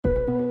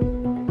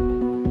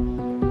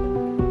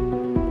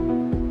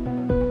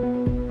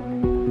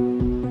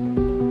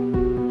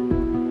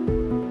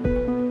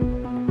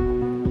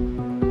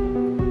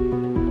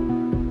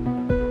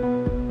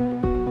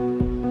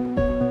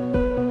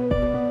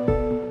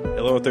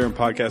Hello out there in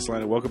podcast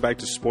land, and welcome back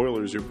to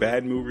Spoilers, your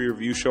bad movie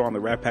review show on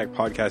the Rat Pack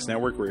Podcast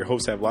Network, where your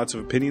hosts have lots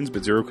of opinions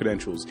but zero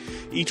credentials.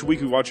 Each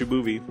week we watch a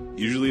movie,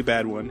 usually a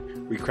bad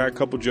one. We crack a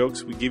couple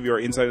jokes, we give you our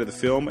insight of the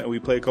film, and we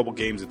play a couple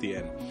games at the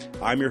end.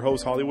 I'm your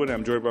host, Hollywood, and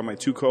I'm joined by my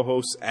two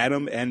co-hosts,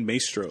 Adam and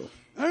Maestro.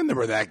 I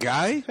remember that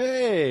guy.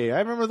 Hey, I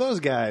remember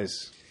those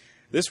guys.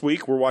 This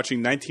week we're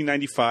watching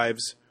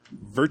 1995's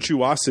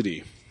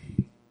Virtuosity.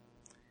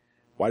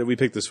 Why did we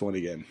pick this one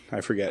again? I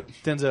forget.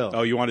 Denzel.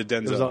 Oh, you wanted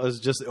Denzel. It was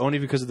just only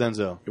because of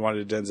Denzel. You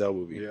wanted a Denzel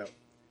movie.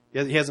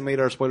 Yeah. He hasn't made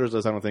our spoilers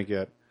list, I don't think,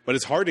 yet. But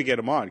it's hard to get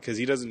him on because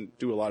he doesn't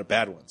do a lot of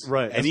bad ones.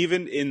 Right. And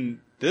even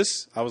in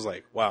this, I was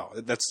like, wow,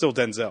 that's still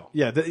Denzel.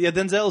 Yeah,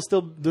 Denzel is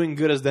still doing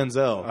good as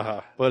Denzel.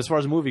 Uh-huh. But as far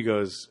as the movie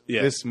goes,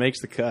 Yeah. this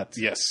makes the cut.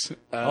 Yes.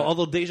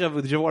 Although Deja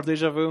Vu, did you ever watch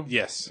Deja Vu?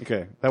 Yes.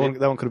 Okay, that one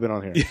could have been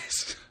on here.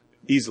 Yes.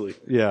 Easily.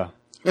 Yeah.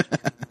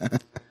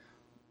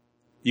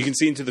 You can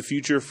see into the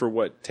future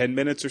for, 10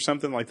 minutes or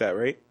something like that,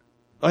 right?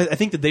 I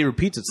think the day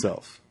repeats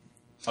itself.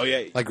 Oh,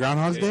 yeah. Like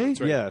Groundhog's Day?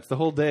 That's right. Yeah, it's the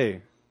whole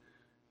day.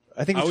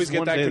 I think I it's always just get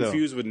one that day,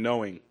 confused with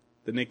Knowing.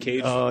 The Nick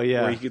Cage Oh,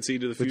 yeah. where he could see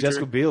into the With future.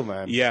 Jessica Biel,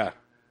 man. Yeah.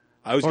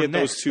 I always Or get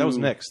Next. those two. That was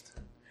Next.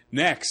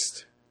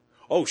 Next.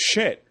 Oh,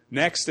 shit.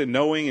 Next and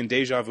Knowing and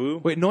Deja Vu.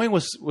 Wait, Knowing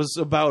was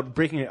about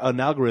breaking an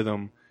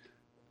algorithm,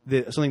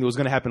 something that was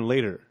going to happen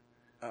later.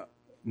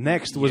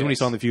 Next was when he yes.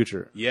 saw in the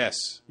future.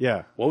 Yes.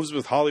 Yeah. What was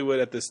with Hollywood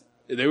at this?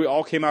 They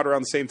all came out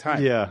around the same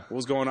time. Yeah. What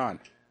was going on?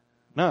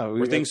 No,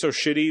 Were things so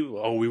shitty?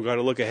 Oh, we've got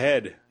to look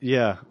ahead.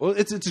 Yeah, well,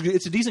 it's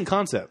a decent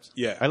concept.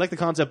 Yeah. I like the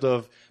concept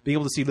of being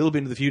able to see a little bit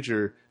into the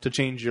future to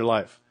change your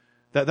life.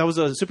 That was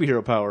a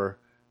superhero power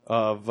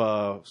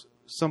of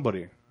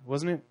somebody,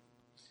 wasn't it?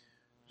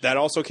 That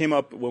also came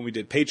up when we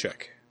did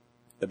Paycheck,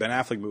 the Ben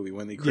Affleck movie,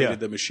 when they created Yeah.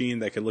 the machine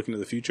that could look into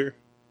the future.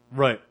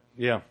 Right.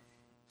 Yeah.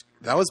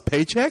 That was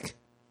Paycheck?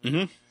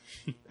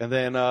 And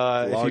then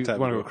Long if you time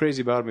want to ago. go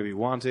crazy about it, maybe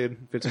Wanted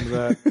fits into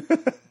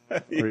that.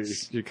 Or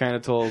you're kind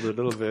of told a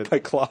little bit By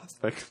Cloth.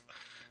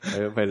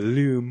 by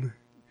Loom.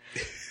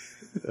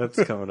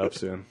 That's coming up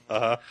soon.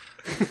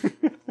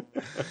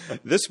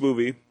 This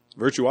movie,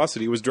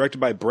 Virtuosity, was directed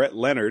by Brett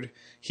Leonard.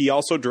 He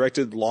also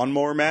directed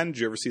Lawnmower Man. Did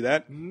you ever see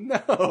that?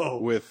 No.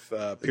 With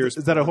Pierce.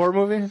 Is that a horror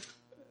movie?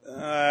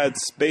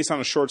 It's based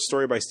on a short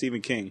story by Stephen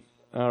King.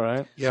 All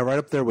right. Yeah, right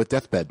up there with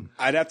Deathbed.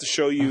 I'd have to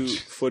show you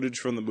footage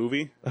from the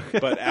movie,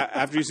 but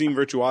after you've seen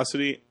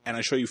Virtuosity and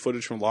I show you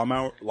footage from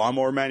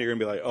Lawnmower Man, you're going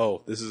to be like,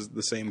 oh, this is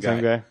the same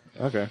guy. Same guy.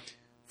 Okay.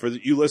 For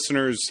you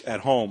listeners at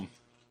home,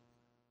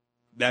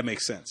 that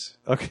makes sense.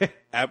 Okay.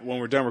 When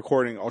we're done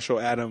recording, I'll show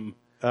Adam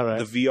All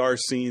right. the VR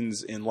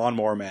scenes in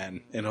Lawnmower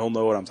Man, and he'll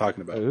know what I'm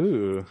talking about.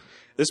 Ooh.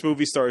 This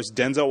movie stars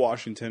Denzel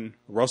Washington,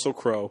 Russell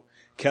Crowe,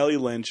 Kelly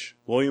Lynch,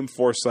 William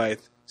Forsythe,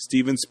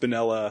 Steven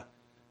Spinella,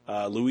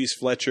 Louise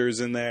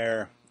Fletcher's in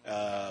there,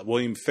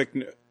 William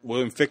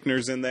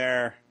Fichtner's in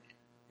there.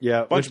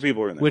 Yeah. A bunch of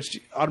people are in there. Which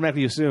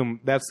automatically assume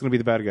that's going to be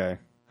the bad guy.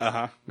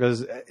 Uh-huh.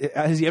 Because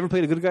has he ever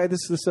played a good guy?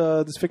 This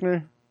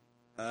Fichtner?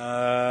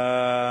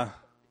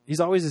 He's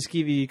always a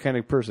skeevy kind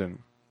of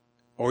person.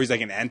 Or he's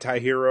like an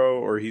anti-hero,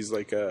 or he's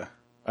like a...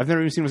 I've never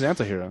even seen him as an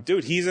anti-hero.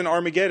 Dude, he's in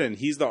Armageddon.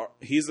 He's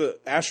the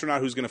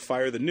astronaut who's going to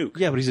fire the nuke.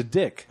 Yeah, but he's a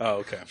dick.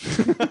 Oh, okay.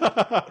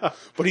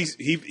 But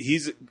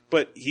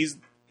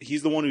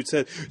he's the one who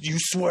said, "You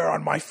swear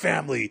on my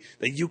family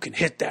that you can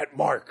hit that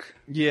mark."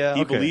 Yeah,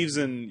 He okay. believes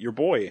in your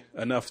boy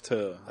enough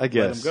to I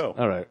guess. let him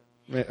go. All right.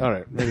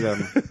 Maybe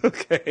that.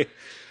 Okay.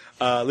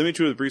 Let me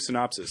do a brief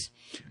synopsis.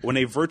 When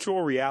a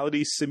virtual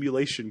reality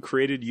simulation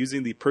created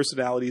using the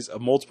personalities of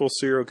multiple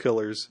serial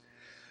killers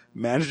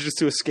manages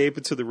to escape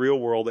into the real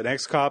world, an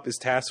ex-cop is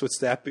tasked with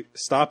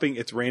stopping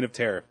its reign of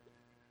terror.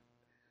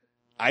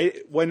 I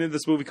went into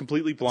this movie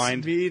completely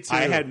blind. Me too.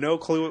 I had no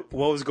clue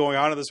what was going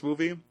on in this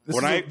movie. This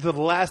is the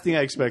last thing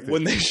I expected.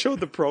 When they showed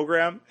the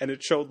program and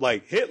it showed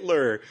like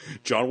Hitler,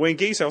 John Wayne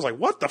Gacy, I was like,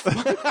 what the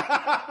fuck?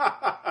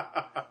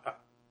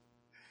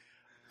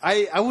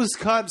 I was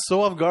caught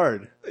so off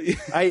guard.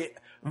 I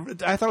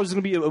thought it was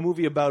going to be a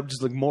movie about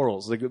just like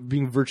morals, like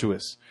being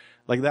virtuous.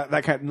 Like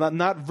that kind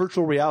not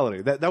virtual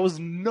reality. That was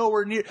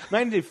nowhere near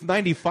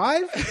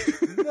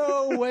 95?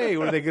 No way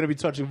were they going to be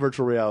touching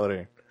virtual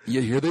reality.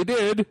 Yeah, here they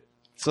did.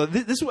 So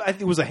this I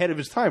think was ahead of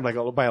its time, like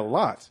by a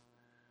lot.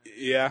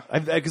 Yeah.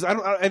 Because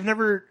I've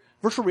never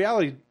virtual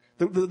reality.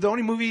 The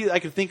only movie I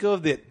could think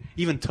of that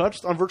even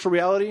touched on virtual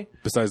reality,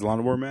 Besides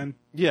Lawnmower Man?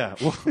 yeah,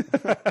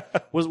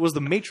 was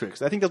The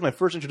Matrix. I think that was my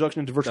first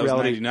introduction into virtual That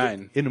was reality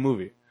 99. in a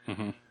movie,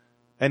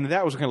 and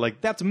that was kind of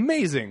like, that's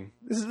amazing.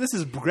 This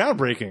is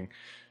groundbreaking.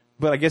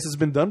 But I guess it's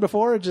been done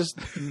before. It just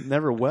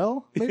never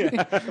well. Maybe.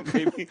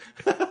 Maybe.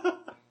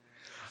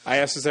 I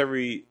ask this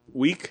every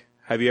week.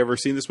 Have you ever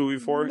seen this movie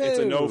before? No. It's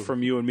a no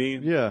from you and me.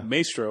 Yeah.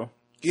 Maestro.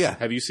 Yeah.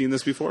 Have you seen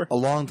this before? A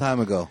long time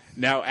ago.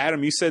 Now,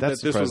 Adam, you said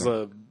That's that this was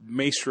surprising. a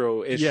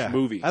Maestro-ish Yeah.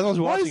 movie. As I was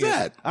Why watching is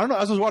that? I don't know.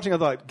 As I was watching, I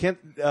thought,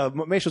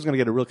 Maestro's going to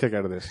get a real kick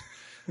out of this.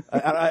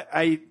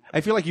 I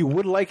feel like you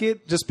would like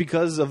it just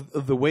because of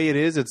the way it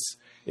is.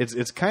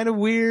 It's kind of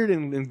weird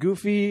and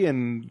goofy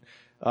and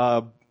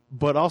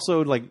but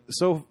also like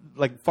so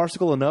like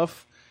farcical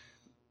enough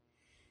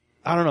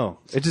I don't know.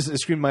 It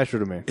screamed Maestro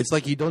to me. It's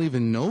like you don't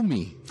even know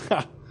me.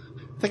 I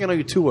think I know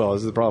you too well.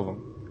 Is the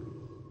problem?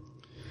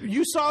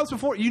 You saw this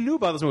before. You knew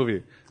about this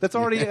movie. That's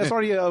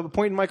already a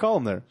point in my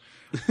column there.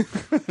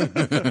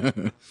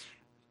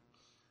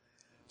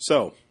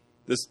 So,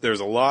 there's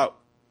a lot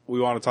we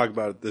want to talk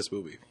about this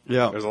movie.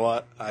 Yeah. There's a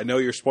lot. I know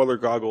your spoiler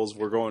goggles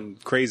were going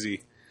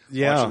crazy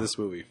watching this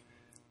movie.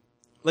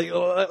 Like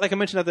I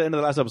mentioned at the end of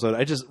the last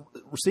episode,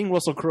 seeing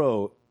Russell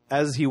Crowe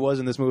as he was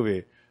in this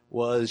movie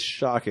was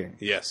shocking.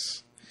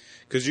 Yes.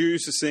 Because you're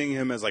used to seeing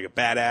him as like a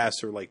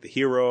badass or like the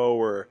hero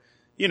or,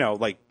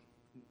 like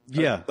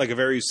a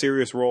very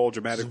serious role,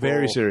 dramatic role.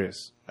 Very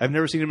serious. I've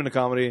never seen him in a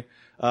comedy.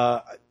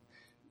 What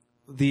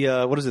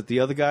is it? The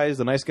other guys,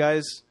 the nice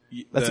guys?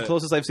 That's the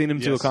closest I've seen him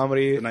to a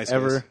comedy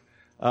ever.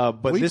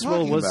 But this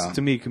role was,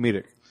 to me,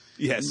 comedic.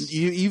 Yes.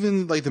 You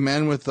even like the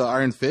man with the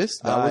iron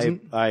fist? That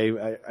wasn't...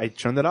 I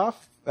turned it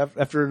off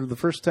after the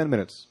first 10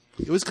 minutes.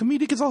 It was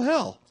comedic as all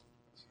hell.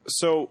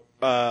 So,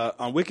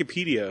 on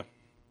Wikipedia,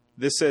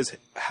 this says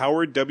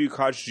Howard W.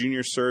 Koch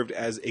Jr. served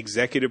as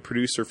executive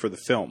producer for the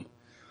film.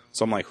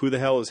 So I'm like, who the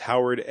hell is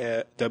Howard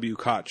W.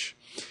 Koch?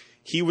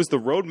 He was the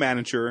road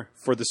manager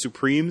for the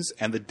Supremes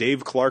and the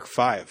Dave Clark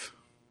Five.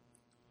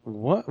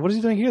 What is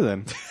he doing here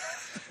then?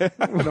 I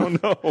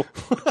don't know.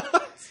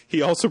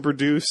 He also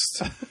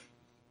produced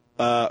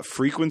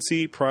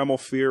Frequency, Primal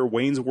Fear,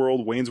 Wayne's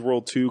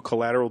World 2,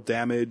 Collateral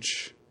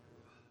Damage.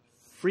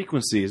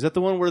 Frequency. Is that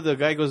the one where the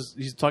guy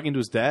he's talking to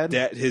his dad?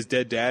 His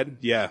dead dad?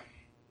 Yeah.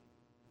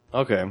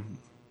 Okay.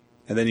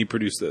 And then he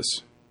produced this.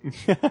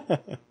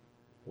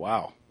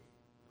 Wow.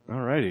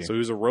 Alrighty. So he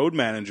was a road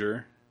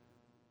manager,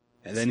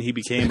 and then he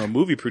became a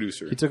movie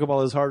producer. He took up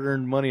all his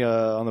hard-earned money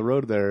on the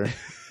road there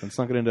and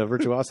sunk it into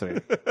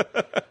Virtuosity.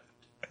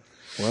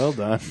 Well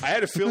done. I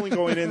had a feeling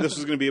going in this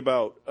was going to be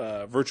about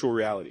virtual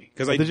reality.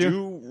 Because I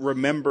do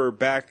remember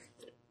back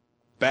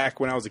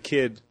when I was a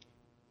kid,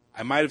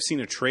 I might have seen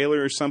a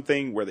trailer or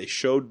something where they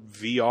showed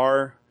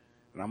VR,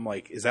 and I'm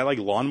like, is that like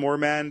Lawnmower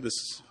Man?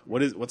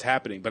 What's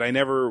happening? But I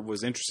never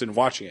was interested in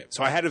watching it.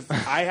 So I had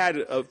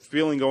a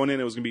feeling going in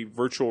it was going to be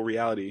virtual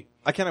reality.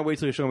 I cannot wait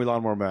till you show me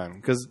Lawnmower Man,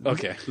 because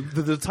okay.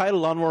 the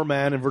title Lawnmower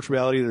Man and virtual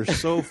reality, they're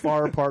so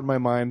far apart in my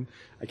mind.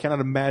 I cannot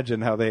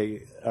imagine how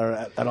they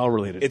are at all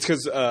related. It's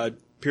because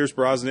Pierce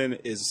Brosnan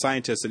is a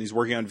scientist and he's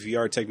working on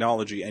VR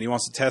technology, and he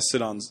wants to test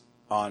it on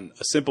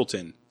a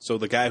simpleton. So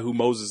the guy who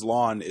mows his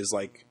lawn is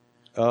like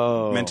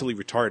mentally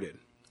retarded.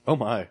 Oh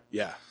my!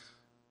 Yeah.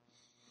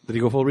 Did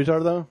he go full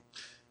retard though?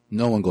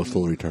 No one goes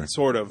full retard.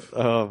 Sort of.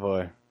 Oh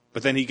boy!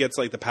 But then he gets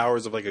like the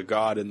powers of like a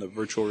god in the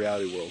virtual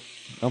reality world.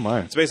 Oh my!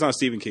 It's based on a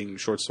Stephen King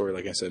short story,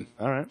 like I said.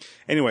 All right.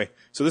 Anyway,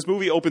 so this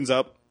movie opens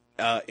up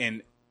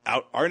in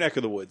our neck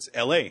of the woods,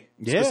 L.A.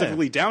 Yeah.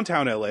 Specifically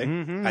downtown L.A.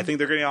 Mm-hmm. I think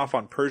they're getting off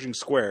on Pershing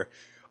Square.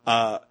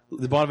 The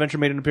Bonaventure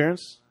made an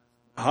appearance.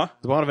 Huh?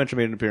 The Bonaventure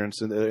made an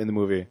appearance in the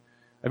movie. I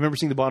remember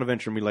seeing the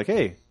Bonaventure and be like,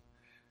 "Hey,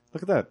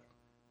 look at that."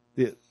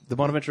 The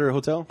Bonaventure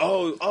Hotel?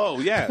 Oh,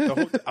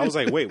 yeah. I was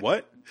like, wait,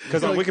 what?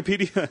 Because on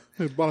Wikipedia...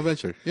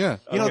 Bonaventure, yeah.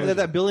 You know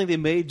that building they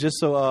made just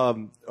so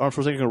Arnold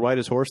Schwarzenegger can ride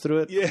his horse through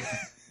it? Yeah,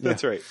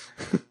 that's right.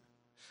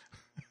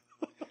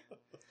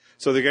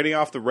 So they're getting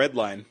off the Red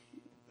Line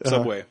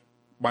subway.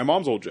 My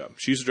mom's old job.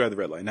 She used to drive the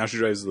Red Line. Now she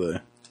drives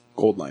the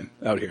Gold Line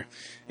out here.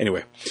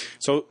 Anyway,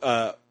 so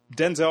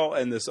Denzel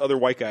and this other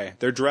white guy,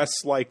 they're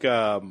dressed like...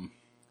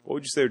 what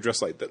would you say they're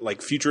dressed like?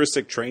 Like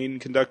futuristic train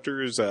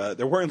conductors.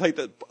 They're wearing like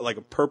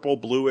a purple,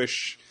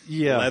 bluish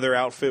leather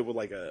outfit with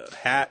like a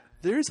hat.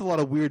 There's a lot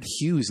of weird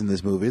hues in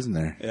this movie, isn't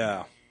there?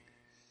 Yeah.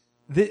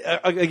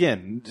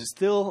 Again,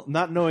 still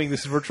not knowing this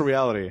is virtual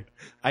reality.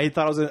 I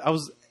thought I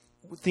was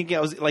thinking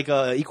I was like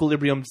a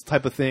Equilibrium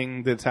type of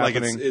thing that's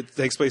happening. Like it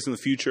takes place in the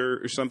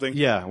future or something.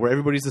 Yeah, where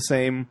everybody's the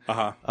same.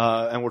 Uh-huh.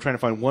 And we're trying to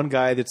find one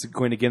guy that's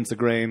going against the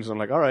grain. So I'm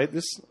like, all right,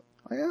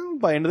 I'll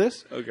buy into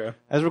this. Okay.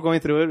 As we're going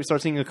through it, we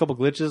start seeing a couple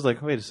glitches.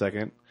 Like, wait a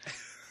second,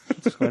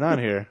 what's going on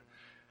here?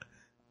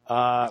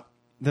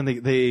 Then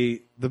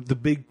the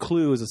big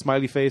clue is a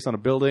smiley face on a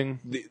building.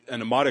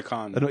 An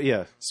emoticon.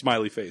 Yeah.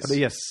 Smiley face.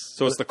 Yes.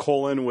 So it's the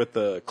colon with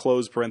the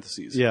closed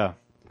parentheses. Yeah.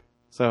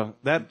 So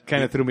that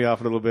kind of threw me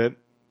off a little bit.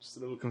 Just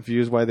a little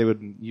confused why they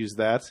would use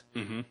that.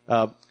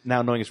 Mm-hmm.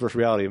 Now knowing it's virtual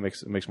reality,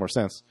 it makes more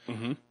sense.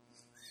 Mm-hmm.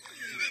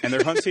 And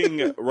they're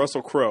hunting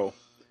Russell Crowe,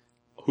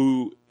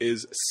 who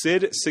is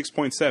Sid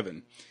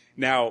 6.7.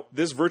 Now,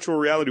 this virtual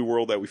reality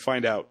world that we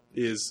find out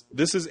is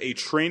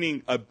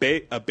a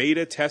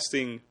beta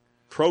testing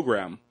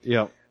program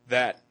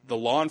that the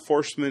law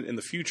enforcement in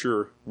the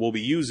future will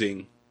be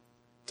using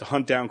to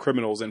hunt down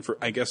criminals and for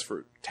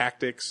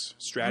tactics,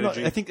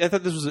 strategy. No, I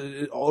thought this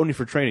was only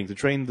for training, to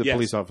train the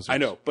police officers. I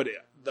know, but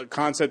the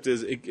concept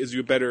is it gives you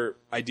a better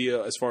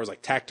idea as far as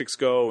like tactics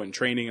go and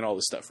training and all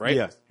this stuff, right?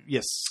 Yeah.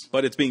 Yes.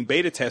 But it's being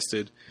beta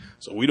tested,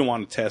 so we don't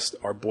want to test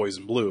our boys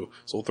in blue.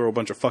 So we'll throw a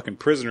bunch of fucking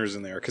prisoners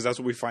in there, because that's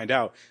what we find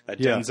out, that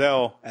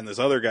Denzel and this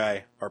other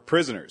guy are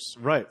prisoners.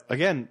 Right.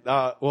 Again,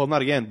 well,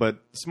 not again, but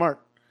smart.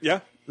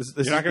 Yeah.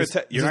 You're not going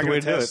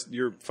to test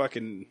your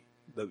fucking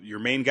your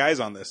main guys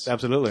on this.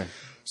 Absolutely.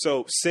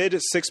 So Sid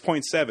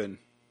 6.7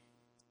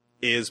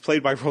 is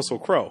played by Russell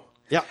Crowe.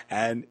 Yeah.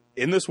 And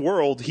in this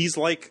world, he's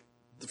like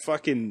the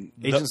fucking...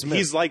 Agent Smith.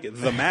 He's like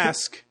the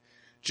Mask,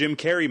 Jim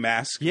Carrey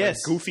Mask. Yes.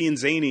 Like goofy and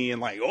zany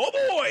and like, oh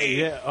boy!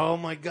 Yeah. Oh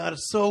my god,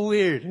 it's so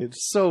weird.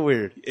 It's so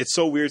weird. It's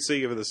so weird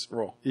seeing him in this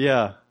role.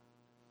 Yeah.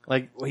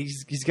 Like,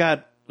 he's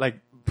got, like,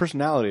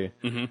 personality.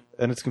 And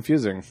it's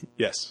confusing.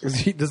 Yes. Because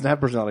he doesn't have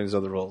personality in his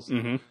other roles.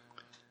 And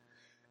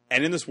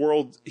in this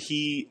world,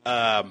 he...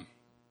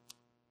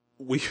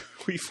 we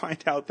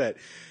find out that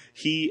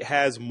he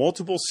has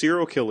multiple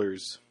serial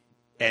killers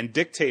and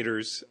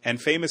dictators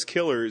and famous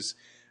killers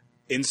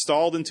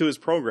installed into his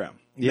program.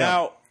 Yeah.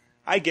 Now,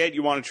 I get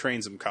you want to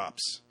train some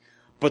cops,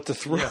 but to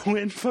throw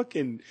in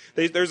fucking...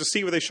 there's a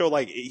scene where they show,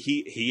 like,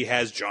 he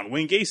has John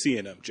Wayne Gacy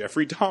in him,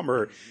 Jeffrey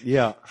Dahmer,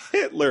 Yeah.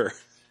 Hitler.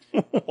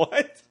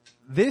 What?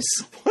 This...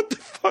 What the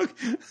fuck?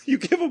 You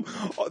give him...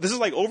 This is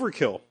like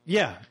overkill.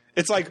 Yeah.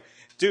 It's like,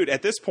 dude,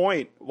 at this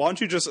point, why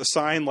don't you just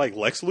assign, like,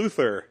 Lex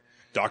Luthor,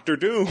 Doctor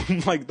Doom,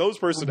 like those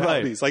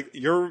personalities? Right. Like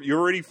you're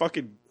already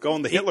fucking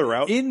going the Hitler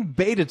route. In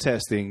beta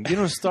testing, you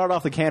don't start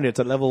off the candidates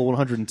at level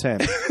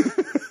 110.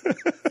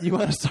 You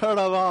want to start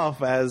them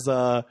off as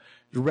a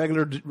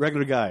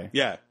regular guy.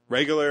 Yeah,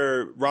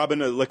 regular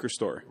robbing a liquor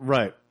store.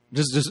 Right.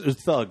 Just a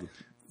thug.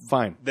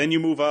 Fine. Then you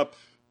move up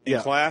in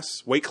Yeah.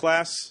 class, weight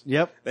class.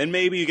 Yep. Then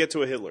maybe you get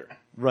to a Hitler.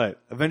 Right.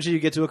 Eventually you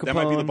get to a Capone. That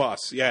might be the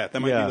boss. Yeah, that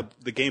might Yeah. be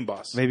the game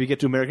boss. Maybe you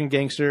get to American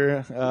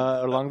Gangster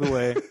along the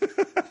way.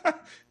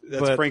 That's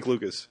but- Frank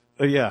Lucas.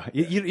 Yeah.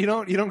 You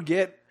don't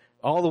get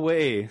all the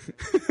way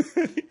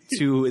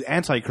to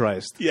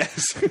Antichrist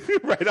Yes,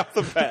 right off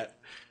the bat.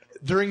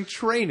 during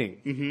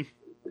training.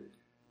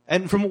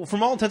 And from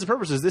all intents and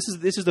purposes, this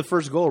is the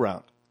first go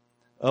around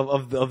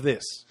of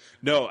this.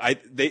 No,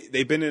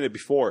 they've been in it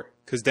before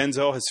because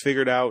Denzel has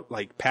figured out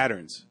like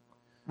patterns.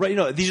 Right,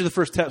 these are the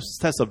first test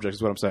subjects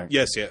is what I'm saying.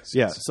 Yes.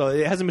 Yeah, so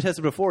it hasn't been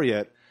tested before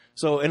yet.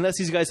 So unless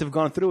these guys have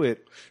gone through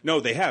it. No,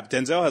 they have.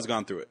 Denzel has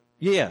gone through it.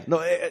 Yeah, no,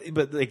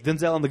 but like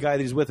Denzel and the guy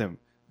that he's with him.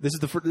 These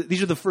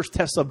are the first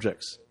test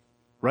subjects,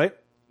 right?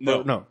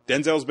 No, no,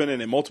 Denzel's been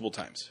in it multiple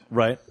times.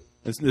 right.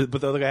 But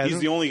the other guy hasn't?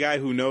 He's the only guy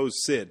who knows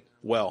Sid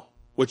well,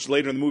 which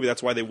later in the movie,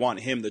 that's why they want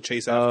him to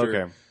chase after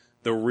okay.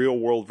 the real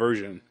world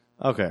version.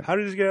 Okay. How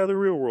did he get out of the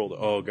real world?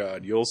 Oh,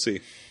 God, you'll see.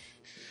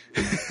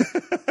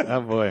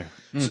 Oh boy.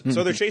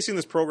 So they're chasing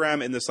this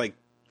program in this like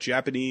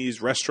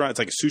Japanese restaurant. It's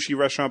like a sushi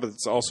restaurant, but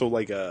it's also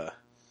like a...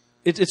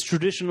 It's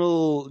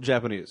traditional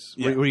Japanese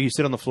where you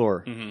sit on the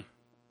floor,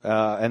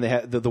 and they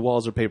have the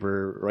walls are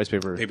rice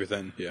paper. Paper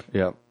thin, yeah.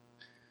 Yeah.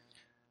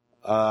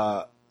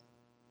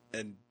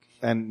 And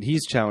And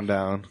he's chowing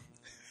down.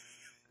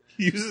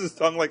 he uses his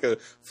tongue like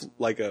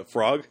a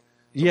frog.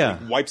 Yeah.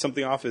 Wipe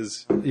something off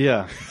his...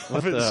 Yeah.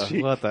 off his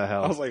cheek. What the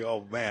hell? I was like,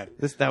 oh, man.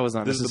 That was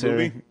not This is the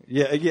necessary. movie?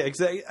 Yeah,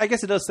 exactly. I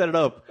guess it does set it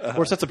up,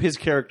 or sets up his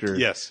character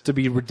Yes. to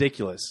be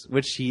ridiculous,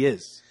 which he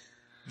is.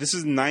 This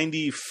is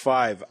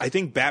 95. I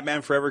think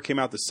Batman Forever came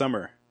out this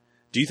summer.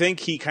 Do you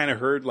think he kind of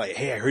heard, like,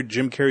 hey, I heard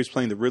Jim Carrey's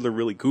playing the Riddler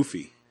really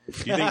goofy?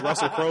 Do you think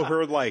Russell Crowe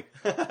heard, like,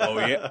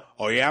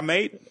 oh, yeah,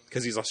 mate?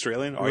 Because he's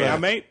Australian? Oh, yeah, Right.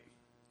 mate?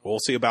 We'll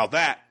see about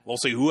that. We'll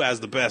see who has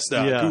the best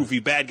Yeah. goofy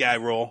bad guy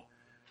role.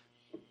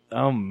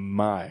 Oh,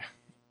 my.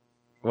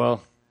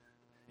 Well,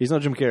 he's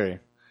not Jim Carrey.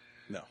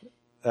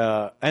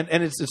 No. And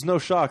it's no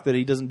shock that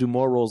he doesn't do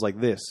more roles like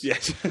this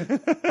Yes.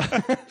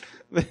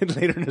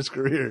 later in his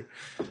career.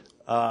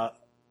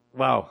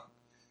 Wow.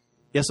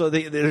 Yeah, so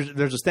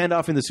there's a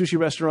standoff in the sushi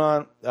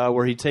restaurant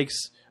where he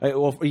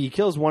he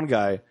kills one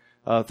guy,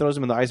 throws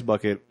him in the ice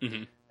bucket,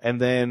 and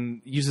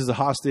then uses a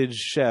hostage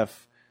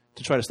chef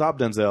to try to stop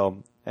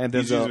Denzel. And Denzel,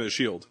 He's using a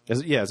shield.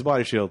 as a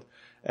body shield.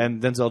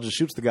 And Denzel just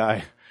shoots the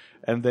guy,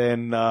 and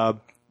then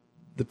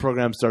the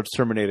program starts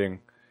terminating.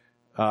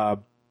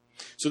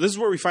 So this is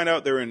where we find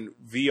out they're in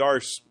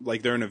VR,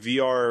 like they're in a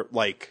VR,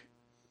 like,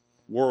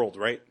 world,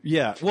 right?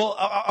 Yeah. Well,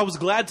 I was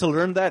glad to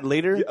learn that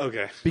later.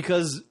 Okay.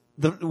 Because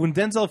when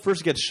Denzel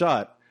first gets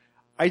shot,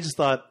 I just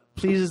thought,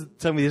 please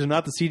tell me these are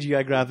not the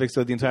CGI graphics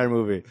of the entire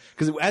movie.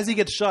 Because as he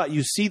gets shot,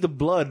 you see the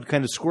blood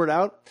kind of squirt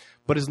out,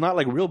 but it's not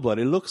like real blood.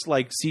 It looks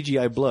like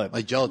CGI blood.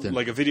 Like gelatin.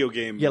 Like a video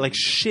game. Yeah, like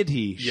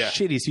shitty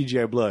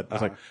CGI blood. I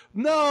was like, Uh-huh.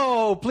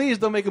 no, please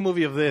don't make a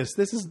movie of this.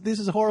 This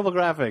is horrible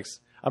graphics.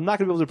 I'm not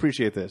going to be able to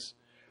appreciate this.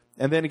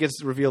 And then it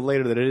gets revealed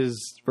later that it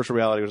is virtual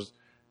reality, which is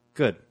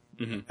good.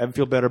 I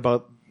feel better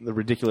about the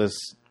ridiculous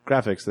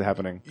graphics that are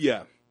happening.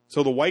 Yeah.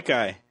 So the white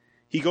guy,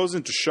 he goes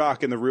into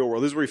shock in the real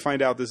world. This is where we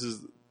find out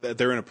that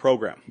they're in a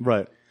program.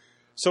 Right.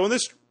 So in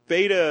this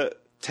beta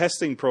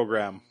testing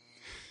program,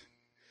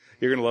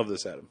 you're going to love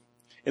this, Adam.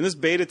 In this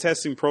beta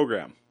testing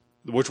program,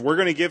 which we're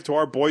going to give to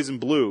our boys in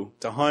blue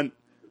to hunt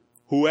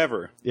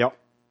whoever, Yep.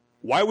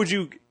 why would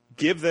you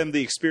give them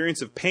the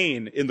experience of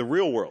pain in the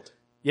real world?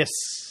 Yes.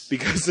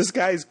 Because this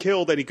guy's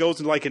killed and he goes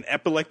into like an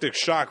epileptic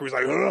shock where he's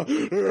like,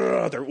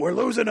 we're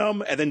losing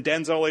him. And then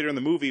Denzel later in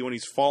the movie, when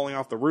he's falling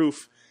off the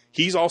roof,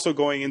 he's also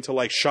going into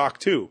like shock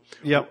too.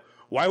 Yep.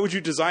 Why would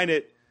you design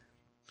it?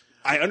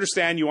 I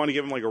understand you want to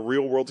give him like a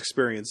real world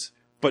experience,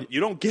 but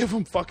you don't give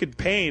him fucking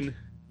pain.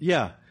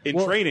 Yeah.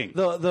 In training.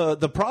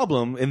 The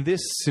problem in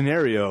this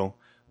scenario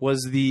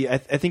was I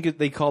think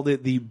they called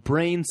it the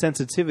brain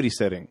sensitivity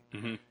setting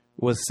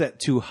was set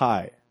too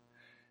high,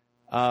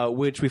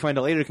 which we find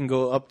out later can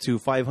go up to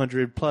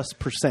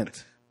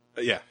 500+%.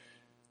 Yeah.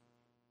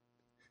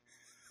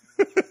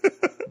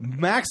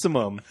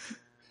 Maximum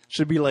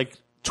should be like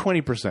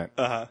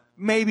 20%,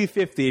 maybe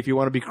 50 if you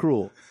want to be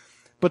cruel.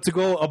 But to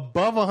go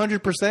above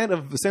 100%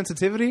 of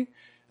sensitivity,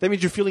 that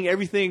means you're feeling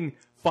everything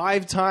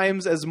 5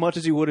 times as much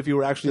as you would if you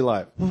were actually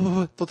alive.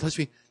 Don't touch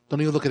me.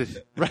 Don't even look at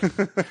it. Right?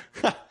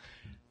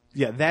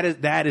 Yeah,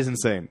 that is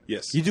insane.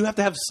 Yes. You do have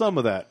to have some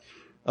of that.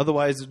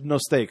 Otherwise, no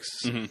stakes.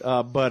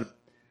 But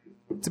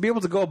to be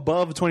able to go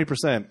above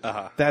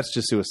 20%, that's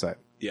just suicide.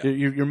 Yeah.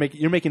 You're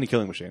making a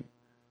killing machine.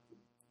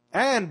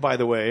 And, by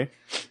the way,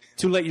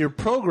 to let your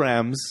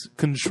programs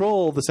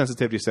control the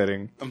sensitivity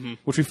setting,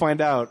 which we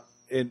find out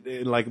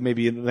in like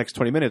maybe in the next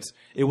 20 minutes,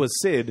 it was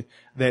Sid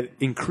that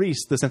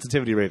increased the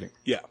sensitivity rating.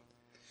 Yeah.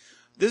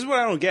 This is what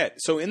I don't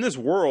get. So in this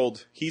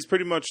world, he's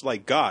pretty much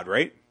like God,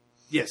 right?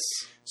 Yes.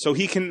 So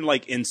he can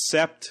like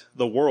incept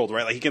the world,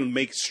 right? Like he can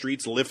make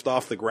streets lift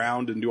off the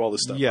ground and do all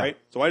this stuff, right?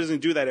 So why doesn't he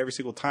do that every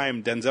single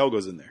time Denzel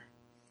goes in there?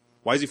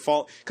 Why does he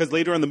fall? Because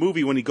later in the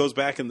movie, when he goes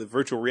back in the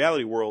virtual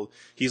reality world,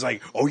 he's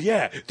like, "Oh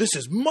yeah, this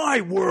is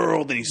my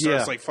world," and he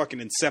starts like fucking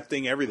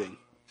incepting everything.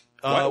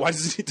 Why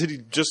did he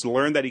just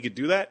learn that he could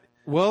do that?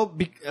 Well,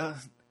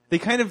 they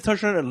kind of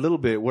touch on it a little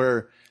bit,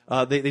 where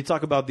they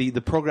talk about the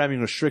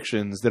programming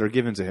restrictions that are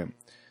given to him,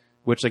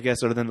 which I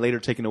guess are then later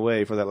taken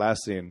away for that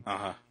last scene.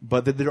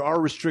 But that there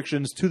are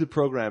restrictions to the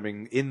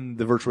programming in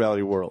the virtual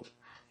reality world.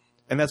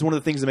 And that's one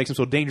of the things that makes him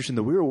so dangerous in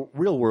the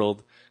real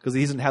world, because he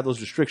doesn't have those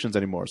restrictions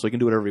anymore, so he can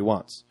do whatever he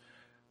wants.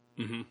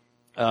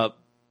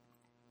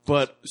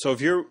 But so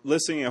if you're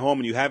listening at home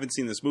and you haven't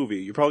seen this movie,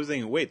 you're probably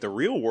thinking, wait, the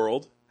real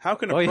world? How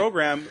can a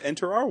program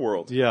enter our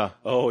world? Yeah.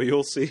 Oh,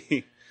 you'll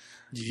see.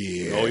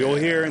 Yeah. Oh, you'll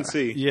hear and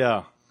see.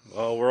 Yeah.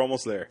 Oh, we're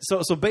almost there.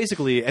 So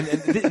basically, and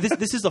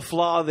this is a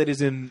flaw that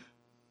is in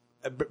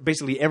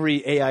basically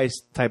every AI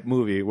type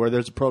movie where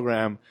there's a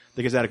program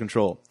that gets out of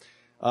control.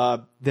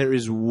 There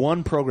is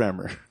one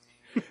programmer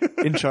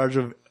in charge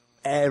of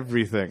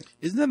everything.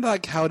 Isn't that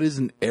like how it is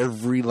in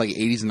every like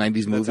 80s and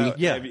 90s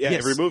movie?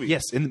 Every movie.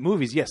 Yes, in the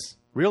movies, yes.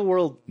 Real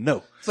world,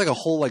 no. It's like a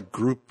whole like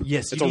group.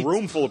 Yes, it's a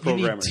room full of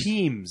programmers. You need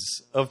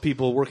teams of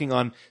people working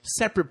on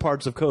separate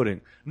parts of coding.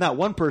 Not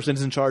one person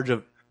is in charge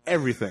of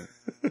everything.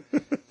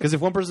 Because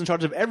if one person's in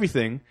charge of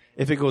everything,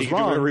 if it goes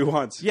wrong, do whatever he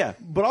wants. Yeah,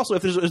 but also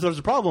if there's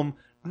a problem,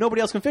 nobody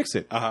else can fix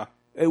it.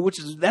 Which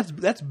is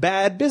that's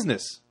bad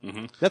business.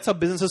 That's how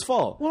businesses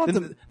fall. Well,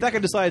 that guy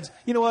decides,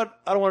 you know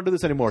what? I don't want to do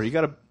this anymore. You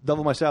got to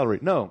double my salary.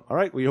 No, all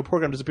right. Well, your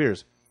program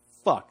disappears.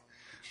 Fuck.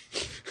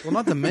 Well,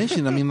 not to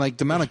mention, I mean, like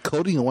the amount of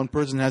coding one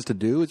person has to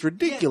do, it's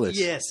ridiculous.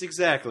 Yes,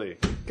 exactly.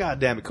 God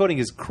damn it, coding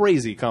is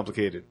crazy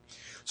complicated.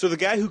 So the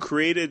guy who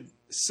created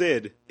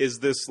Sid is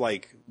this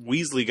like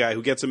Weasley guy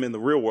who gets him in the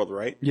real world,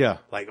 right? Yeah.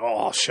 Like, oh,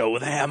 I'll show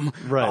them.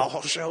 Right.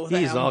 I'll show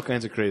them. He's all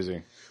kinds of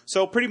crazy.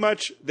 So pretty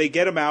much they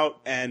get him out,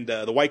 and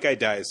the white guy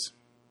dies,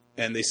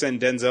 and they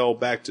send Denzel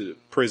back to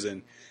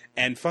prison,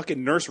 and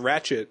fucking Nurse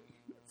Ratched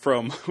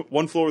from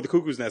One Flew Over the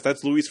Cuckoo's Nest.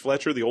 That's Louise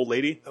Fletcher, the old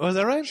lady. Oh, is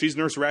that right? She's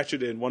Nurse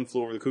Ratched in One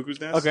Flew Over the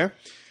Cuckoo's Nest. Okay.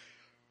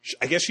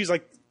 I guess she's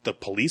like the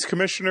police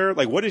commissioner.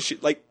 Like, what is she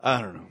like?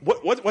 I don't know.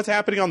 What's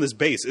happening on this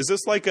base? Is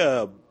this like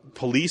a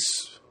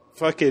police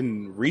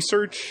fucking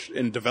research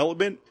and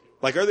development?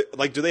 Like,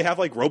 do they have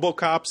like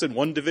RoboCops in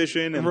one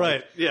division? And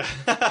right. Like,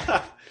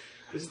 yeah.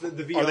 This is the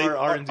VR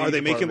R&D are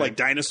they making department. like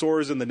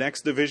dinosaurs in the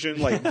next division?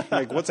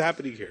 Like what's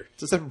happening here?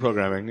 It's a separate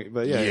programming,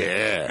 but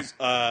yeah.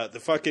 The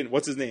fucking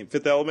what's his name?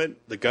 Fifth Element,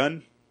 the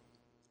gun,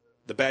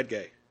 the bad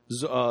guy.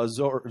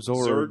 Zorg.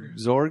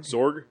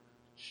 Zorg.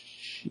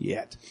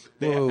 Shit.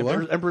 Whoa,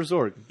 Emperor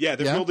Zorg. Yeah,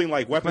 they're building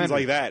like weapons Commander.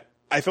 like that.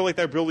 I feel like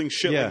they're building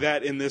shit like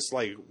that in this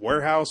like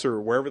warehouse or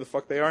wherever the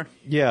fuck they are.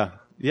 Yeah.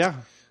 Yeah.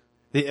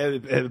 They,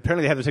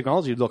 apparently they have the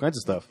technology to do all kinds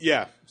of stuff.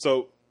 Yeah,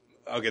 so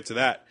I'll get to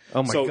that.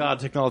 Oh my god,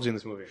 technology in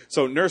this movie.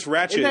 So Nurse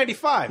Ratched In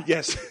 95.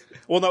 Yes.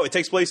 Well, no, it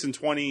takes place in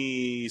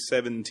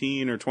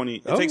 2017 or 20.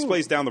 It takes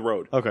place down the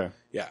road. Okay.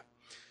 Yeah.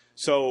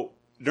 So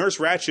Nurse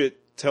Ratched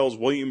tells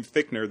William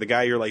Fichtner, the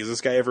guy you're like, is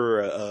this guy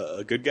ever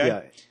a good guy?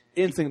 Yeah.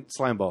 Instant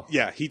slime ball.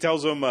 Yeah. He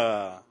tells him,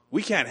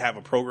 we can't have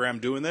a program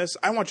doing this.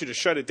 I want you to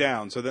shut it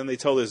down. So then they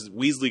tell this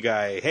Weasley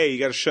guy, hey, you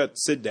got to shut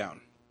Sid down.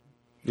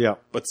 Yeah.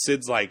 But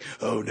Sid's like,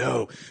 oh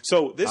no.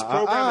 So this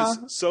program is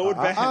so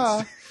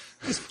advanced.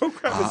 This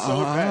program is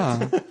so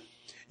advanced.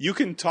 You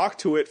can talk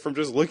to it from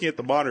just looking at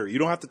the monitor. You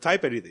don't have to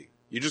type anything.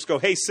 You just go,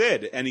 hey,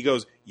 Sid. And he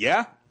goes,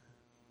 yeah?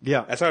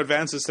 Yeah. That's how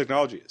advanced this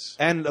technology is.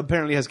 And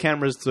apparently has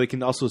cameras so it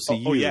can also see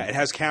you. Oh, yeah. It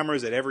has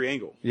cameras at every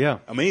angle. Yeah.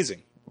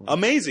 Amazing.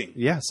 Amazing.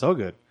 Yeah, so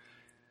good.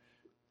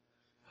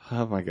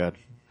 Oh, my God.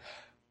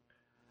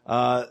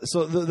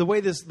 So the way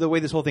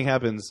this whole thing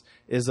happens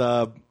is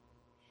some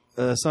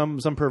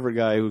pervert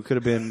guy who could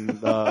have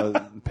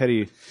been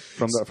Petty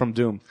from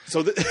Doom.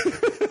 So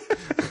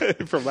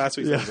from last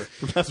week's episode.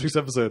 From last week's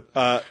episode.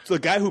 So the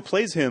guy who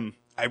plays him,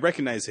 I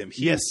recognize him.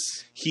 Yes.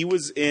 He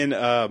was in,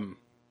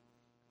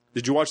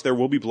 did you watch There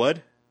Will Be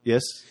Blood?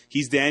 Yes.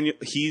 He's Daniel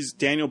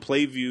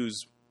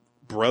Playview's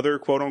brother,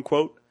 quote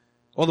unquote.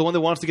 Oh, the one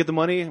that wants to get the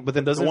money, but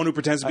then doesn't. The one who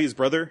pretends to be his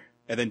brother,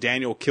 and then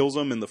Daniel kills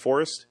him in the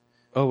forest.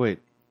 Oh wait,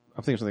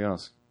 I'm thinking something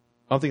else.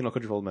 I'm thinking No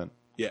Country for Old Men.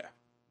 Yeah.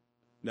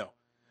 No.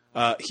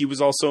 He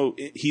was also.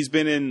 He's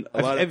been in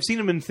a lot. I've seen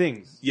him in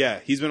things. Yeah,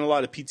 he's been in a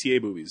lot of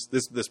PTA movies.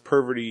 This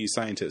perverty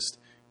scientist.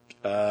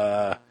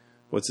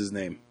 What's his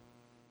name?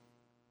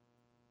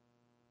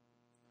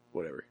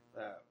 Whatever.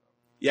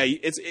 Yeah,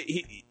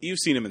 you've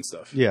seen him in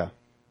stuff. Yeah.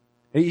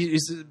 He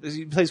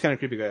plays kind of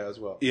creepy guy as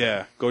well.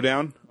 Yeah, go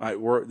down.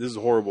 This is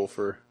horrible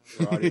for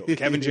audio.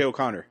 Kevin J.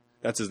 O'Connor.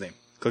 That's his name.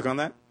 Click on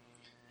that.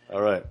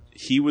 All right.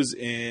 He was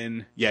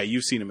in... Yeah,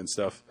 you've seen him in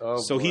stuff. Oh,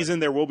 so boy. he's in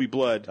There Will Be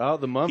Blood. Oh,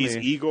 the Mummy. He's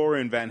Igor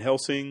in Van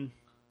Helsing.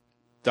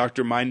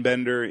 Dr.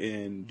 Mindbender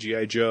in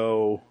G.I.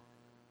 Joe.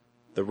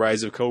 The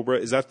Rise of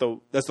Cobra. That's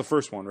the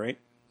first one, right?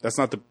 That's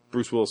not the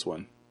Bruce Willis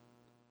one.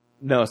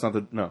 No, it's not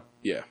the... No.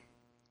 Yeah.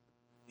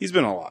 He's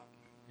been in a lot.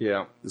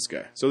 Yeah. This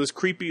guy. So this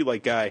creepy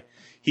guy,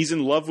 he's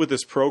in love with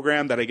this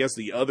program that I guess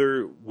the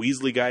other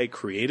Weasley guy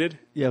created.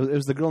 Yeah, it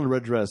was the girl in the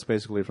red dress,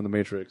 basically, from The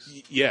Matrix.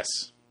 Yes.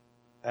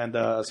 And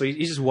so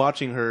he's just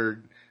watching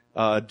her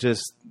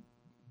just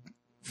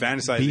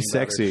fantasizing be about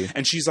sexy. Her.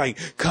 And she's like,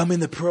 come in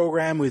the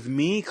program with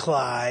me,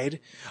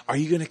 Clyde. Are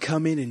you going to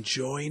come in and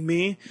join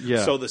me?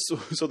 Yeah. So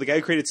the guy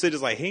who created Sid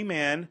is like, hey,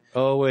 man.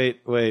 Oh,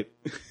 wait.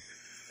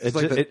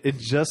 It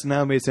just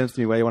now made sense to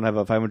me why you want to have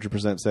a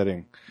 500%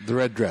 setting. The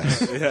red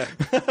dress. Yeah.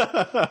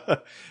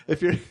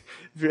 If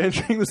you're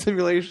entering the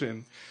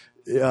simulation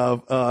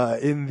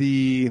in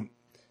the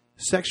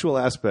sexual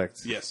aspect,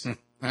 Yes.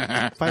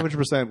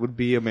 500% would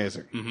be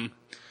amazing. Mm-hmm.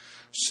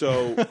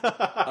 So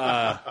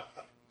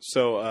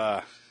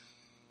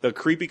the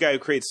creepy guy who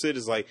creates Sid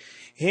is like,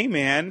 hey,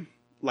 man,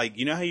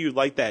 you know how you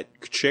like that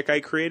chick I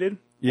created?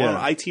 Yeah. Why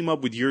don't I team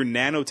up with your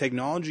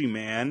nanotechnology,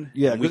 man?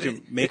 Yeah, and we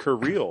can make her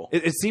real.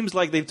 It seems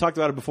like they've talked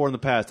about it before in the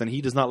past, and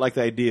he does not like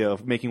the idea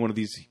of making one of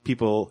these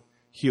people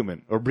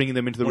human or bringing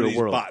them into the One of real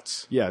these world.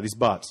 bots. Yeah, these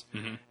bots.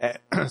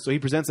 Mm-hmm. So he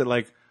presents it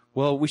like,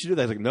 well, we should do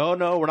that. He's like,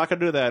 no, we're not going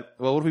to do that.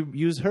 Well, what if we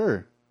use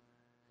her?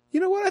 You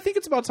know what? I think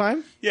it's about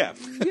time. Yeah.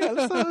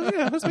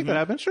 Let's make that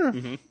happen. Sure.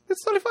 Mm-hmm.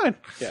 It's totally fine.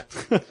 Yeah.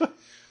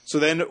 So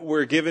then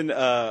we're given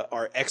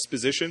our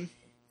exposition.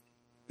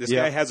 This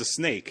guy has a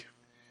snake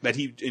that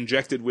he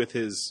injected with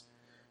his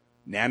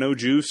nano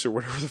juice or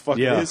whatever the fuck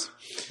it is.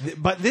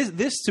 But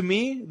this to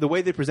me, the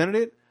way they presented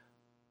it,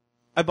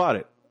 I bought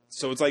it.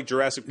 So it's like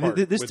Jurassic Park.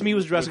 This to me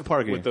was Jurassic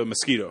Park with the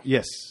mosquito.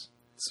 Yes.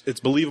 It's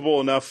believable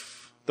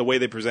enough the way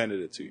they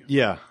presented it to you.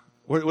 Yeah.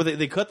 Where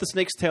they cut the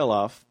snake's tail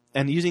off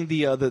and using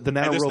the nano and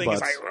this robots.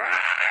 Thing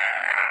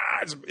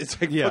is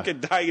it's like fucking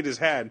dying in his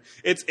hand.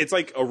 It's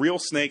like a real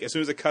snake. As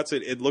soon as it cuts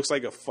it, it looks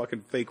like a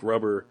fucking fake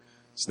rubber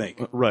snake.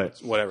 Right.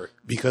 Whatever.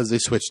 Because they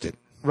switched it.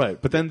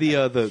 Right. But then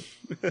the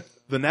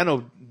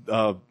nano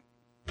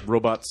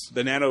robots.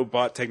 The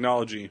nanobot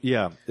technology.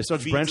 Yeah. It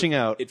starts branching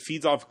out. It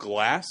feeds off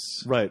glass.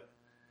 Right.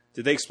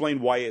 Did they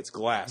explain why it's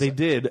glass? They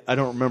did. I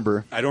don't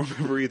remember. I don't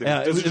remember either.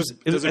 I think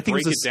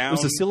break it down? It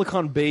was a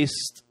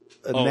silicon-based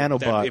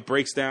nanobot. It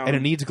breaks down. And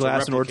it needs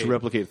glass in order to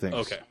replicate things.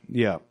 Okay.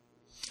 Yeah.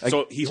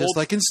 So he holds... Just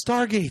like in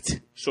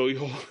Stargate. So he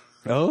holds...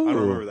 Oh. I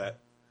don't remember that.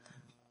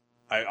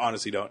 I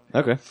honestly don't.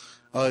 Okay.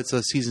 Oh, it's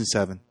season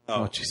 7.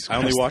 Oh, Jesus I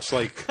only watched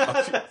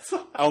I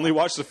only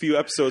watched a few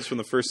episodes from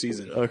the first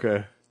season.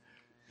 Okay.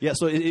 Yeah,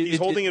 so he's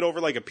holding it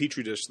over like a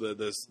petri dish,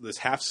 this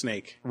half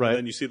snake. Right. And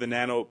then you see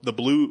the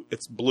blue,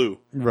 it's blue.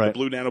 Right. The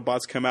blue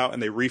nanobots come out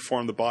and they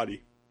reform the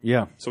body.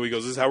 Yeah. So he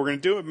goes, this is how we're going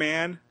to do it,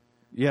 man.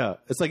 Yeah.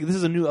 It's like, this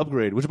is a new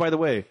upgrade, which by the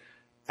way,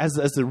 as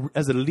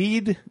the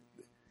lead,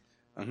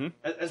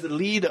 as the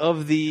lead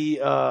of the,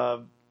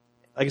 I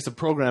guess the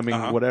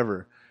programming,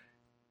 whatever,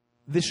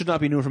 this should not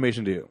be new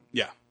information to you.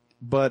 Yeah.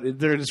 But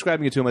they're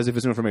describing it to him as if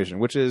it's new information,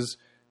 which is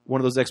one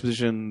of those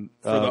exposition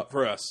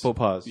for us. faux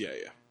pas.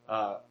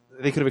 Yeah.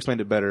 They could have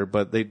explained it better,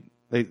 but they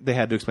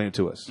had to explain it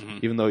to us,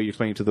 even though you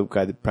explained it to the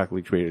guy that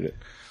practically created it.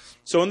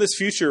 So in this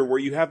future where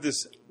you have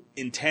this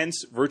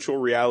intense virtual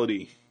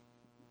reality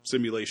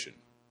simulation,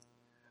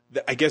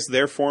 I guess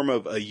their form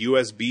of a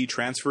USB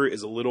transfer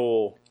is a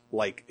little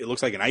it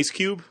looks like an ice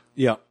cube.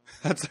 Yeah.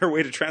 That's their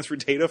way to transfer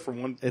data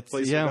from one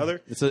place to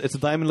another. It's a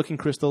diamond-looking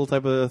crystal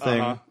type of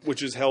thing,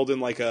 which is held in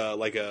like a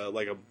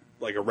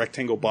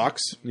rectangle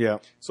box. Yeah.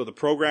 So the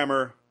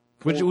programmer,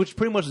 which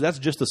pretty much that's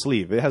just a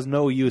sleeve. It has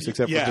no use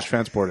except for just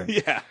transporting.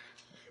 Yeah.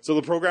 So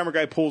the programmer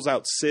guy pulls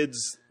out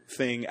Sid's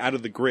thing out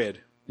of the grid.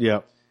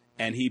 Yeah.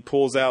 And he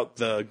pulls out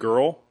the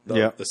girl,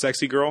 the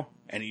sexy girl,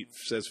 and he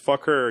says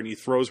 "fuck her," and he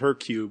throws her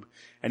cube,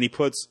 and he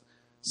puts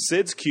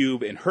Sid's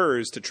cube in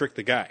hers to trick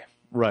the guy.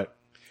 Right.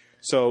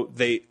 So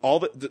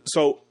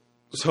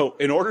so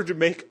in order to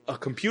make a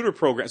computer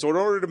program, so in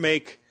order to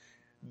make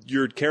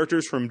your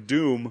characters from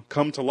Doom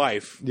come to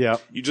life,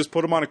 you just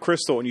put them on a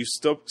crystal and you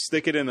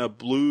stick it in a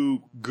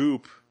blue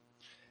goop.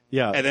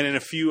 Yeah. And then in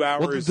a few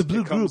hours, the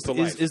blue it comes goop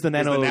to life. is the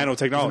nanotechnology. Is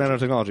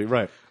the nanotechnology.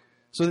 Right.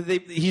 So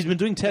he's been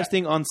doing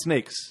testing on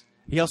snakes.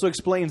 He also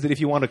explains that if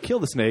you want to kill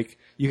the snake,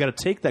 you got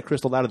to take that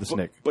crystal out of the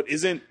snake. But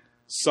isn't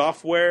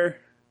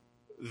software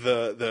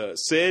the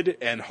SID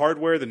and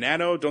hardware, the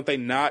Nano, don't they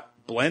not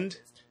blend?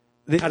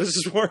 How does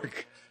this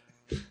work?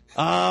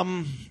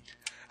 How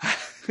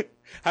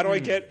do I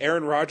get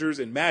Aaron Rodgers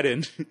and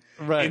Madden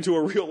into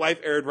a real life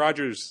Aaron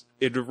Rodgers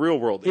in the real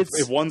world?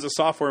 If one's a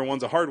software and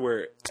one's a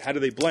hardware, how do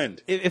they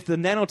blend? If the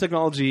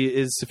nanotechnology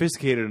is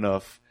sophisticated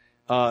enough,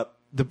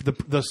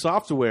 the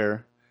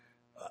software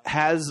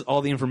has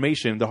all the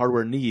information the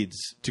hardware needs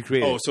to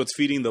create. Oh, so it's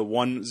feeding the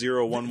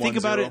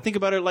 101110. Think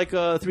about it like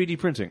 3D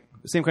printing.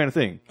 The same kind of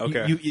thing.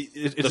 Okay.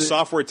 The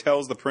software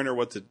tells the printer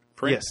what to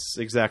print. Yes,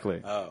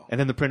 exactly. Oh. And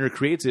then the printer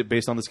creates it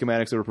based on the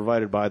schematics that were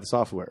provided by the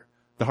software.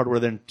 The hardware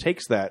then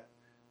takes that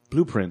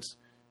blueprint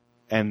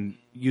and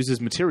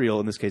uses material,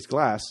 in this case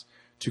glass,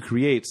 to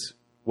create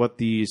what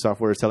the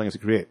software is telling us to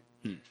create.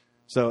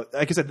 So,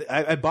 like I said,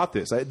 I bought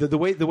this. The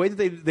way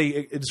that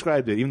they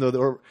described it, even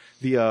though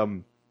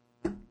the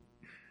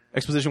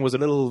exposition was a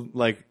little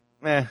like,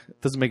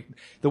 doesn't make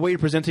the way you're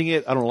presenting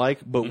it. I don't like,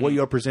 but what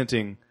you're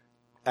presenting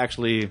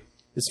actually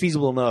is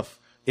feasible enough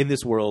in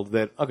this world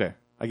that okay,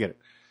 I get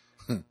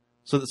it.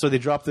 So they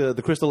drop the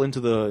crystal into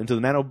the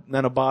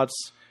nanobots.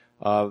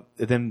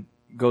 It then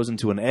goes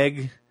into an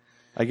egg.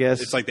 I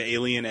guess it's like the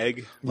alien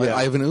egg. Like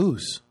Ivan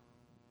Ooze.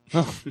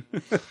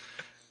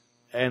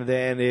 And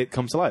then it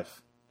comes to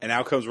life. And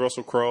out comes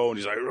Russell Crowe, and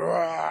he's like,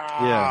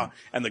 "Rah!" Yeah.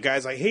 And the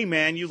guy's like, "Hey,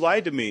 man, you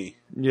lied to me."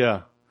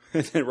 Yeah.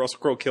 And then Russell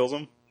Crowe kills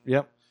him.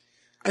 Yep.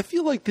 I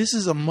feel like this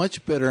is a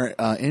much better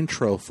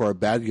intro for a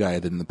bad guy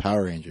than the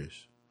Power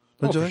Rangers.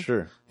 Don't you for think?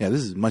 sure. Yeah,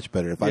 this is much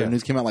better. If Ivan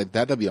Ooze came out like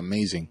that, that'd be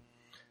amazing.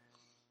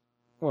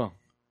 Well,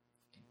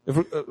 if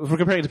we're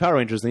comparing it to Power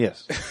Rangers, then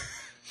yes.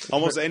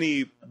 Almost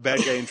any bad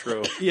guy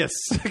intro Yes,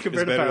 is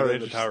compared to better Power than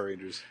Rangers. the Power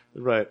Rangers.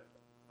 Right.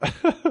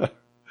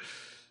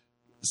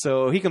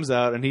 So he comes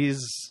out and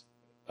he's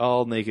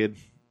all naked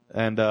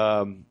and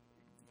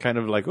kind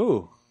of like,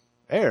 ooh,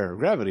 air,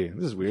 gravity.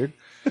 This is weird.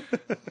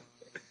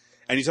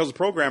 And he tells the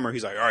programmer,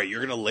 he's like, "All right,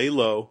 you're gonna lay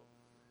low."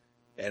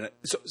 And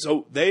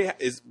so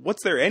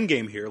what's their end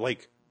game here?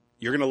 Like,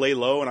 you're gonna lay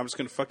low, and I'm just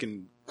gonna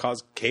fucking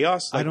cause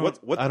chaos. Like,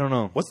 I don't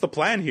know. What's the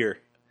plan here?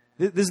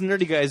 This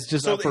nerdy guy is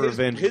just up for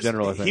revenge in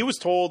general, I think. He was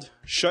told,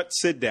 "Shut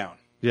Sid down."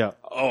 Yeah.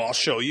 Oh, I'll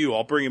show you.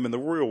 I'll bring him in the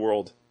real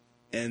world.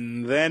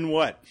 And then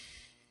what?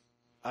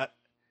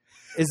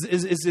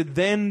 Is it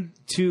then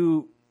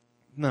to?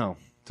 No,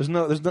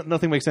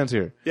 nothing makes sense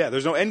here. Yeah,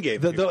 there's no end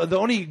game. The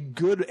only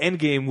good end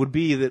game would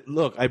be that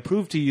look, I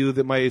proved to you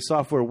that my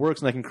software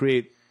works and I can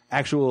create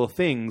actual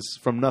things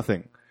from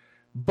nothing.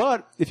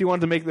 But if you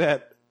wanted to make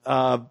that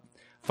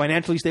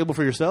financially stable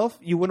for yourself,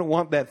 you wouldn't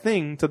want that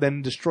thing to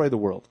then destroy the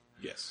world.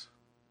 Yes,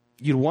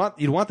 you'd want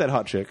that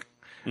hot chick.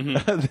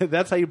 Mm-hmm.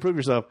 That's how you prove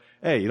yourself.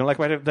 Hey, you don't like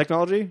my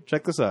technology?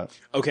 Check this out.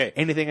 Okay,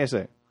 anything I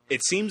say.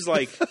 It seems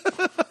like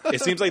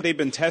they've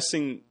been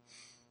testing.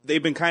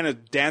 They've been kind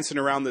of dancing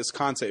around this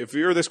concept. If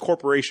you're this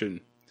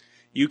corporation,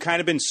 you kind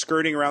of been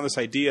skirting around this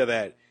idea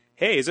that,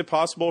 hey, is it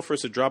possible for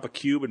us to drop a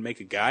cube and make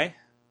a guy?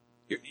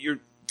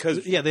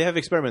 Because they have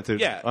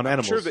experimented on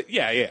animals. Sure that,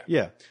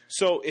 yeah.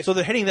 So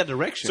they're heading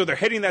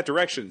that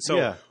direction.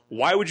 So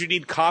why would you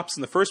need cops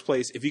in the first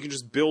place if you can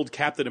just build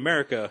Captain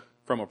America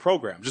from a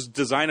program? Just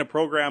design a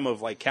program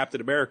of like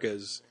Captain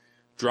America's,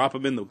 drop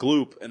him in the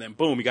gloop, and then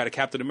boom, you got a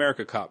Captain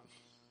America cop.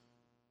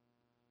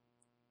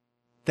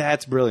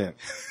 That's brilliant.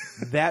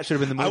 That should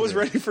have been the movie. I was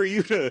ready for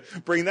you to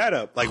bring that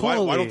up. Like, why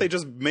don't they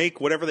just make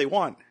whatever they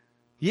want?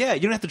 Yeah,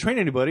 you don't have to train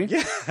anybody.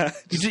 Yeah.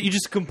 You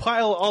just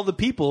compile all the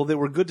people that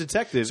were good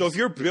detectives. So if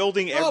you're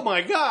building... oh,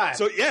 my God!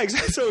 So, yeah,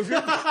 exactly. So if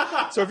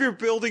you're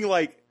building,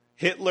 like,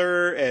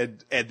 Hitler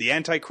and the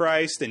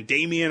Antichrist and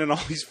Damien and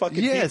all these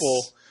fucking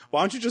people,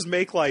 why don't you just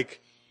make,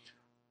 like...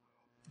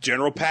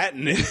 General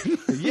Patton and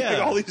like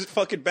all these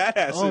fucking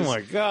badasses. Oh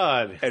my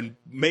God! And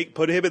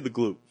put him in the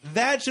gloop.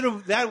 That should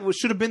have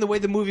been the way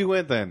the movie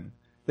went. Then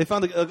they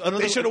found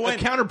a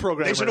counter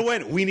program. They should have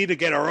went. We need to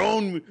get our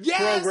own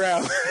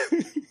program.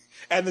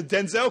 And the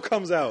Denzel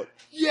comes out.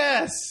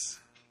 Yes,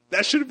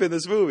 that should have been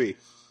this movie.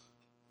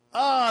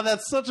 Oh,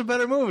 that's such a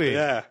better movie.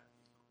 Yeah.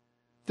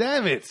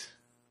 Damn it.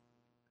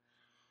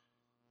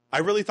 I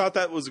really thought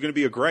that was going to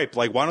be a gripe.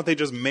 Like, why don't they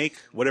just make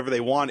whatever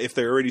they want if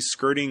they're already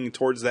skirting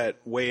towards that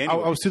way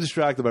anyway? I was too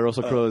distracted by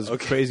Russell Crowe's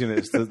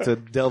craziness to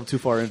delve too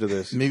far into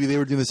this. Maybe they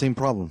were doing the same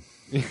problem.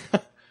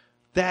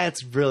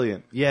 That's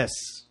brilliant. Yes.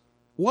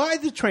 Why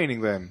the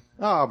training then?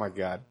 Oh, my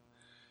God.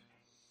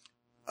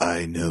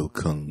 I know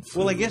Kung Fu.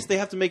 Well, I guess they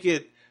have to make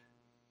it...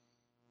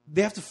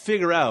 They have to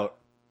figure out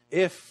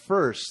if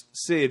first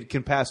Sid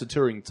can pass a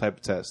Turing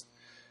type test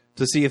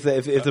to see if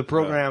the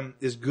program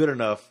is good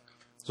enough.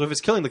 So if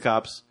it's killing the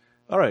cops...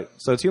 All right,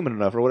 so it's human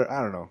enough or whatever.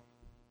 I don't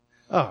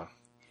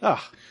know.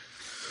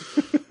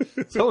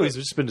 It's always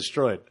just been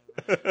destroyed.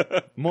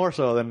 More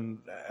so than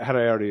had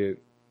I already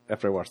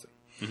after I watched it.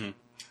 Mm-hmm.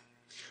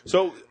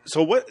 So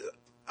what?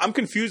 I'm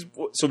confused.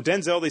 So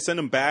Denzel, they send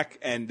him back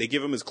and they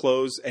give him his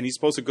clothes, and he's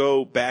supposed to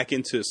go back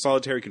into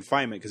solitary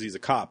confinement because he's a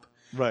cop.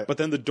 Right. But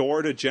then the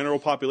door to general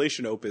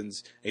population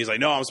opens, and he's like,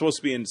 "No, I'm supposed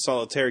to be in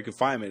solitary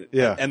confinement."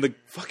 Yeah. And the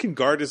fucking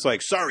guard is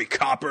like, "Sorry,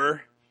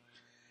 copper."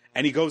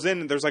 And he goes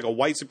in, and there's like a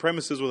white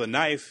supremacist with a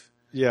knife.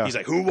 Yeah. He's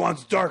like, "Who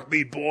wants dark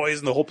meat, boys?"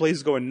 And the whole place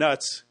is going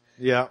nuts.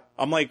 Yeah.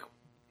 I'm like,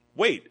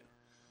 wait,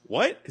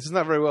 what? This is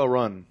not very well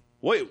run.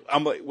 Wait,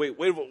 I'm like, wait,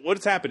 what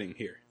is happening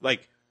here?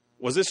 Like,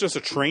 was this just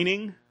a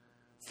training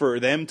for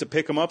them to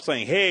pick him up,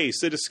 saying, "Hey,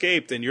 Sid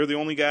escaped, and you're the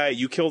only guy.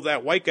 You killed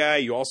that white guy.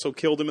 You also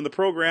killed him in the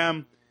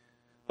program."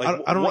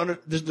 Like, I don't.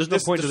 There's no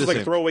point to this. This Is like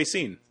a throwaway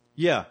scene.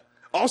 Yeah.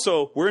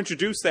 Also, we're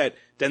introduced that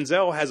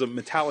Denzel has a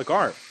metallic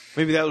arm.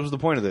 Maybe that was the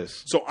point of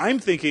this. So I'm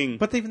thinking,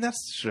 But even that's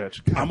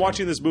stretch. I'm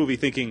watching this movie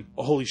thinking,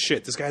 oh, holy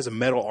shit, this guy has a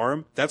metal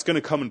arm. That's going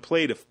to come and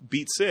play to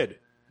beat Sid.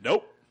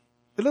 Nope.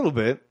 A little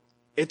bit.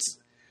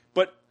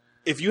 But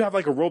if you have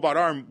like a robot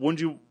arm,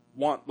 wouldn't you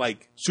want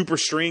like super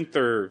strength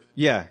or?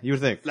 Yeah, you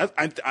would think.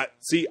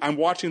 I'm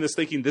watching this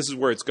thinking this is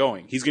where it's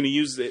going. He's going to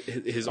use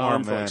his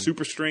arm for man. like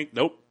super strength.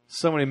 Nope.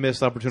 So many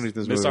missed opportunities in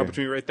this Missed movie.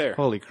 opportunity right there.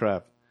 Holy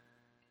crap.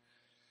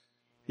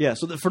 Yeah,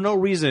 so for no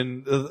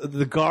reason,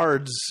 the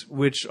guards,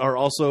 which are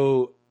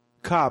also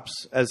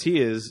cops, as he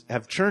is,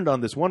 have turned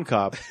on this one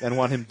cop and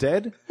want him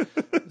dead.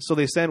 So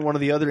they send one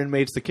of the other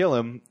inmates to kill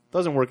him.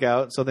 Doesn't work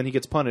out, so then he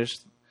gets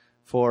punished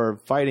for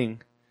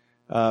fighting.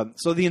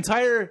 So the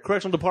entire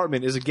correctional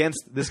department is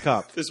against this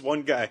cop. This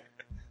one guy.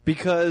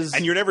 Because...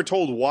 And you're never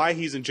told why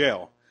he's in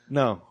jail.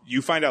 No.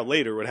 You find out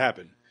later what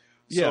happened.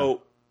 Yeah.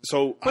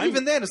 But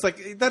even then, it's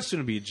like, that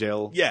shouldn't be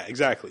jail. Yeah,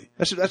 exactly.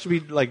 That should be,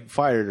 like,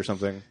 fired or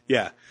something.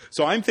 Yeah.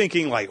 So I'm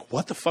thinking, like,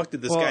 what the fuck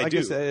did this guy do?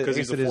 Because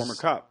he's a former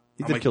cop.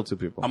 He did kill 2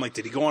 people. I'm like,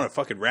 did he go on a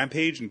fucking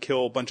rampage and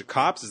kill a bunch of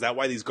cops? Is that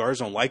why these guards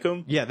don't like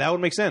him? Yeah, that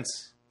would make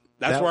sense.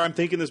 That's where I'm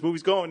thinking this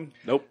movie's going.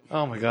 Nope.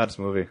 Oh my god, this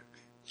movie.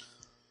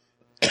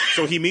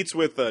 So he meets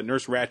with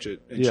Nurse Ratched,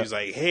 and she's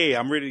like, hey,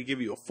 I'm ready to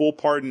give you a full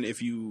pardon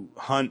if you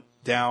hunt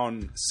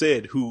down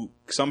Sid, who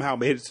somehow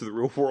made it to the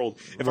real world.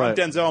 If I'm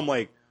Denzel, I'm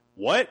like,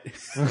 what?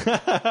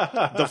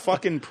 The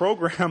fucking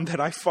program that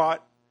I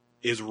fought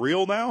is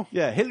real now?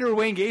 Yeah, Hitler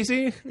Wayne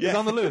Gacy is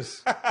on the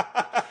loose.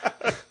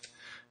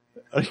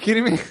 Are you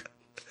kidding me?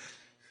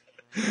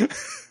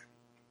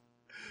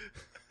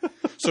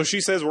 So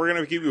she says, we're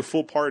going to give you a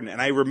full pardon.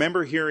 And I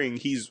remember hearing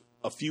he's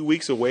a few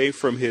weeks away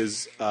from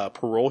his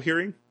parole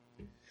hearing.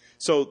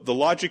 So the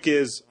logic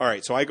is, all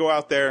right, so I go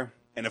out there,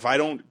 and if I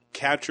don't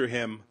capture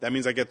him, that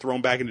means I get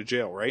thrown back into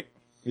jail, right?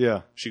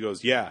 Yeah. She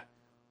goes, yeah.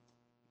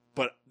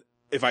 But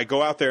if I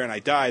go out there and I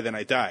die, then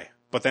I die.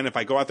 But then if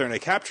I go out there and I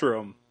capture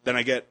him, then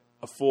I get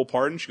a full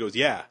pardon. She goes,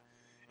 yeah.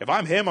 If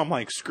I'm him, I'm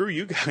like, screw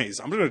you guys.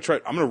 I'm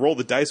gonna roll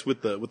the dice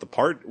with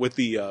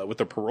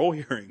the parole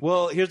hearing.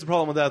 Well, here's the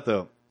problem with that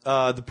though.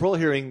 The parole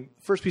hearing,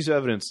 first piece of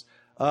evidence,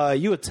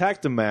 you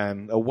attacked a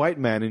white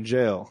man in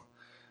jail.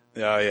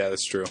 Yeah,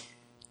 that's true.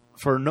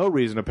 For no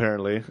reason,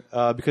 apparently,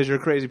 because you're a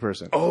crazy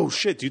person. Oh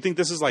shit! Do you think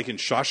this is like in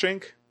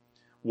Shawshank,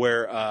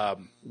 where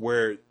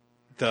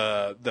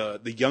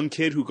the young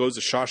kid who goes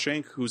to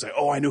Shawshank, who's like,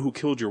 oh, I know who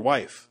killed your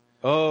wife.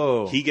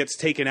 Oh, He gets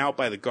taken out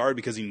by the guard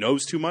because he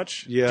knows too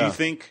much. Yeah. Do you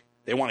think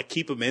they want to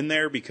keep him in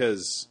there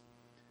because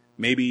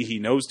maybe he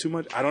knows too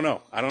much? I don't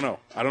know. I don't know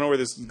where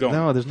this is going.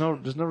 no, there's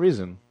no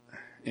reason.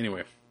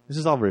 Anyway, This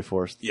is all very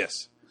forced.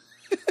 yes.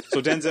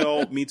 So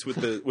Denzel meets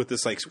with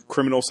this like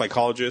criminal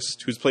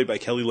psychologist who's played by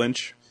Kelly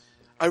Lynch.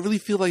 I really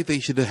feel like they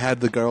should have had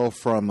the girl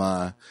from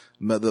the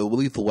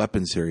Lethal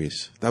Weapon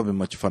series. That would have been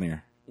much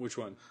funnier. Which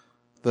one?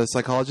 The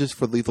psychologist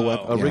for Lethal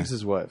Weapon. Yeah.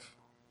 Riggs' wife.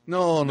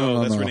 No,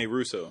 That's Renee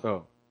Russo.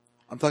 Oh.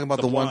 I'm talking about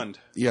The the one. blonde.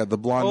 Yeah, the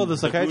blonde. Oh, the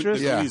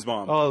psychiatrist? Yeah. Goonies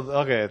mom. Oh,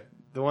 okay.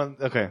 The one.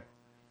 Okay.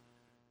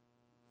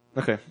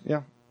 Okay.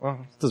 Yeah. Well,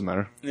 it doesn't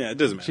matter. Yeah, it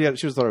doesn't matter.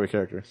 She was thought of a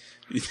character.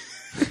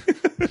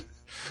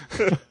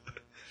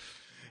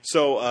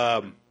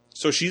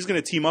 So she's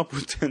going to team up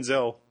with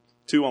Denzel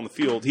too on the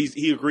field.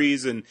 He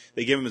agrees, and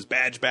they give him his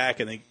badge back,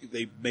 and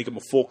they make him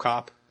a full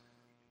cop.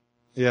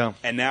 Yeah.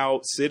 And now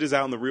Sid is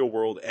out in the real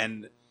world,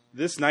 and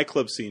this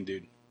nightclub scene,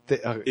 dude,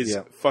 is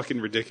fucking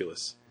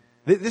ridiculous.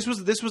 This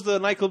was the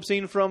nightclub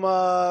scene from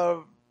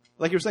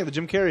like you were saying, the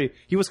Jim Carrey.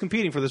 He was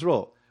competing for this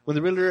role when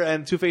the Riddler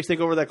and Two-Face take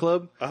over that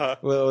club.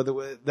 Well,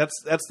 that's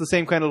the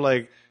same kind of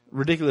like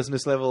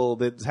ridiculousness level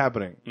that's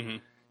happening. Mm-hmm.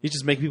 He's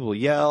just making people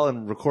yell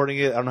and recording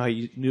it. I don't know how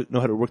you know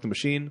how to work the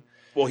machine.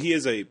 Well, he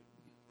is a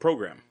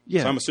program.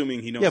 Yeah. So I'm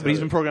assuming he knows. Yeah, but he's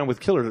been programmed with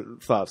killer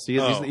thoughts. He's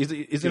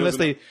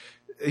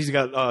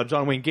got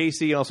John Wayne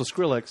Gacy and also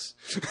Skrillex.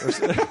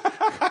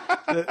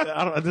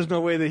 There's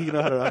no way that he can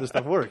know how this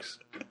stuff works.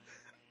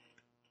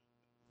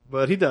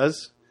 But he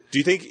does. Do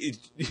you think?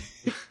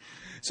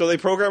 So they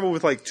program him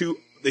with like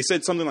They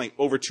said something like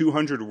over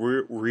 200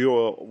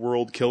 real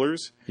world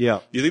killers.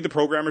 Yeah. Do you think the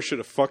programmer should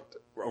have fucked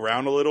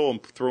around a little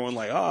and throw in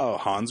like,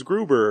 Hans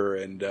Gruber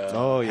and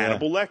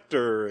Hannibal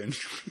Lecter and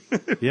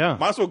yeah,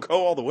 might as well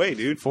go all the way,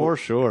 dude. For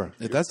sure.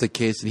 If that's the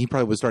case, then he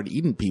probably would start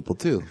eating people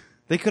too.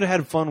 They could have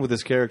had fun with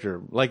this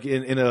character, like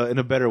in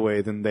a better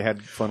way than they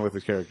had fun with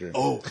his character.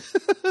 Oh,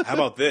 how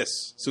about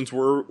this? Since we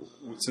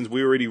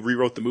already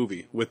rewrote the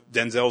movie with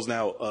Denzel's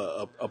now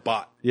a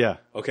bot. Yeah.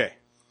 Okay.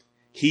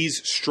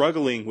 He's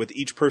struggling with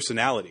each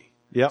personality.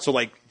 Yeah. So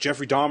like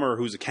Jeffrey Dahmer,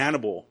 who's a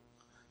cannibal,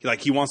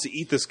 he wants to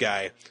eat this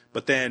guy,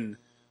 but then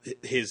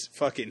his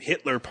fucking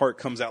Hitler part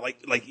comes out,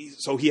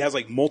 so he has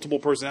like multiple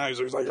personalities.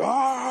 So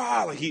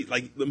he's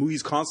like the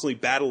movie's constantly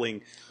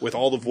battling with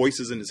all the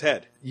voices in his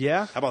head.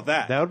 Yeah, how about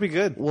that? That would be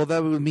good. Well,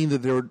 that would mean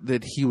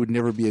that he would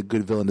never be a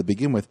good villain to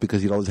begin with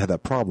because he'd always had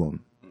that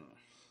problem.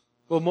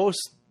 Well,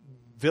 most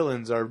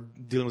villains are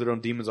dealing with their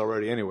own demons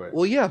already anyway.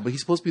 Well, yeah, but he's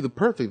supposed to be the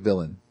perfect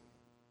villain.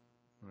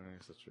 I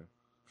guess that's true.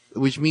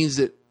 Which means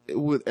that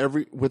with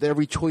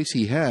every choice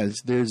he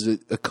has, there's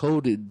a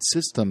coded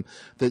system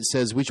that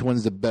says which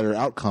one's the better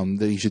outcome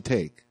that he should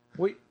take.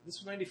 Wait, this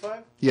was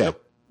 95? Yeah.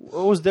 Yep.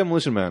 What was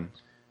Demolition Man?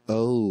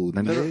 Oh,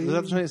 98?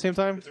 Was that the same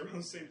time? They're around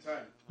the same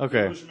time. Okay.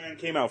 Demolition Man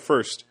came out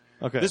first.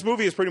 Okay. This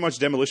movie is pretty much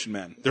Demolition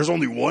Man. There's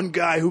only one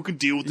guy who can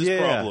deal with this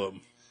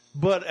problem.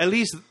 But at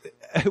least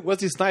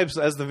Wesley Snipes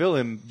as the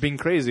villain being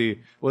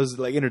crazy was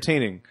like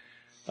entertaining.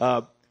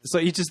 So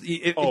he just...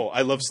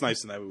 I love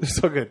Snipes in that movie.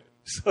 So good.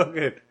 So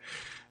good.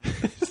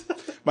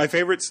 My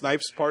favorite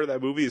Snipes part of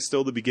that movie is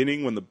still the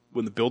beginning when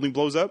the building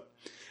blows up,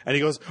 and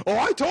he goes, "Oh,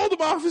 I told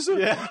him, officer.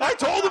 Yeah. I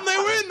told him they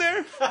were in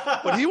there,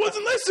 but he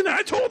wasn't listening.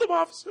 I told him,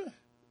 officer."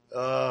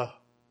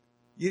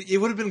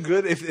 It would have been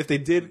good if they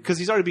did, because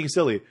he's already being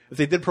silly. If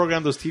they did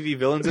program those TV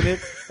villains in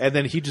it, and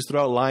then he just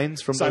throw out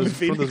lines from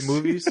those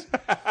movies.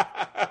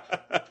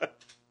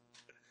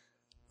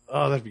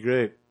 Oh, that'd be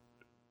great.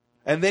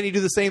 And then you do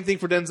the same thing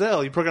for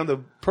Denzel. You program the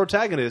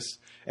protagonist,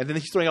 and then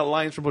he's throwing out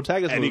lines from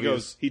protagonist And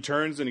movies. he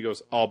turns and he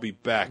goes, "I'll be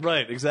back."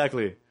 Right,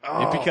 exactly. Oh.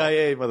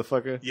 Yippee-ki-yay,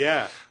 motherfucker.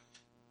 Yeah.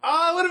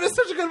 Oh, it would have been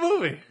such a good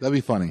movie. That'd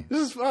be funny.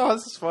 This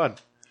is fun.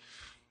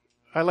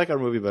 I like our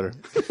movie better.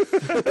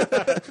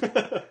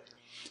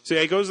 So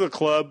yeah, he goes to the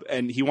club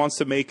and he wants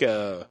to make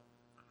a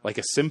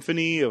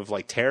symphony of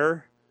like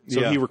terror.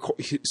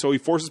 So he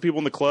forces people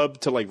in the club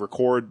to like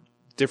record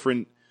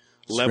different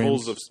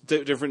levels of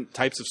different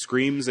types of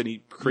screams, and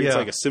he creates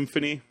like a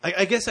symphony.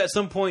 I guess at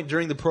some point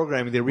during the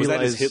programming, they Was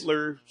realized... that his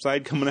Hitler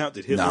side coming out?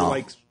 Did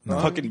Hitler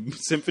fucking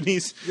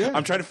symphonies? Yeah.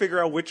 I'm trying to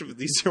figure out which of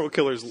these serial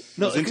killers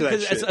was into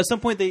that shit. At some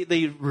point,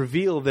 they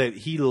reveal that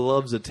he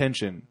loves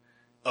attention.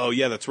 Oh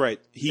yeah, that's right.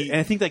 And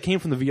I think that came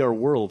from the VR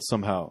world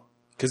somehow.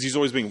 Because he's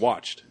always being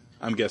watched,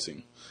 I'm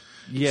guessing.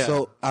 Yeah.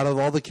 So out of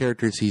all the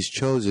characters he's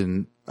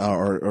chosen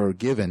or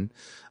given,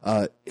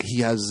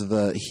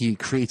 he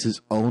creates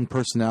his own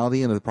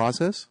personality in the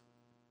process.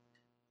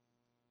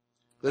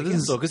 I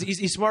guess so, because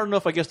he's smart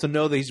enough, I guess, to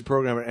know that he's a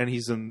programmer and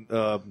he's an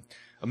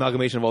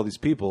amalgamation of all these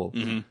people.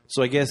 Mm-hmm.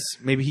 So I guess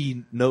maybe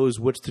he knows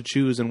which to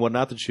choose and what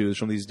not to choose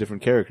from these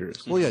different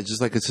characters. Well, yeah,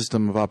 just like a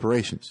system of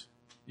operations.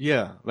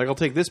 Yeah, like I'll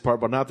take this part,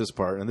 but not this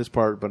part, and this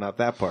part, but not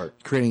that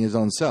part. Creating his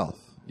own self.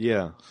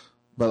 Yeah.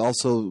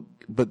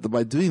 But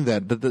by doing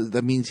that,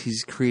 that means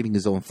he's creating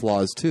his own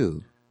flaws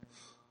too.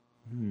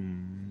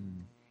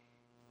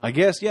 I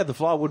guess, yeah, the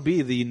flaw would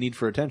be the need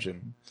for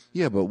attention.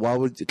 Yeah, but why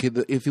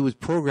if he was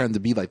programmed to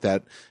be like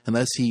that,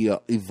 unless he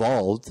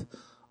evolved,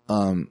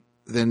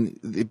 then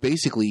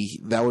basically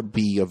that would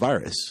be a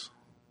virus.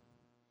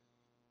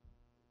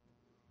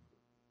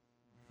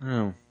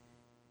 Oh.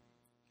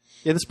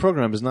 Yeah, this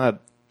program is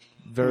not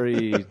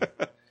very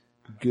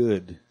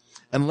good.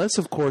 Unless,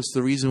 of course,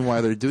 the reason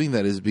why they're doing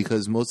that is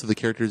because most of the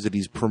characters that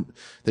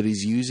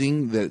he's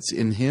using that's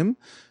in him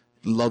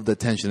love the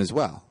attention as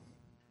well.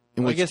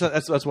 I guess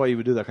that's why you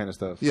would do that kind of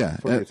stuff. Yeah,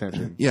 for the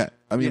attention. Yeah,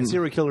 I mean,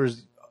 serial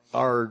killers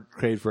are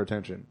created for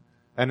attention,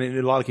 and in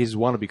a lot of cases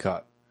want to be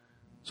caught.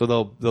 So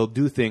they'll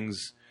do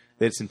things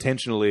that's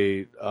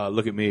intentionally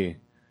look at me,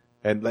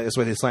 and that's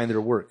why they sign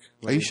their work.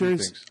 Are you sure?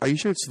 Are you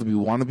sure it's that we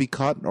want to be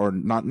caught or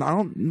not?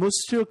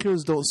 Most serial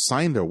killers don't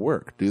sign their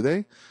work, do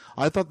they?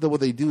 I thought that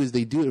what they do is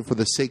they do it for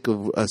the sake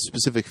of a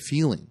specific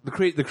feeling.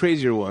 The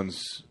crazier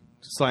ones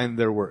sign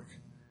their work,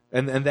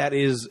 and that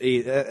is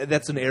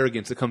that's an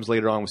arrogance that comes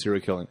later on with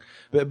serial killing.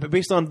 But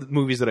based on the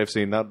movies that I've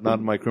seen, not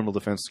my criminal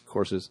defense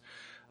courses.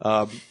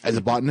 As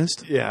a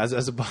botanist, yeah,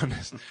 as a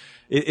botanist,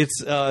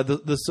 it's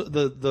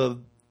the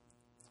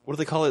what do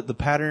they call it? The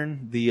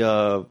pattern,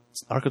 the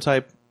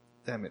archetype.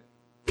 Damn it.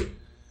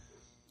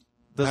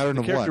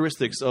 The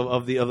characteristics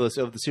of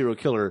the serial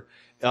killer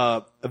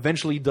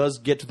eventually does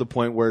get to the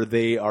point where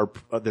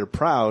they're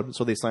proud,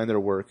 so they sign their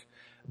work,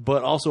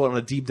 but also on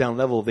a deep down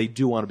level they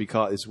do want to be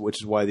caught,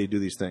 which is why they do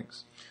these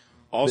things.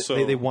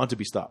 Also, they want to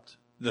be stopped.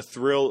 The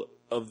thrill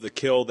of the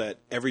kill, that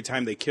every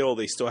time they kill,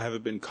 they still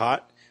haven't been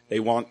caught. They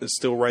want to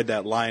still ride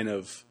that line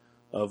of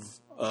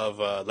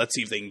let's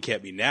see if they can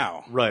get me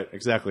now. Right,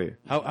 exactly.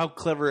 How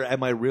clever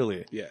am I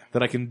really? Yeah.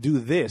 That I can do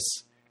this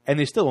and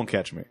they still won't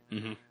catch me.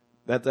 Mm-hmm.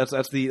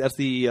 That's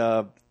the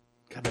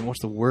God damn,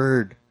 what's the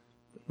word?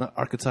 Not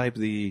archetype,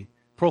 the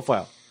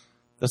profile.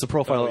 That's the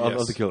profile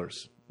of the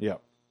killers. Yeah.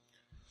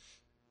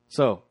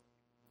 So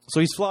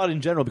he's flawed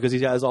in general because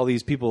he has all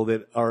these people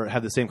that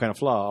have the same kind of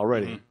flaw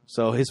already. Mm-hmm.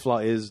 So his flaw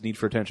is need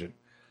for attention.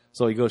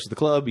 So he goes to the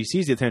club, he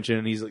sees the attention,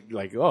 and he's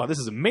like, "Oh, this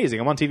is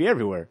amazing! I'm on TV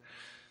everywhere."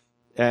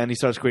 And he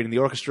starts creating the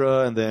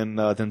orchestra, and then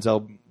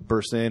Denzel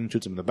bursts in,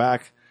 shoots him in the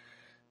back,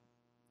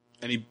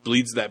 and he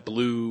bleeds that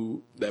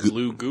blue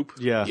goop.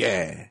 Yeah,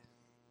 yeah.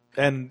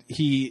 And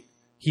he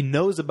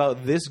knows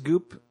about this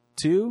goop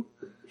too,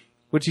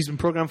 which he's been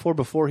programmed for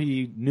before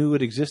he knew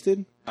it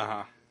existed.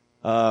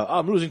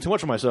 I'm losing too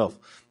much of myself.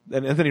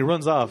 And then he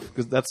runs off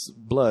because that's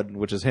blood,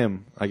 which is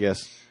him, I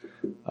guess.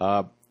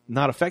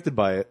 Not affected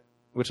by it,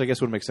 which I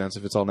guess would make sense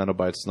if it's all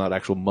nanobites, not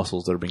actual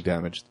muscles that are being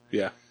damaged.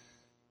 Yeah.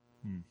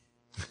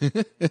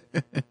 A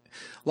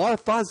lot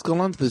of thoughts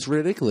going on to this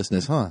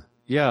ridiculousness, huh?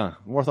 Yeah,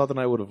 more thought than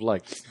I would have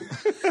liked.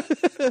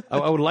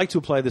 I would like to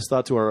apply this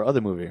thought to our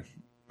other movie.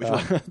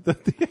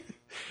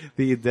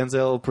 The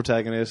Denzel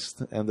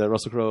protagonist and the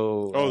Russell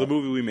Crowe. Oh, the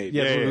movie we made.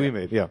 Yeah, the movie we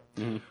made. Yeah.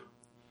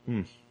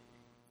 Mm-hmm.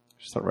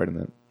 Should start writing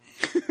that.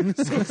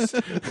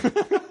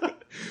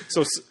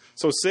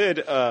 So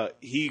Sid,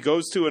 he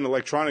goes to an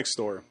electronics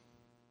store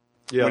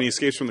when he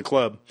escapes from the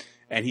club,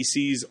 and he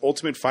sees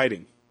Ultimate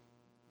Fighting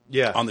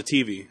on the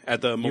TV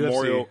at the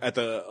memorial at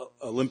the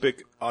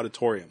Olympic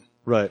Auditorium.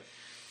 Right.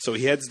 So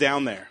he heads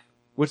down there.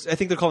 Which I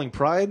think they're calling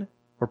Pride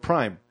or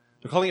Prime.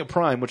 They're calling it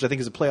Prime, which I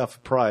think is a playoff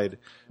of Pride,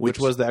 which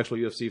was the actual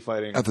UFC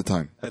fighting. At the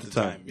time. At the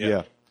time,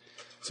 yeah.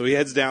 So he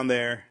heads down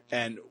there,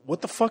 and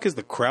what the fuck is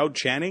the crowd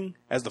chanting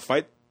as the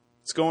fight's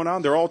going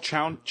on? They're all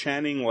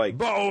chanting like...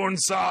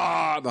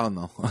 Bonesaw! Oh,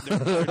 no.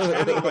 They're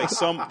chanting like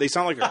they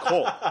sound like a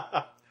cult.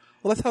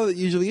 Well, that's how it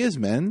usually is,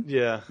 man.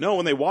 Yeah. No,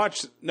 when you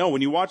watch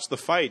the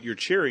fight, you're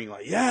cheering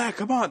like, yeah,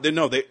 come on. They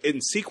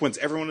in sequence,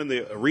 everyone in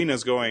the arena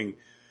is going...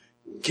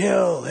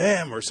 kill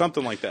him or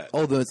something like that.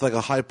 Oh, then it's like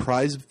a high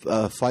prize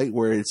fight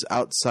where it's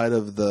outside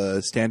of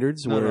the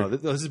standards? No,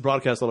 this is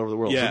broadcast all over the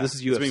world. Yeah, so this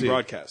is UFC. It's being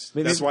broadcast.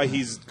 That's why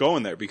he's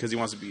going there, because he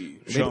wants to be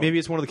shown. Maybe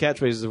it's one of the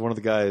catchphrases of one of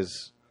the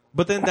guys.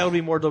 But then that would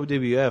be more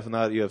WWF,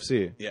 not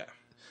UFC. Yeah.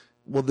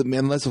 Well,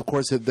 unless, of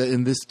course,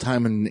 in this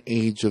time and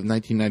age of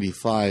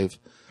 1995,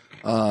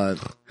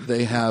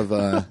 they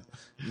have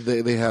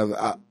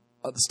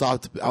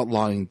stopped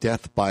outlawing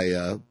death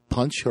by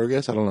punch, or I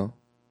guess. I don't know.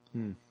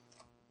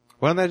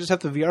 Why don't they just have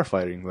the VR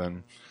fighting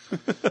then?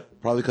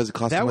 Probably because it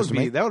costs too much to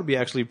make. That would be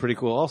actually pretty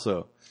cool.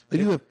 Also,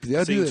 seeing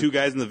two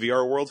guys in the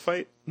VR world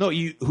fight. No,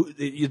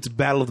 it's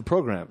battle of the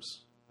programs.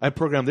 I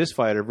programmed this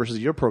fighter versus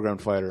your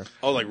programmed fighter.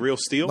 Oh, like Real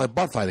Steel? Like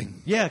butt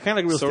fighting. Yeah, kind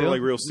of like Real Steel. Sort of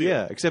like Real Steel.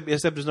 Yeah, except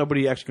there's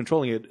nobody actually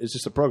controlling it. It's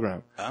just a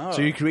program. Oh.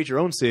 So you create your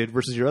own Sid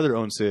versus your other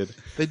own Sid.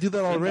 They do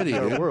that already.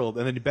 In the world,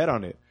 and then you bet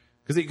on it.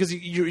 Because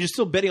you're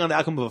still betting on the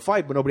outcome of a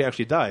fight, but nobody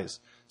actually dies.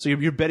 So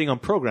you're betting on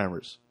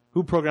programmers.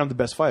 Who programmed the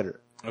best fighter?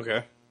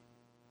 Okay.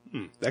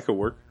 That could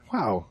work.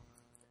 Wow,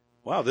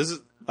 this is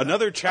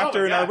another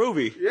chapter in our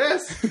movie.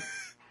 Yes.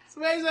 It's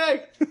amazing.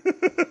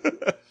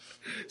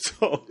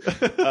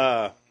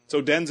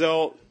 So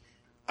Denzel,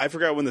 I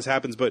forgot when this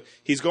happens, but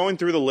he's going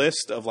through the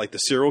list of like the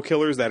serial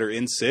killers that are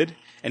in Sid,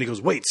 and he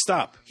goes, "Wait,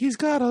 stop." He's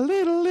got a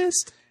little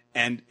list.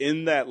 And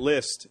in that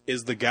list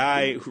is the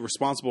guy who's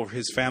responsible for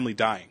his family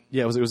dying.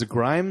 Yeah, was it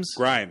Grimes?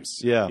 Grimes.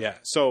 Yeah.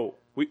 So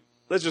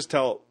let's just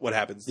tell what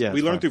happens. Yeah,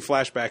 we learned through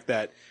flashback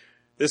that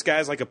this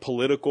guy's like a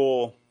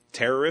political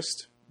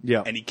terrorist.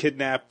 Yeah. And he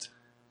kidnapped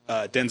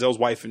Denzel's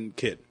wife and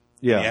kid.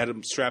 Yeah. And he had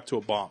him strapped to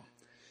a bomb.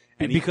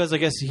 And because I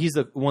guess he's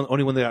the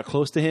only one that got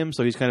close to him,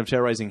 so he's kind of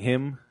terrorizing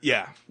him.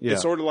 Yeah.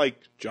 It's sort of like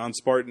John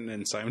Spartan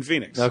and Simon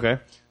Phoenix. Okay.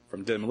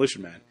 From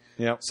Demolition Man.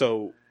 Yeah.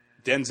 So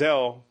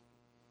Denzel,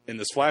 in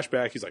this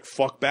flashback, he's like,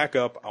 fuck back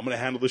up. I'm going to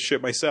handle this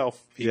shit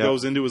myself. He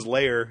goes into his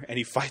lair and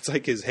he fights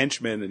like his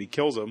henchman and he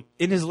kills him.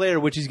 In his lair,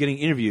 which he's getting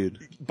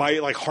interviewed. By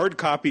like hard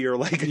copy or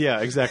like...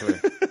 Yeah, exactly.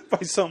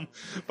 by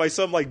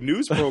some like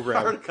news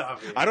program. Hard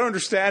copy. I don't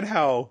understand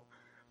how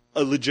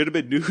a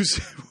legitimate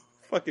news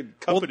fucking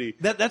company...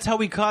 Well, that's how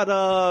we caught...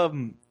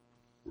 one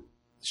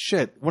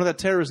of that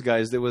terrorist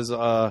guys that was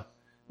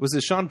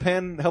it Sean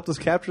Penn helped us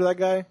capture that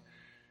guy?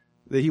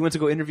 That he went to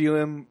go interview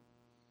him.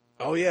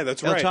 Oh, yeah,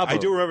 that's El right. Chapo. I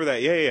do remember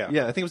that. Yeah.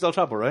 Yeah, I think it was El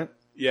Chapo, right?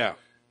 Yeah.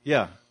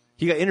 Yeah.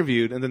 He got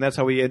interviewed, and then that's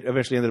how we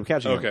eventually ended up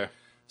catching him. Okay.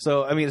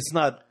 So, I mean, it's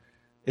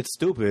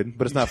stupid,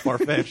 but it's not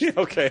far-fetched.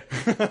 Okay.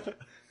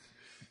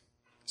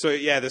 So,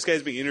 yeah, this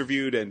guy's being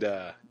interviewed, and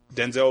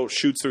Denzel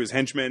shoots through his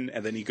henchmen,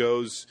 and then he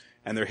goes,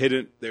 and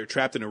they're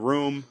trapped in a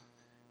room,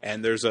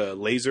 and there's a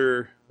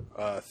laser...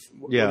 what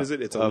is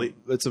it? It's like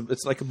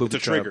a booby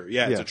trap. trigger.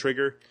 Yeah, it's a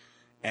trigger.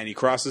 And he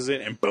crosses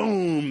it, and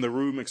boom, the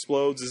room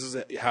explodes. This is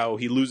how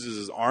he loses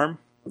his arm.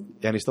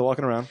 Yeah, and he's still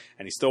walking around.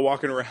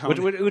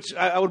 Which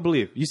I would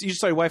believe. You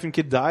saw your wife and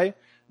kid die?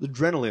 The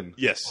adrenaline.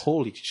 Yes.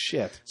 Holy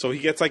shit. So he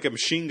gets like a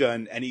machine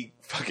gun, and he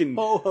fucking...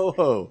 Ho, ho,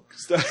 ho.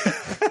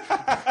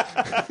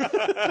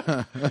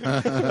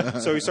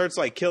 So he starts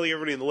like killing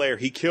everybody in the lair.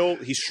 He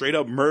straight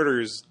up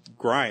murders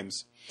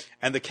Grimes.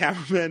 And the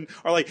cameramen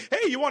are like,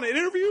 "Hey, you want an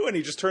interview?" And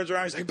he just turns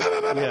around. He's like, "Bah, bah,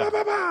 bah, bah,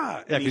 bah,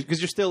 bah." Yeah, because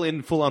you're still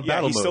in full-on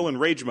battle mode. He's still in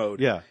rage mode.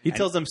 Yeah. He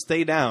tells them,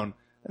 stay down.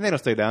 And they don't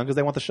stay down because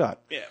they want the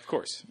shot. Yeah, of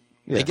course.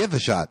 Yeah. They get the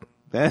shot.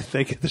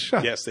 They get the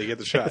shot. Yes, they get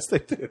the shot. Yes, they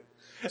do.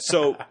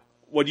 So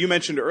what you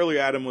mentioned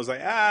earlier, Adam, was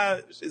like,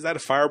 is that a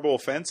fireable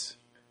offense?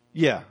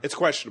 Yeah. It's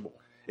questionable.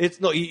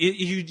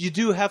 You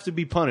do have to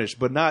be punished,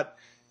 but not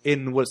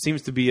in what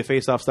seems to be a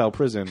face-off style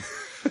prison.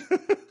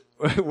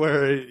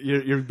 Where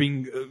you're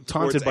being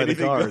taunted by the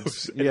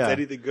guards.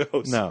 Anything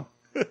goes. No.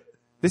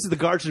 The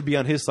guard should be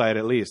on his side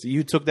at least.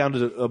 You took down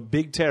a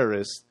big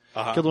terrorist,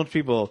 killed a bunch of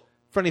people,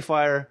 friendly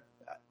fire,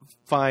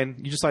 fine.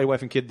 You just saw your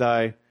wife and kid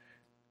die.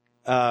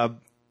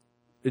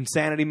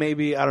 Insanity,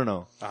 maybe, I don't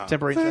know.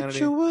 Temporary insanity.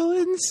 Virtual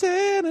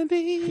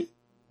insanity.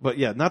 But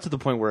yeah, not to the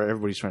point where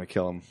everybody's trying to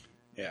kill him.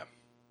 Yeah.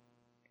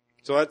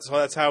 So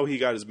that's how he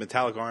got his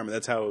metallic arm, and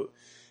that's how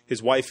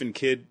his wife and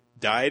kid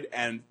died.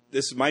 And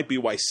this might be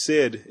why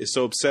Sid is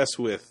so obsessed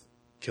with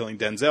killing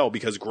Denzel,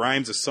 because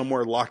Grimes is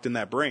somewhere locked in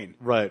that brain.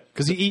 Right.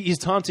 Because he's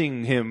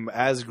taunting him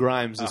as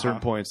Grimes at certain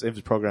points in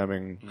his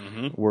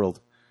programming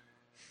world.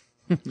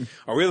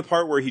 Are we at the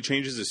part where he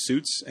changes his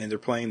suits and they're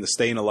playing the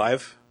Staying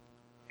Alive?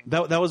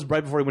 That was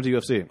right before he went to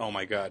UFC. Oh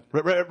my god!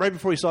 Right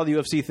before he saw the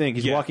UFC thing,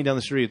 he's walking down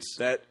the streets.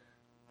 That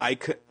I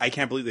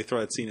can't believe they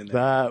throw that scene in there.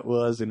 That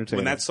was entertaining.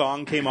 When that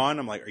song came on,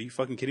 I'm like, "Are you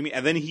fucking kidding me?"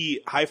 And then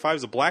he high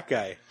fives a black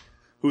guy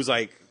who's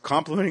like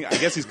complimenting. I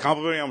guess he's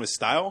complimenting on his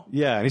style.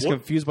 Yeah, and he's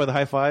confused by the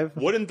high five.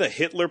 Wouldn't the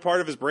Hitler part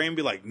of his brain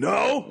be like,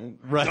 "No,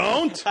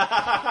 don't"?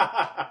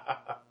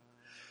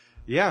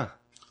 Yeah,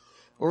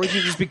 or he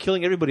could just be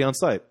killing everybody on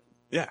sight.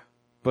 Yeah.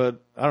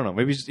 But I don't know.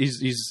 Maybe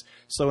he's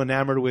so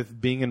enamored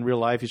with being in real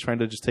life, he's trying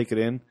to just take it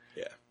in.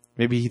 Yeah.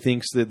 Maybe he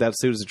thinks that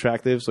suit is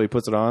attractive, so he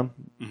puts it on,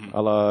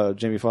 a la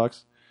Jamie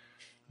Foxx,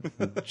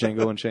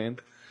 Django Unchained.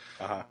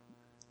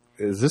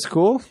 Is this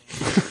cool?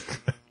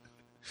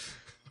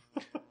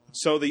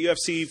 So the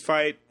UFC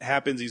fight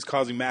happens. He's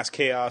causing mass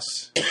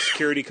chaos.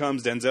 Security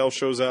comes. Denzel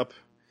shows up,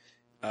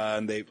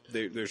 and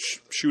there's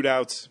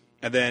shootouts.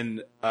 And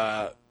then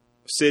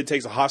Sid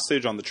takes a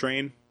hostage on the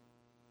train.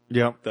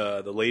 Yeah.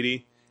 The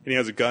lady. And he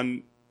has a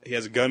gun. He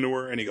has a gun to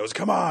her, and he goes,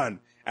 "Come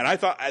on!" And I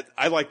thought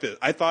I liked this.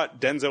 I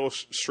thought Denzel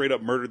straight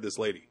up murdered this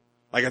lady.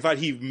 Like I thought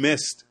he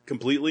missed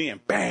completely,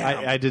 and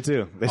bam! I did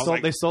too. They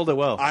sold it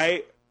well.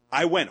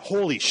 I went,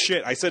 "Holy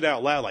shit!" I said it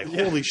out loud, like,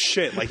 "Holy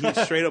shit!" Like he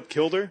straight up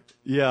killed her.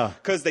 Yeah,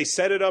 because they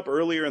set it up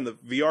earlier in the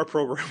VR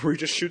program where he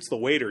just shoots the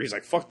waiter. He's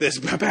like, "Fuck this!"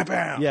 Bam, bam,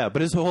 bam. Yeah,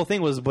 but his whole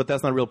thing was, "But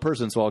that's not a real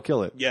person, so I'll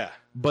kill it." Yeah.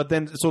 But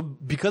then, so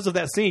because of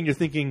that scene, you're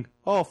thinking,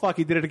 "Oh fuck,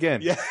 he did it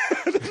again." Yeah.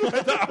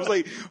 I was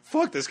like,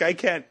 "Fuck, this guy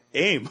can't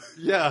aim."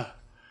 Yeah.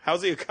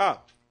 How's he a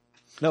cop?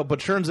 No, but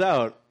turns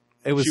out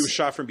she was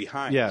shot from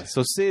behind. Yeah,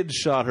 so Sid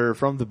shot her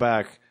from the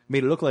back,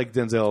 made it look like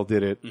Denzel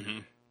did it.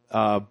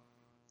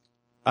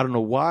 I don't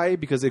know why,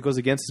 because it goes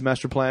against his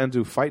master plan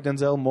to fight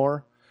Denzel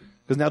more.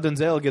 Because now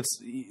Denzel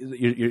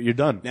you're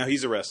done. Now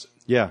he's arrested.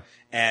 Yeah.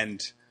 And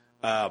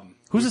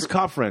who's his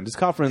cop friend? His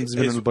cop friend's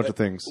been in a bunch of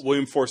things.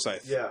 William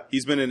Forsythe. Yeah.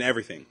 He's been in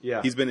everything.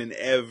 Yeah. He's been in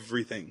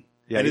everything.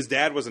 Yeah, and his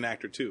dad was an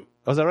actor too.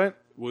 Oh, is that right?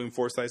 William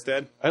Forsythe's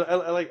dad. I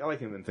like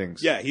him in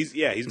things. Yeah, he's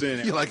been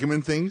in. You like him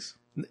in things?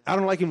 I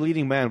don't like him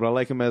leading man, but I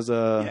like him as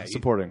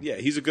supporting.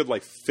 He's a good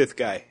like fifth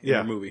guy in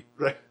a movie.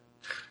 Right.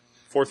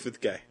 Fourth,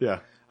 fifth guy. Yeah.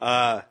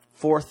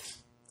 Fourth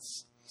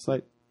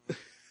sight.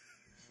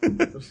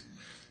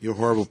 You're a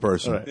horrible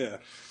person. Right. Yeah.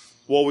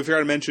 Well, we forgot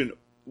to mention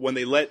when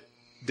they let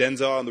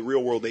Denzel in the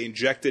real world, they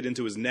injected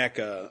into his neck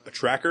a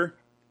tracker.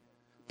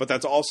 But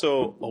that's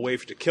also a way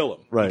to kill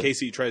him, right, in case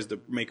he tries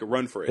to make a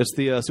run for it. It's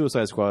the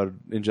Suicide Squad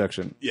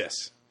injection.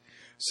 Yes.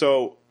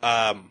 So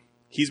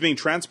he's being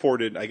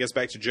transported, I guess,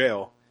 back to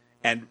jail,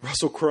 and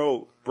Russell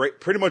Crowe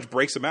pretty much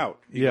breaks him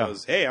out. He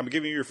goes, "Hey, I'm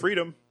giving you your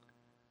freedom.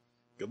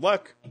 Good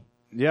luck."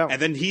 Yeah.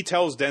 And then he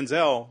tells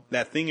Denzel,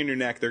 that thing in your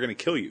neck, they're going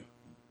to kill you.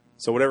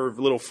 So whatever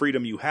little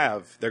freedom you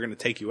have, they're going to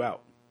take you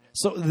out.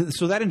 So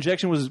that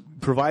injection was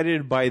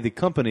provided by the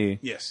company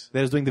Yes.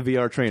 that is doing the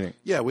VR training.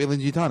 Yeah,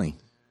 Wayland Yutani.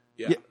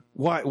 Yeah.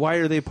 Why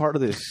are they part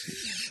of this?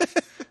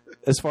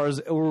 As far as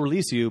it will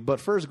release you, but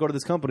first go to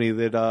this company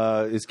that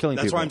is killing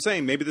people. That's why I'm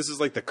saying maybe this is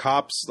like the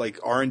cops like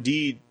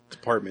R&D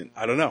department.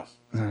 I don't know.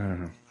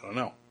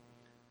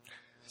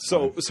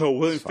 So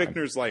William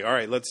Fichtner's like, all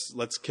right,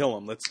 let's kill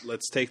him.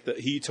 Let's take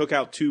he took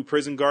out 2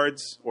 prison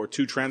guards or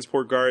 2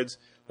 transport guards.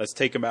 Let's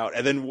take him out.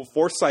 And then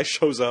Forsythe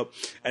shows up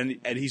and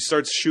he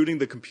starts shooting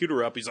the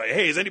computer up. He's like,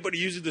 "Hey, is anybody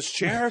using this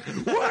chair?"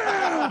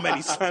 Wow! And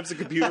he slams the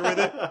computer with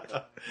it.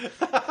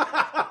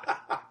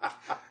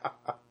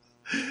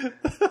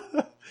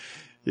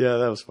 Yeah,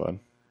 that was fun.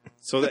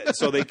 So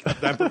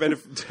that prevented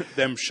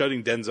them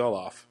shutting Denzel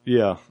off.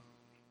 Yeah.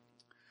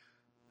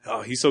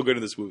 Oh, he's so good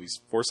in this movie.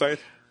 Forsythe?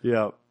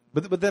 Yeah.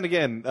 But then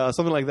again,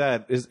 something like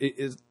that is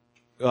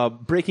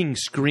breaking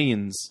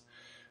screens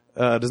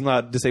does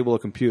not disable a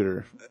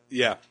computer.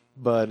 Yeah.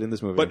 But in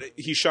this movie. But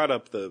he shot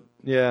up a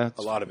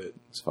lot of it.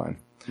 It's fine.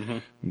 Mm-hmm.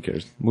 Who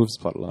cares? Moves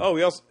the plot along. Oh,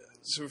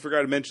 we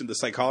forgot to mention the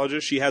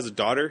psychologist. She has a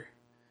daughter.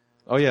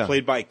 Oh, yeah.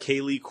 Played by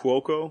Kaylee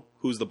Cuoco,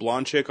 who's the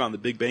blonde chick on The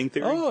Big Bang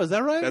Theory. Oh, is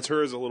that right? That's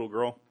her as a little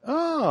girl.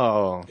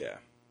 Oh. Yeah.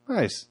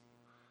 Nice.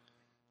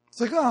 It's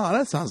like, oh,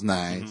 that sounds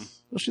nice. Mm-hmm.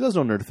 Well, she does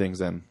know nerd things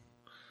then.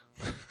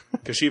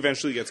 Because she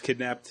eventually gets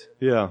kidnapped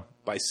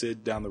by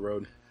Sid down the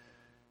road.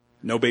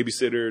 No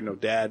babysitter, no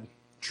dad.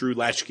 True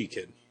latchkey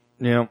kid.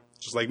 Yeah.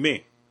 Just like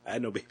me. I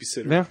had no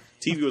babysitter. Yeah.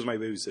 TV was my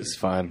babysitter. It's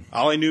fine.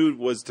 All I knew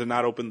was to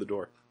not open the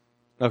door.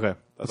 Okay.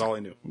 That's all I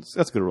knew.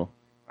 That's a good rule.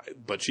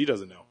 But she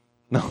doesn't know.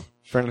 No,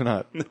 apparently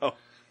not. No.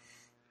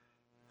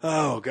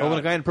 Oh, God. Oh, when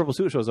a guy in a purple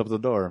suit shows up at the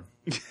door.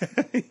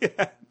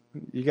 Yeah.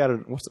 You gotta,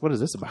 what is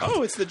this about?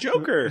 Oh, it's the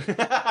Joker.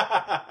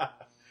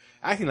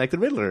 acting like the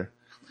Riddler.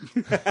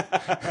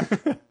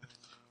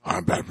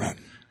 I'm Batman.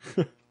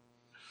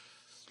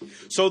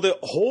 So the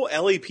whole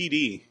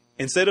LAPD,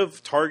 instead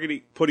of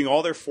putting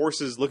all their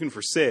forces looking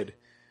for Sid,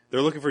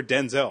 they're looking for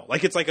Denzel.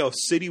 Like it's like a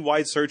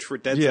citywide search for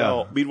Denzel.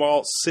 Yeah.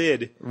 Meanwhile,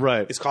 Sid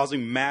Right. is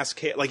causing mass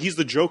chaos. Like he's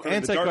the Joker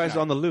in the Dark Antichrist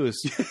Knight. on the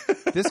loose.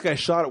 This guy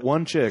shot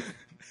one chick.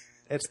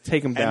 Let's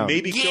take him down. And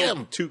maybe Get killed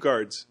him. 2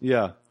 guards.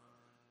 Yeah.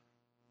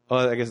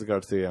 Oh, I guess the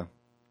guards too, yeah.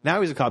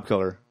 Now he's a cop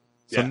killer.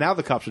 So Yeah. now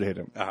the cop should hate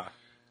him. Uh-huh.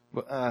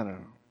 But I don't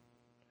know.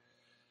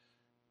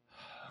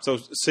 So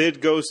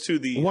Sid goes to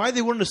the... Why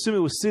they wouldn't assume it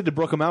was Sid that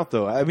broke him out,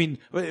 though? I mean,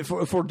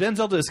 for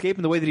Denzel to escape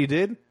in the way that he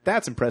did,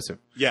 that's impressive.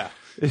 Yeah.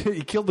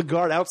 He killed the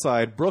guard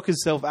outside, broke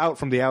himself out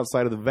from the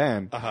outside of the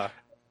van, Uh-huh.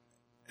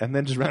 and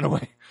then just ran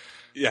away.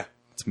 Yeah.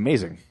 It's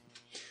amazing.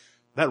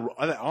 That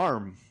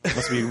arm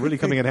must be really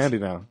coming in handy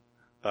now.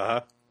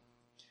 Uh-huh.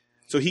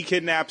 So he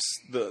kidnaps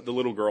the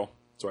little girl.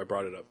 So I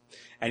brought it up.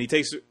 And he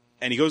goes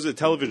to the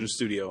television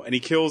studio and he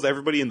kills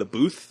everybody in the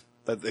booth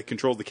that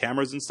controls the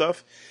cameras and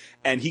stuff.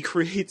 And he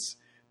creates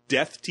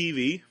Death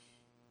TV.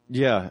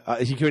 Yeah,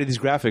 he created these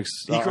graphics.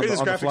 He created on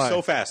this graphic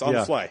so fast on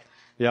the fly.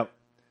 Yep.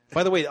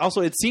 By the way,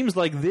 also it seems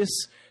like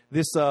this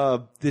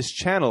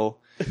channel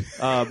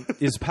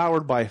is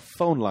powered by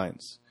phone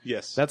lines.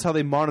 Yes. That's how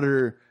they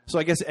monitor. So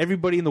I guess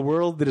everybody in the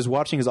world that is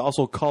watching is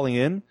also calling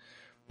in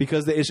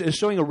because it's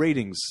showing a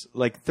ratings.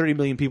 Like 30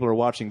 million people are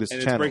watching this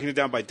and channel. it's breaking it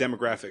down by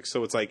demographics.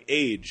 So it's like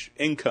age,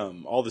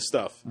 income, all this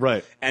stuff.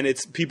 Right. And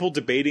it's people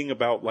debating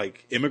about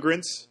like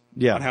immigrants.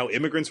 Yeah. On how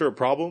immigrants are a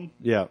problem.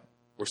 Yeah,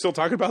 We're still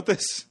talking about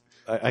this.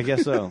 I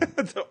guess so.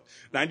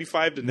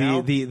 95 to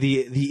now.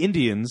 the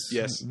Indians.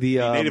 Yes. The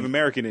Native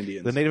American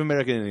Indians. The Native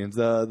American Indians.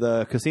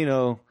 The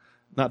casino,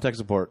 not tech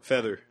support.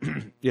 Feather.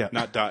 Yeah.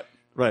 Not dot.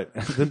 Right.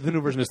 The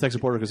new version is tech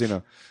support or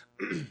casino.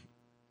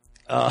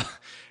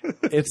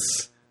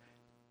 It's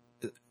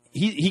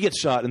he gets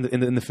shot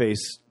in the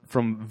face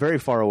from very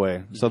far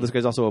away. So this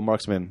guy's also a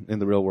marksman in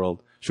the real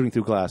world, shooting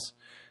through glass.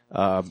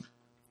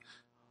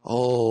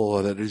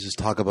 There's just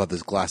talk about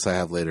this glass I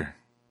have later.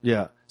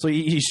 Yeah. So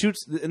he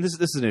shoots, and this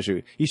is an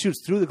issue. He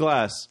shoots through the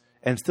glass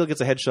and still gets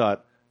a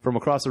headshot from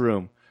across the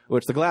room,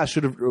 which the glass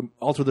should have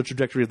altered the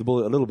trajectory of the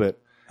bullet a little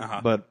bit.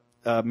 But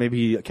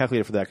maybe he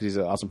calculated for that because he's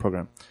an awesome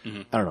program.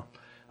 I don't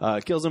know.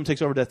 Kills him,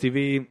 takes over Death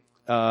TV.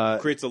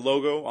 Creates a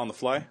logo on the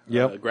fly.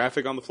 Yep. A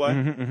graphic on the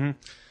fly.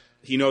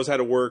 He knows how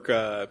to work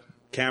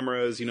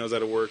cameras. He knows how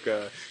to work.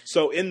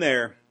 So in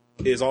there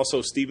is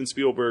also Steven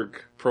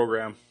Spielberg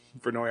program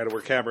for knowing how to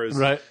work cameras.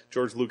 Right.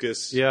 George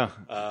Lucas. Yeah.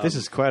 This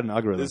is quite an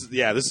algorithm.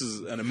 This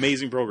is an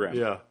amazing program.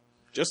 Yeah.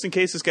 Just in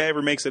case this guy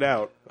ever makes it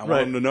out, I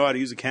want him to know how to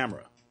use a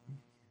camera.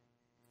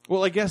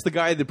 Well, I guess the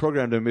guy that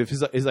programmed him, if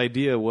his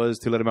idea was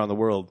to let him out in the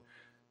world,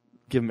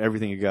 give him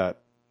everything he got.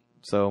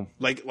 So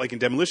Like in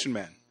Demolition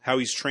Man, how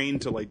he's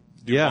trained to like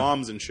do Yeah.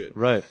 bombs and shit.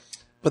 right.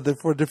 But they're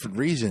for a different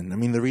reason. I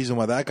mean, the reason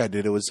why that guy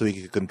did it was so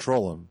he could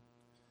control him.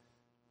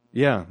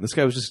 Yeah. This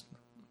guy was just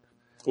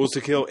Was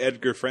to kill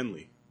Edgar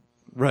Friendly.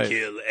 right.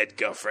 Kill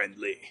Edgar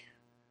Friendly.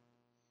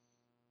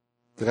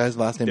 The guy's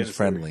last name Dennis is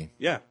Friendly.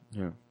 Yeah.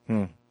 Yeah.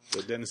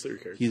 The Dennis Leary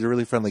character. He's a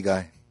really friendly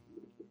guy.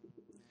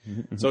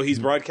 So he's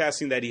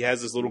broadcasting that he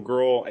has this little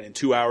girl, and in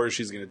 2 hours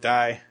she's going to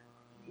die.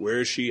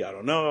 Where is she? I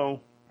don't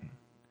know.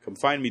 Come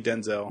find me,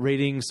 Denzel.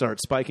 Ratings start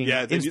spiking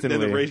Yeah, then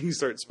instantly. the ratings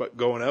start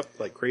going up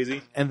like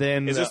crazy. And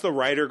then Is this the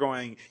writer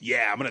going,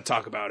 yeah, I'm going to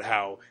talk about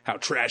how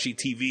trashy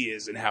TV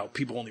is and how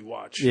people only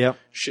watch Yep.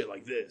 shit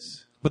like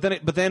this. But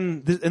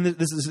then,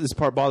 this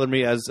part bothered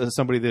me as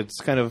somebody that's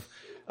kind of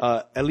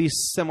at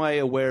least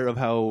semi-aware of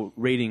how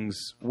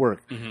ratings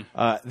work.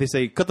 They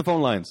say cut the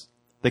phone lines.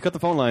 They cut the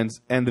phone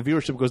lines, and the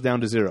viewership goes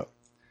down to 0.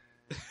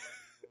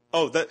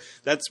 Oh,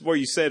 that's where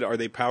you said, are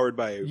they powered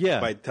by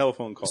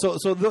telephone calls?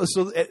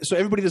 So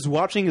everybody that's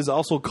watching is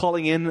also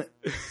calling in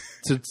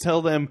to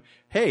tell them,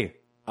 hey,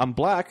 I'm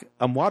black.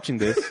 I'm watching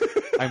this.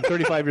 I'm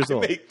 35 years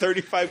old. Make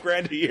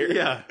 $35,000 a year.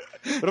 Yeah.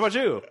 What about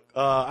you?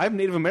 I'm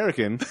Native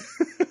American.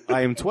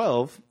 I am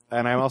 12,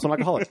 and I'm also an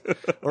alcoholic,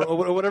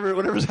 or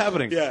whatever's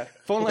happening. Yeah.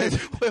 Phone lines.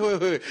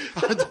 Wait.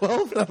 I'm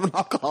 12 and I'm an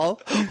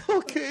alcohol.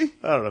 Okay.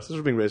 I don't know. This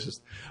is being racist.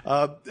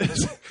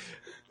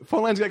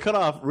 Phone lines get cut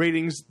off.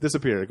 Ratings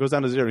disappear. It goes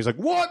down to 0. He's like,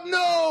 "What?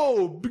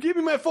 No! Give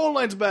me my phone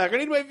lines back. I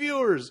need my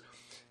viewers."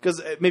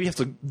 Because maybe you have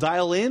to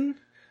dial in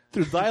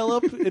through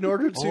dial-up in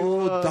order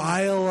to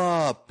dial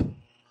up.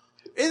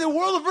 In the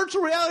world of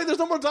virtual reality, there's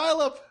no more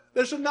dial-up.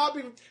 There should not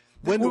be.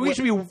 We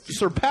should be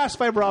surpassed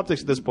fiber optics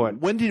at this point.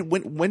 When did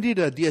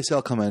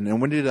DSL come in, and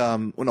when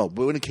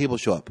did cable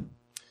show up?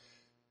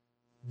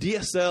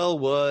 DSL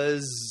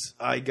was,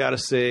 I gotta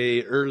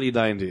say, early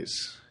 90s.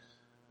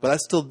 But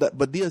that's still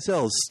but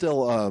DSL is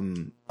still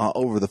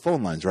over the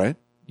phone lines, right?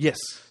 Yes.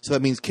 So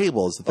that means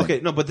cable is the thing. Okay,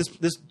 no, but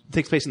this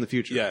takes place in the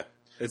future. Yeah.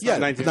 It's Yeah,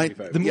 not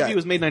 1995. The movie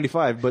was made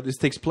 95, but this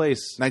takes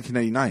place.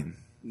 1999.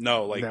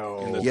 No,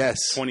 in the Yes.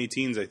 20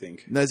 teens, I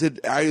think. That's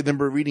it. I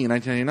remember reading in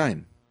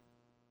 1999.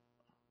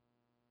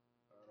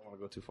 I don't want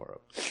to go too far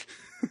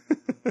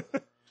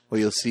up. Well,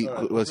 you'll see.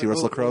 We'll see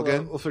Russell Crowe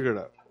again. We'll figure it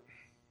out.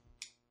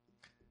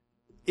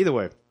 Either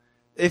way,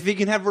 If you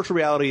can have virtual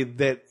reality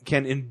that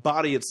can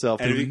embody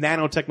itself through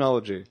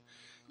nanotechnology,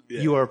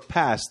 you are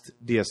past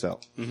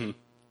DSL. Mm-hmm.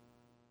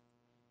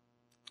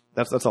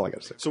 That's all I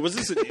got to say. So was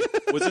this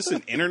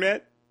an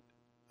internet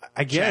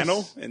I guess.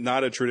 channel and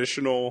not a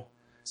traditional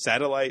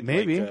satellite?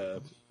 Maybe.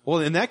 Well,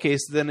 in that case,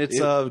 then it's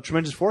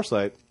tremendous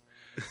foresight,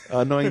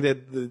 knowing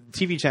that the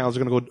TV channels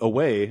are going to go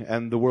away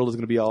and the world is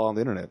going to be all on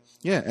the internet.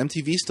 Yeah,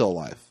 MTV's still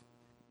alive.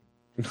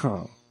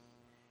 Oh.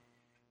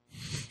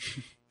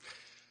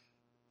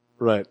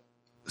 Right.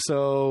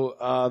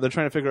 So they're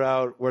trying to figure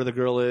out where the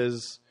girl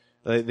is.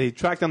 They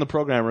track down the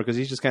programmer because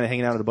he's just kind of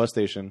hanging out at a bus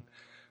station.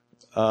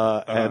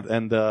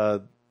 And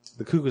the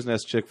Cuckoo's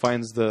Nest chick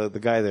finds the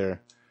guy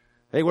there.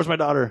 Hey, where's my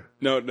daughter?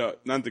 No,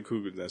 not the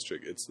Cuckoo's Nest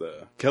chick. It's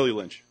the Kelly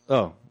Lynch.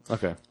 Oh,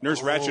 okay.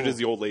 Nurse Ratched is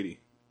the old lady.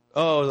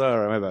 Oh, all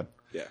right, my bad.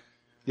 Yeah.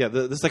 Yeah,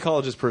 the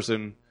psychologist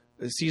person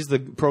sees the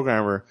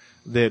programmer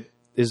that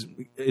is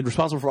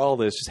responsible for all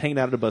this, just hanging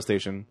out at a bus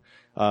station,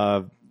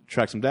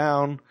 tracks him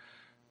down,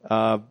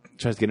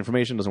 tries to get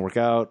information, doesn't work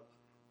out.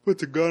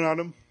 Puts a gun on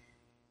him.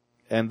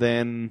 And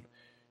then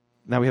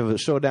now we have a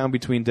showdown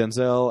between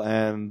Denzel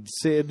and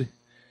Sid.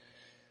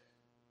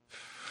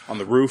 On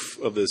the roof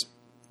of this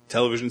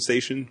television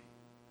station.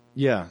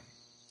 Yeah.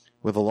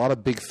 With a lot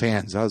of big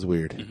fans. That was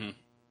weird. Mm-hmm.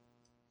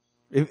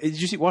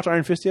 Did you watch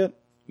Iron Fist yet?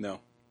 No.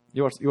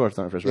 You watched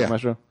Iron Fist, right, Yeah.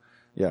 Maestro?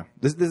 Yeah.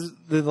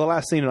 The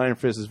last scene in Iron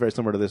Fist is very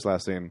similar to this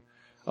last scene.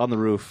 On the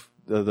roof,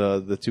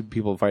 the two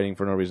people fighting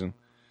for no reason.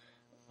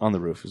 On the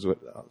roof is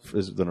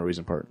the no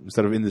reason part.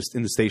 Instead of in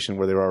the station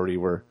where they already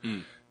were.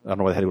 I don't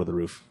know why they had to go to the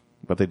roof,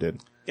 but they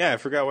did. Yeah, I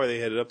forgot why they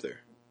headed up there.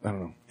 I don't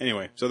know.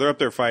 Anyway, so they're up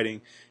there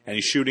fighting, and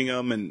he's shooting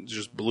them, and it's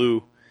just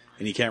blue,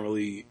 and he can't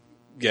really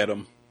get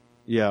them.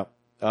 Yeah.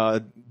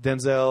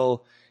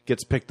 Denzel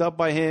gets picked up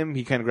by him.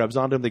 He kind of grabs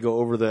onto him. They go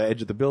over the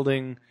edge of the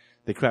building.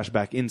 They crash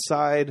back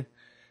inside.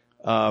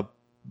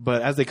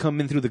 But as they come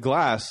in through the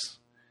glass,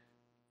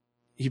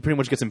 he pretty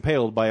much gets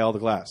impaled by all the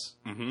glass.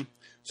 Mm-hmm.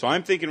 So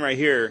I'm thinking right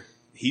here,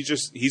 he's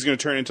going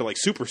to turn into like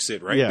Super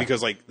Sid, right? Yeah.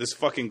 Because like this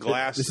fucking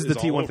glass. This is the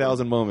all T-1000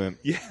 over. moment.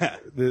 Yeah.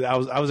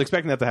 I was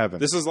expecting that to happen.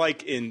 This is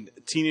like in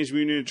Teenage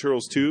Mutant Ninja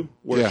Turtles 2,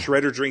 where Yeah.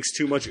 Shredder drinks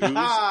too much ooze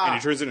and he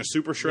turns into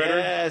Super Shredder.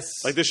 Yes.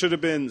 Like this should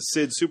have been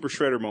Sid's Super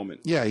Shredder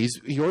moment. Yeah,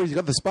 he already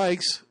got the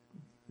spikes.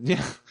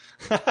 Yeah.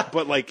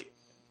 But like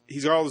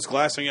he's got all this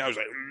glass thing. I was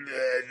like,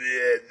 bleh,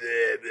 bleh,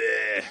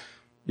 bleh, bleh.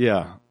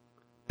 Yeah.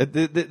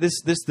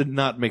 This did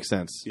not make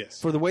sense. Yes.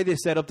 For the way they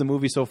set up the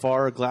movie so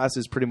far, glass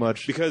is pretty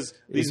much Because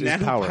these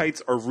is power.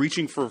 nanobites are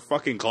reaching for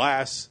fucking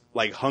glass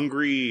like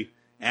hungry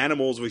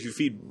animals if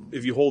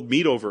you hold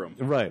meat over them.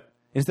 right.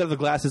 Instead of the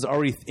glass is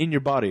already in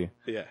your body.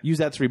 Yeah. Use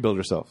that to rebuild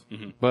yourself.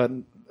 Mm-hmm. But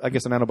I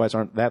guess the nanobites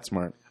aren't that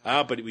smart.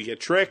 But we get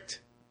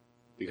tricked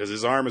because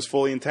his arm is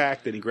fully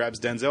intact and he grabs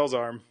Denzel's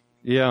arm.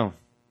 Yeah.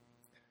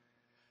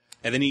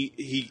 And then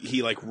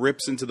he like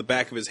rips into the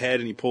back of his head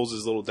and he pulls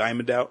his little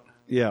diamond out.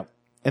 Yeah.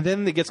 And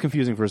then it gets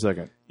confusing for a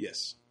second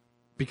Yes.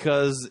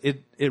 because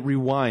it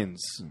rewinds.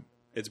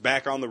 It's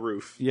back on the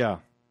roof. Yeah.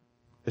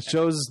 It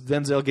shows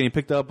Denzel getting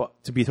picked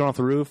up to be thrown off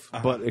the roof,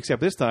 but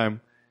except this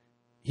time,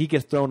 he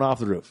gets thrown off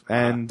the roof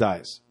and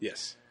dies.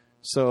 Yes.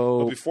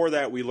 So But before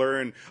that, we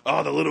learn,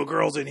 the little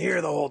girl's in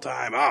here the whole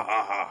time. Ah,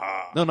 ha, ha,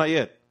 ha. no, not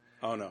yet.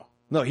 Oh, no.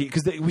 No,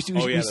 because we see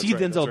that's right, Denzel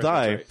that's right,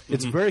 die. that's right.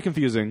 It's very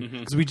confusing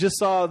because we just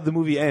saw the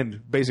movie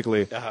end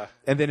basically,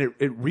 and then it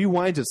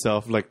rewinds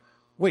itself. Like,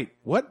 wait,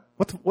 what?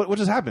 What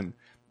just happened?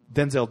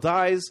 Denzel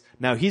dies.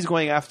 Now he's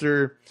going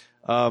after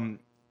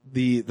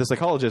the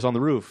psychologist on the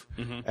roof,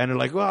 and they're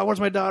like, "Oh, where's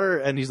my daughter?"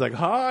 And he's like,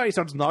 "Hi!" He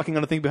starts knocking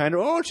on the thing behind her.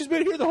 Oh, she's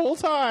been here the whole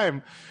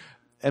time.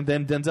 And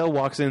then Denzel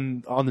walks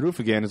in on the roof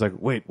again. He's like,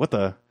 "Wait, what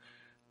the?"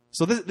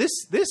 So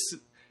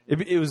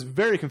it was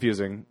very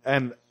confusing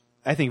and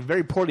I think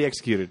very poorly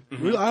executed.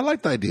 Really, I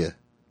like the idea.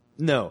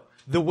 No,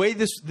 the way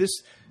this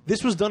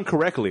was done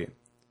correctly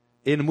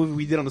in a movie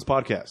we did on this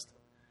podcast,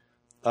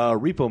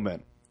 Repo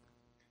Men.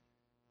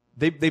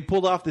 They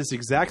pulled off this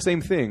exact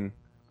same thing,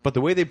 but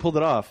the way they pulled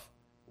it off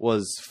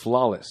was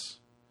flawless.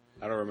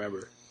 I don't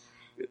remember.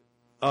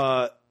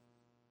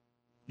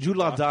 Jude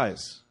Law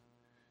dies,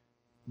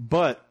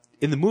 but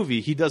in the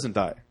movie he doesn't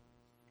die.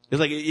 It's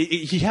like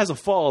he has a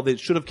fall that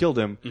should have killed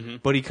him,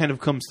 but he kind of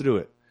comes through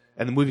it,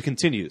 and the movie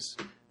continues.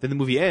 Then the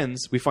movie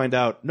ends. We find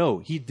out no,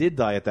 he did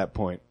die at that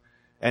point,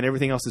 and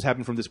everything else that's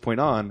happened from this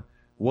point on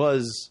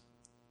was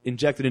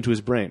injected into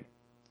his brain.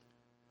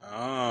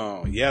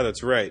 Oh, yeah,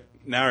 that's right.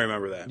 Now I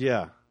remember that.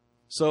 Yeah.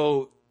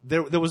 So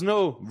there was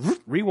no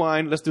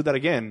rewind. Let's do that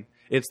again.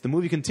 It's the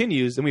movie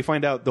continues, and we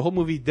find out the whole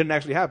movie didn't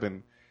actually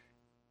happen.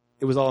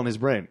 It was all in his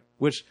brain,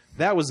 which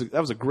that was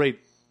a great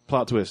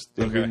plot twist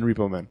in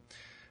Repo Man.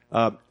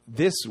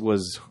 This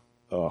was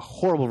a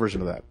horrible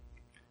version of that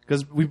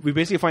because we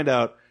basically find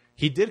out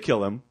he did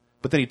kill him,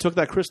 but then he took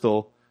that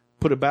crystal,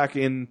 put it back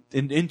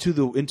into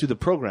the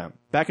program,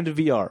 back into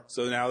VR.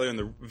 So now they're in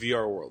the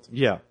VR world.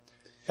 Yeah,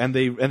 and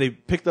they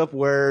picked up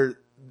where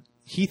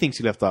he thinks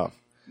he left off.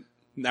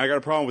 Now I got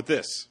a problem with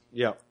this.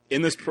 Yeah.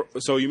 In this,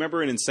 so you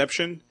remember in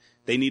Inception,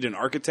 they need an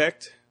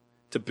architect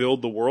to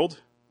build the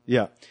world.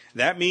 Yeah.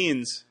 That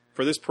means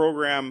for this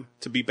program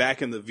to be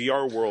back in the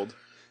VR world,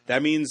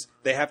 that means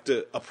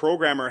a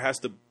programmer has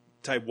to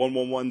type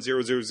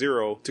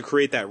 111000 to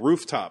create that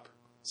rooftop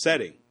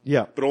setting.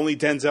 Yeah. But only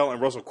Denzel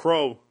and Russell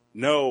Crowe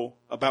know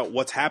about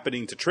what's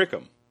happening to trick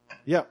him.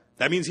 Yeah.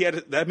 That means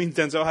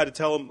Denzel had to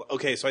tell him,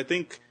 okay, so I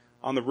think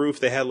on the roof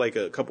they had like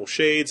a couple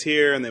shades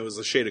here and there was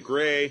a shade of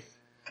gray.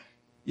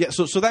 Yeah,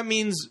 so that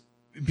means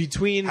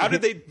between... How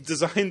did they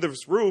design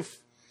this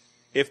roof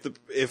if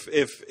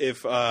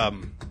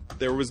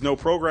there was no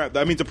program?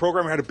 That means the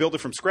programmer had to build it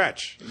from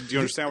scratch. Do you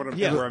understand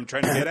where I'm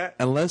trying to get at?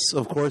 Unless,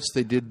 of course,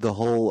 they did the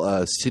whole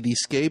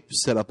cityscape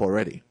set up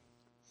already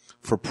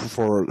for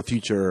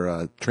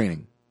future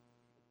training.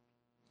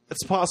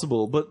 It's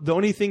possible, but the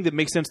only thing that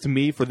makes sense to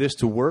me for this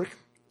to work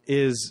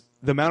is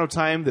the amount of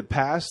time that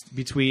passed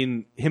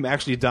between him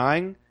actually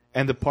dying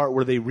and the part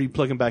where they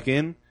re-plug him back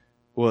in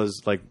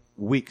was like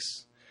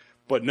weeks.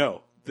 But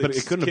no. But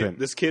it couldn't have been.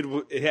 This kid,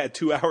 it had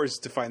 2 hours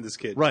to find this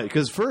kid. Right,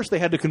 because first they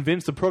had to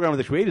convince the programmer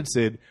that created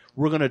Sid,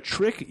 we're going to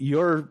trick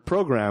your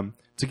program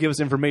to give us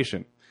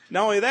information.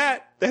 Not only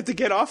that, they had to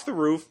get off the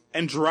roof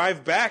and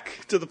drive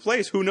back to the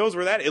place. Who knows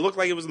where that? It looked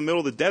like it was in the middle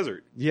of the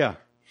desert. Yeah.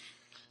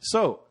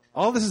 So,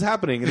 all this is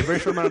happening in a very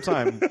short amount of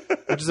time,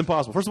 which is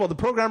impossible. First of all, the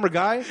programmer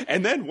guy...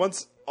 And then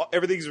once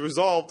everything's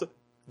resolved,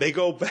 they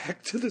go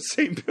back to the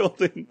same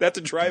building. They have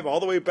to drive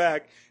all the way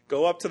back,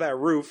 go up to that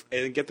roof,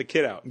 and get the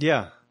kid out.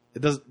 Yeah.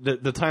 It does.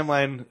 The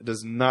timeline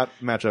does not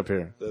match up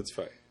here. That's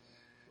fine.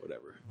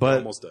 Whatever. But, we're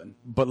almost done.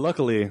 But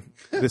luckily,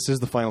 this is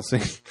the final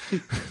scene.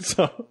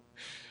 So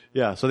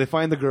they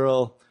find the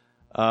girl.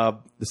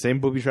 The same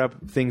booby trap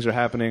things are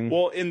happening.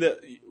 Well,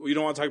 you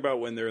don't want to talk about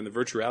when they're in the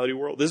virtual reality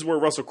world. This is where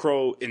Russell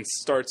Crowe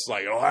starts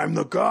like, "Oh, I'm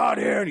the god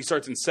here," and he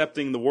starts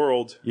incepting the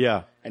world.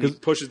 Yeah, and he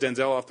pushes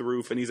Denzel off the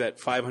roof, and he's at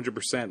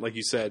 500%, like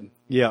you said.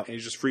 Yeah, and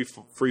he's just free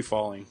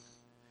falling.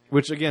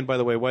 Which, again, by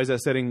the way, why is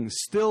that setting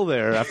still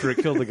there after it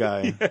killed the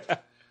guy? Yeah.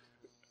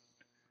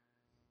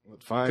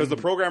 Because the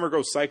programmer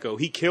goes psycho.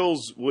 He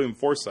kills William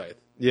Forsythe.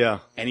 Yeah,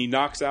 and he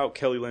knocks out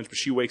Kelly Lynch, but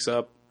she wakes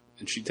up.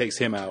 And she takes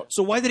him out.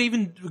 So why did he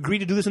even agree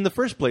to do this in the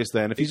first place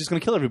then, if he's just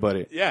going to kill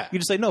everybody? Yeah. You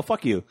just say, no,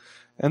 fuck you.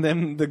 And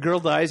then the girl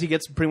dies. He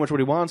gets pretty much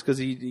what he wants because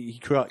he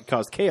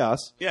caused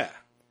chaos. Yeah.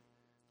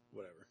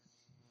 Whatever.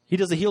 He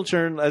does a heel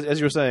turn, as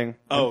you were saying.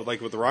 Oh,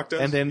 like what The Rock does?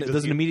 And then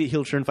does an immediate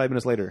heel turn 5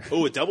 minutes later.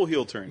 Oh, a double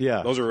heel turn.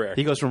 Yeah. Those are rare.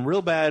 He goes from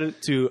real bad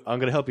to, I'm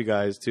going to help you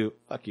guys, to,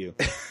 fuck you.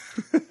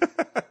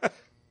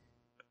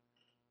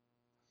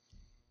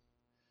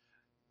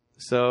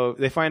 So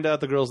they find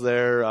out the girl's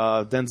there.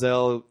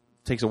 Denzel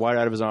takes a wire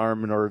out of his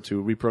arm in order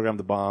to reprogram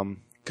the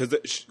bomb.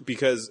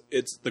 Because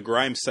it's the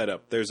Grimes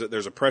setup. There's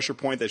a pressure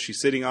point that she's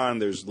sitting on.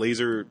 There's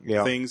laser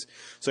things.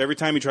 So every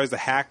time he tries to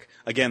hack,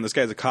 again, this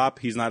guy's a cop.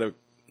 He's not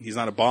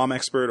a bomb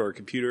expert or a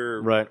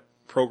computer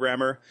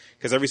programmer.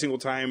 Because every single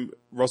time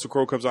Russell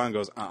Crowe comes on and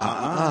goes,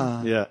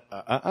 Yeah.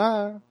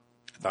 I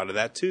thought of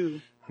that too.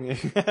 I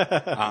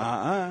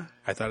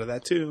thought of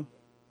that too.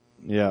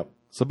 Yeah.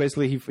 So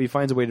basically, he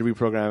finds a way to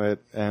reprogram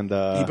it, and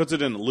he puts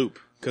it in a loop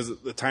because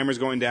the timer's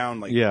going down.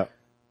 Like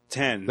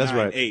 10, that's 9,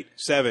 right. 8,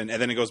 7,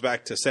 and then it goes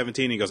back to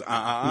 17. And he goes,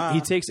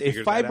 He takes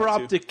a fiber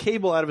optic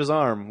cable out of his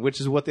arm,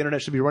 which is what the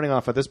internet should be running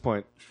off at this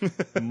point,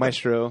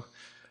 Maestro,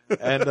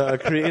 and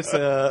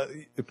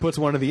puts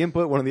one in the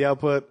input, one in the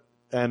output,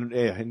 and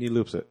he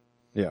loops it.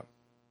 Yeah.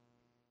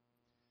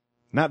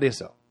 Not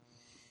DSL.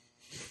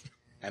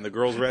 And the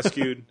girl's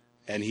rescued,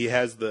 and he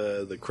has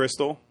the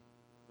crystal,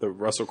 the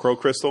Russell Crowe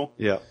crystal.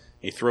 Yeah.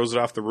 He throws it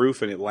off the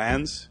roof, and it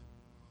lands.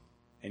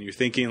 And you're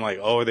thinking, like,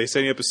 oh, are they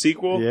setting up a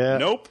sequel? Yeah.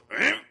 Nope.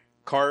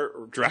 Car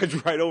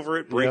drives right over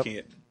it, breaking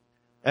it.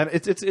 And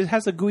it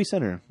has a gooey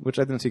center, which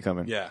I didn't see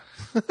coming. Yeah.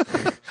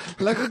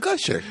 Like a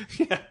gusher.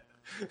 Yeah.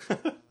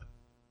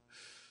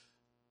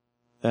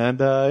 And,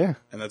 yeah.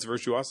 And that's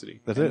Virtuosity.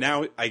 That's and it.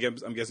 now,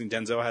 I'm guessing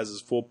Denzel has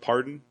his full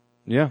pardon.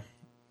 Yeah.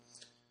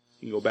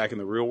 He can go back in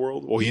the real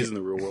world. Well, he is in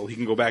the real world. He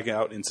can go back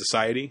out in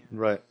society.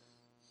 Right.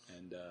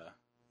 And,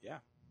 yeah.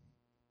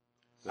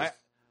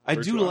 I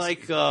do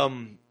like...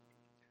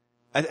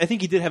 I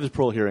think he did have his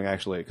parole hearing,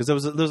 actually, because there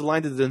was a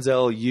line that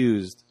Denzel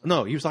used.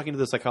 No, he was talking to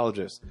the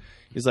psychologist.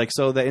 He's like,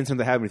 so that incident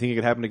that happened, you think it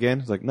could happen again?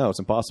 He's like, no, it's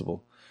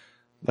impossible.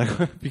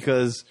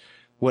 Because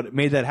what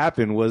made that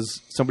happen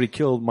was somebody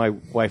killed my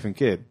wife and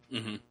kid.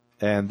 Mm-hmm.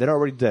 And they're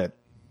already dead.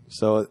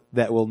 So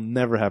that will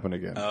never happen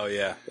again. Oh,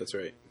 yeah, that's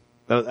right.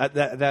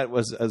 That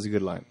was a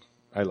good line.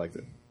 I liked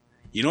it.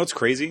 You know what's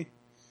crazy?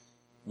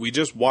 We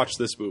just watched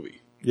this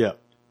movie. Yeah.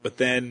 But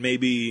then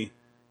maybe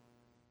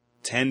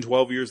 10,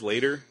 12 years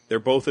later, they're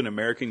both an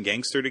American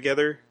Gangster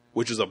together,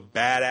 which is a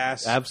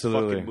badass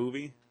fucking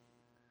movie.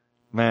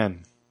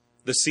 Man.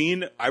 The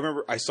scene, I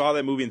remember I saw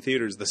that movie in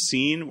theaters. The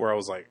scene where I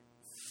was like,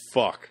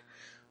 fuck,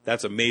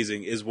 that's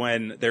amazing, is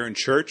when they're in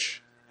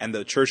church and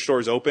the church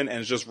doors open and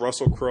it's just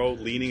Russell Crowe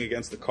leaning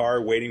against the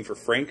car waiting for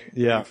Frank,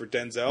 waiting for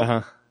Denzel.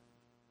 Uh-huh.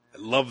 I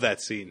love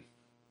that scene.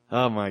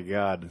 Oh, my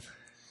God.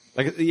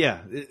 Like, yeah.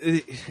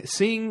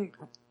 Seeing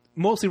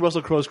mostly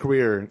Russell Crowe's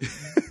career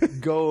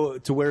go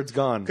to where it's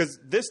gone. Because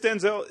this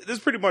is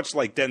pretty much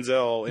like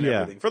Denzel and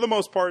everything. For the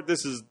most part,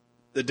 this is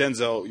the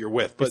Denzel you're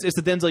with. But It's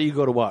the Denzel you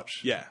go to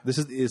watch. Yeah.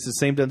 It's the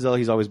same Denzel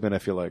he's always been, I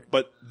feel like.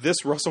 but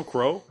this Russell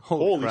Crowe,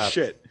 holy crap.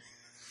 shit!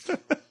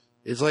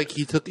 It's like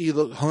he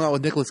hung out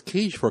with Nicolas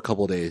Cage for a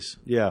couple of days.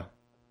 Yeah.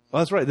 Oh,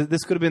 that's right.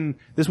 This would have been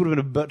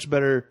a much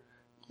better,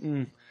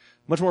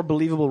 much more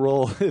believable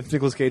role if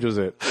Nicolas Cage was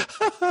it.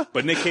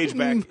 But Nick Cage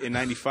back in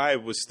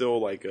 '95 was still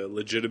like a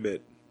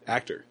legitimate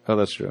actor. Oh,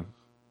 that's true.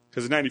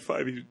 Because in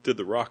 '95 he did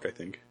The Rock, I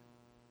think.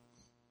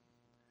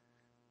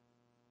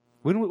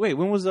 When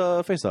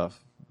was Face Off?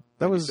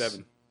 That was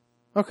 7.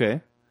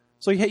 Okay.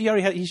 So he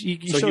already had he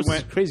showed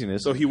his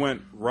craziness. So he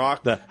went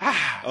Rock.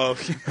 Oh,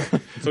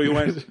 so he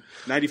went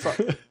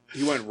 95.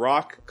 He went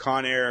Rock,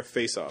 Con Air,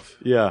 Face Off.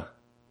 Yeah.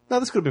 No,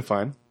 this could have been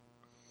fine.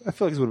 I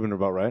feel like this would have been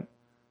about right.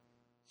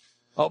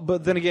 Oh,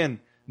 but then again,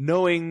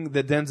 knowing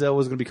that Denzel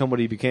was going to become what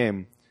he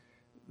became,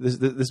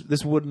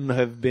 this wouldn't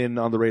have been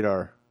on the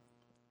radar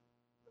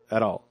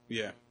at all.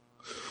 Yeah.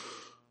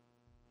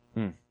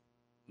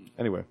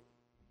 Anyway,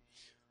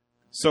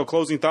 So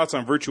closing thoughts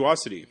on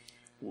Virtuosity.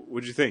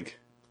 What'd you think?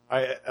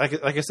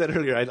 like I said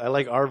earlier, I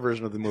like our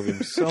version of the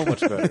movie so much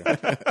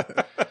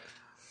better.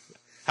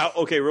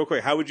 Okay, real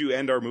quick. How would you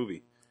end our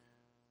movie?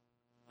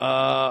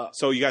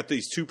 So you got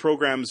these two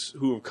programs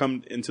who have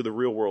come into the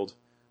real world.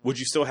 Would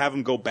you still have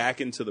them go back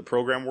into the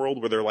program world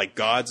where they're like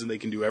gods and they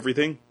can do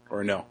everything,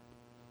 or no?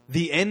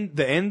 The end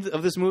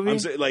of this movie. I'm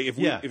saying, like, if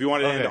you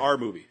wanted to end our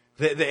movie,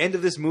 the end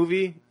of this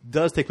movie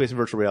does take place in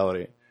virtual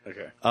reality.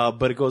 okay.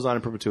 But it goes on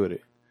in perpetuity.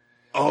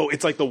 Oh,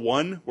 it's like the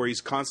one where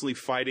he's constantly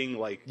fighting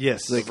like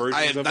Yes. the versions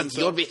I am of not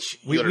himself. your bitch.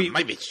 You're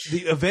my bitch.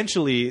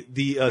 Eventually,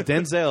 the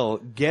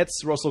Denzel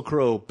gets Russell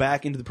Crowe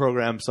back into the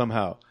program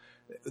somehow.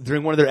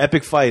 During one of their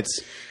epic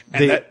fights,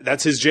 And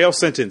that's his jail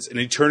sentence, an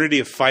eternity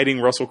of fighting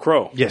Russell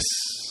Crowe. yes.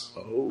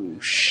 Oh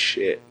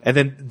shit! And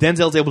then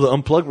Denzel's able to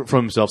unplug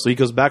from himself, so he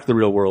goes back to the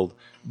real world.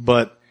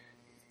 But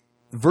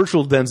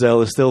virtual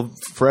Denzel is still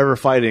forever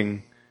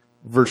fighting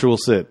virtual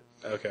Sid.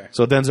 Okay.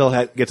 So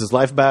Denzel gets his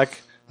life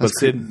back, but That's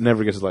Sid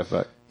never gets his life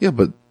back. Yeah,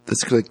 but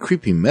that's like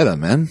creepy meta,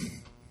 man.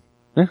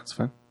 Yeah, that's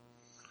fine.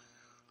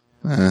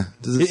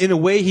 In a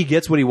way, he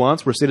gets what he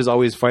wants, where Sid is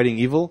always fighting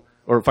evil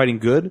or fighting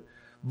good,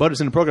 but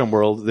it's in a program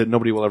world that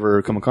nobody will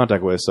ever come in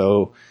contact with,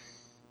 so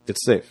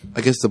it's safe.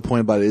 I guess the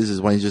point about it is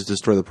why don't you just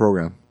destroy the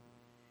program?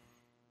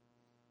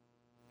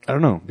 I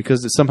don't know,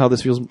 because somehow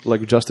this feels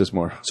like justice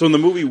more. So in the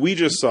movie we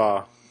just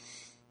saw,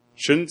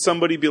 shouldn't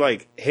somebody be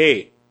like,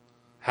 "Hey,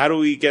 how do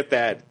we get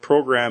that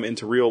program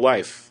into real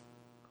life?"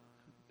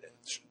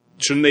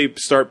 Shouldn't they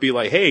start be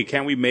like, "Hey,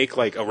 can we make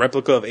like a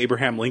replica of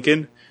Abraham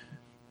Lincoln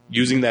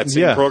using that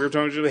same Yeah.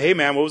 program?" Hey,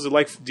 man, what was it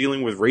like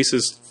dealing with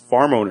racist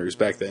farm owners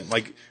back then?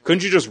 Like,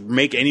 couldn't you just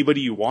make anybody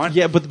you want?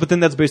 Yeah, but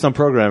then that's based on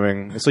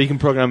programming, so you can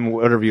program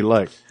whatever you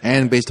like.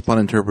 And based upon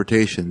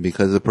interpretation,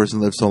 because the person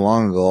lived so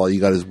long ago, all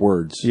you got is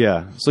words.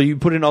 Yeah, so you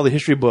put in all the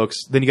history books,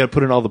 then you got to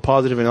put in all the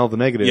positive and all the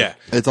negative. Yeah.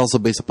 It's also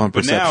based upon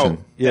But perception. now,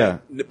 Yeah.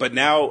 But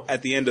now,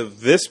 at the end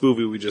of this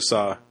movie we just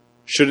saw,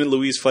 shouldn't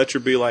Louise Fletcher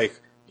be like,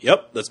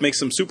 "Yep, let's make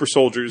some super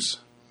soldiers"?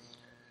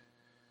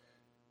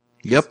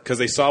 Yep. Because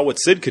they saw what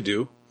Sid could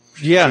do.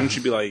 Yeah. Shouldn't she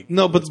be like,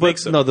 No, but "Let's make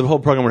some"? no, the whole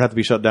program would have to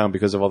be shut down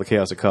because of all the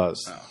chaos it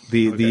caused.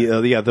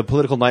 The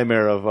political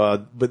nightmare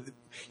of but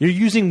you're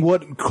using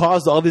what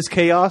caused all this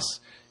chaos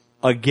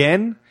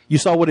again. You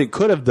saw what it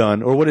could have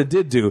done or what it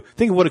did do.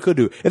 Think of what it could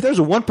do. If there's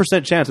a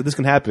 1% chance that this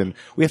can happen,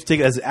 we have to take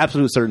it as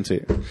absolute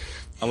certainty.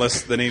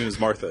 Unless the name is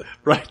Martha.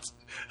 Right.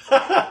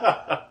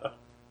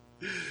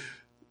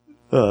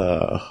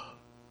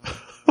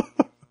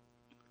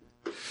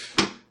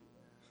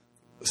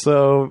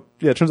 So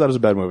yeah, it turns out it was a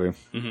bad movie.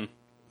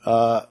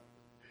 Mm-hmm.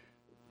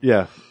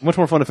 Yeah, much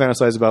more fun to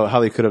fantasize about how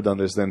they could have done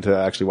this than to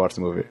actually watch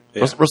the movie.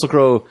 Yeah. Russell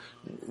Crowe,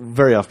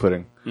 very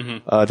off-putting.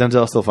 Mm-hmm.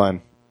 Denzel still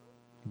fine,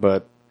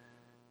 but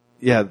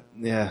yeah.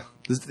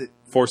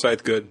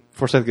 Forsyth, good.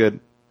 Forsyth good.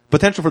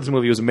 Potential for this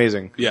movie was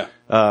amazing. Yeah.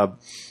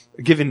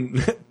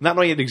 Given not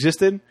knowing it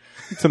existed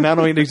to now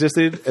knowing it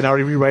existed and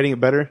already rewriting it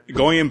better.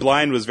 Going in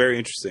blind was very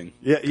interesting.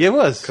 Yeah, it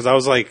was. Because I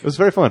was like, It was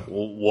very fun.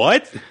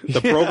 what? The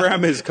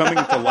program is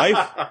coming to life?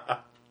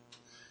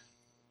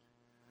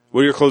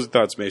 What are your closing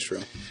thoughts, Maestro?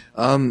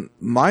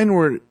 Mine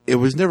were, it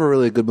was never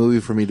really a good movie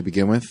for me to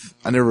begin with.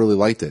 I never really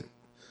liked it.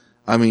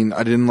 I mean,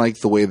 I didn't like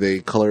the way they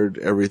colored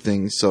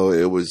everything, so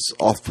it was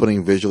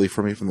off-putting visually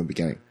for me from the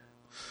beginning.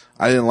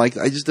 I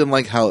just didn't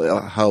like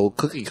how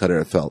cookie cutter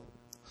it felt.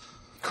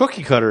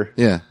 Cookie Cutter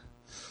Yeah.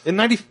 in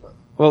 90.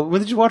 Well,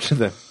 when did you watch it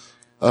then?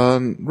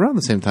 Around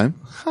the same time.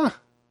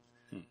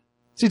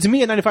 See, to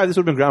me at 95, this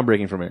would have been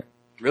groundbreaking for me.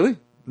 Really?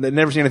 I'd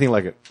never seen anything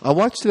like it. I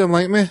watched it, I'm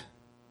like, meh.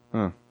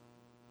 All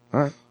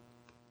right.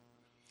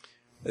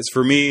 As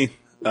for me,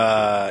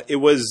 it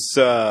was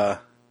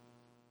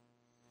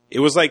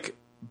like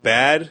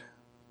bad,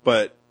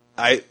 but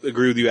I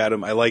agree with you,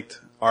 Adam. I liked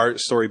our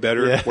story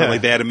better, Yeah. where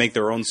like they had to make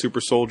their own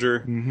super soldier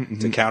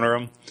to counter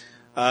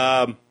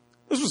them.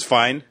 This was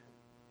fine.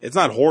 It's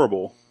not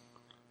horrible.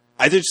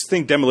 I just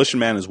think Demolition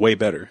Man is way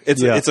better.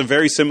 It's a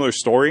very similar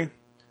story.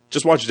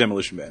 Just watch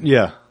Demolition Man.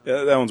 Yeah.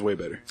 That one's way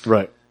better.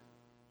 Right.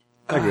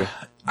 I agree.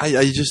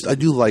 I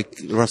do like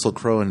Russell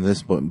Crowe in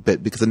this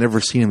bit because I've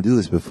never seen him do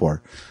this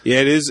before. Yeah,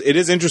 it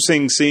is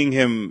interesting seeing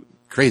him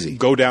Crazy.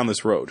 go down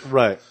this road.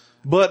 Right.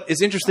 But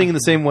it's interesting in the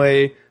same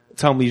way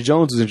Tom Lee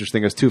Jones is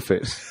interesting as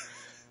Two-Face.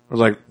 I was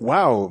like,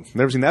 wow,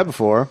 never seen that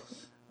before,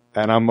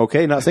 and I'm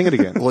okay not seeing it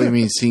again. Well, you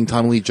mean seeing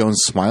Tommy Lee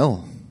Jones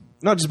smile?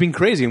 Not just being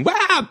crazy and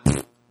wow!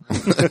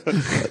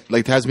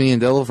 Like Tasmanian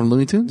Devil from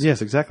Looney Tunes?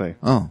 Yes, exactly.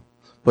 Oh.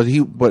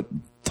 But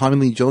Tommy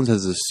Lee Jones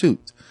has a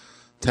suit.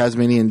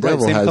 Tasmanian Right,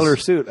 Devil same has... color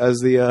suit as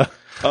the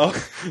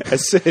Oh,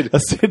 as Sid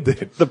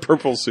did. The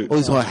purple suit. Well,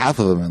 he's only half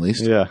of them, at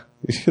least. yeah.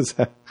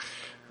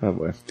 Oh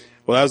boy.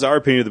 Well, that was our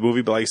opinion of the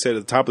movie, but like I said at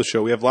the top of the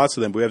show, we have lots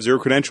of them. We have zero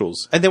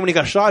credentials. And then when he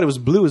got shot, it was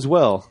blue as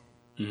well.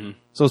 Mm-hmm.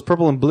 So it was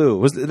purple and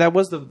blue. That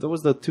was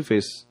the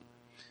Two-Face.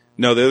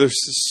 No, the other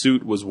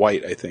suit was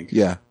white, I think.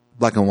 Yeah.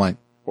 Black and white.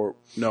 Or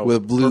no,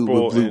 With blue...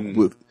 purple With blue and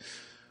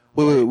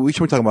wait, which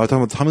one are we talking about? Are we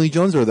talking about Tommy Lee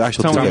Jones or the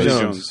actual Tommy Two-Face? Lee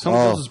Jones. Jones. Tommy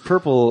Lee Jones was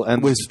purple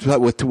and With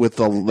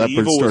the leopard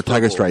evil or was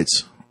tiger purple.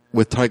 stripes.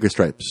 With tiger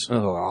stripes.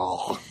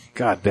 oh,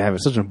 god damn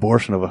it! Such an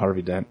abortion of a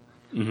Harvey Dent.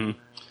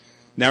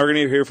 Now we're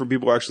going to hear from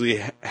people who actually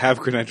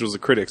have credentials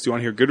as critics. Do you want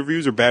to hear good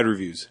reviews or bad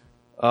reviews?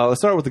 Let's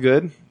start with the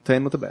good,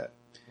 end with the bad.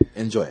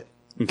 Enjoy it.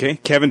 Okay.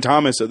 Kevin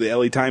Thomas of the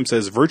LA Times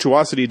says,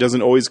 Virtuosity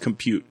doesn't always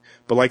compute,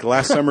 but like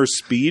last summer's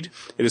Speed,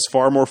 it is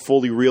far more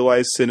fully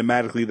realized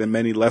cinematically than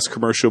many less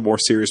commercial, more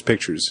serious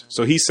pictures.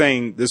 So he's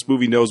saying this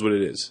movie knows what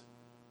it is.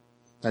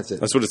 That's it.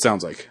 That's what it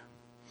sounds like.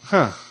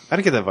 Huh? I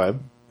didn't get that vibe.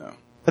 No.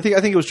 I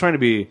think it was trying to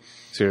be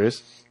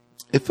serious.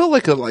 It felt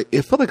like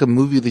a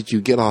movie that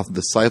you get off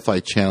the Sci-Fi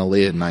Channel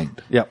late at night.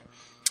 Yep.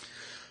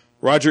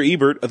 Roger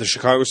Ebert of the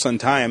Chicago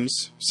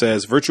Sun-Times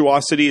says,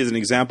 Virtuosity is an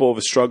example of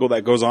a struggle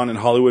that goes on in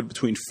Hollywood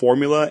between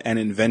formula and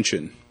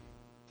invention.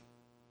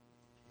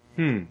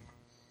 I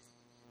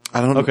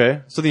don't know.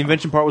 Okay. So the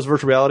invention part was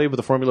virtual reality, but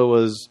the formula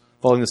was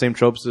following the same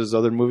tropes as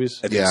other movies.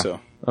 I think Yeah. so.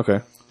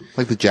 Okay.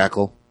 Like the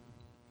Jackal.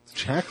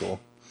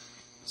 Jackal.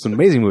 It's an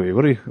amazing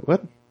movie.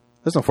 What?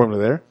 There's no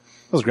formula there.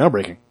 That was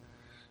groundbreaking.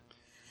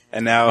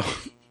 And now,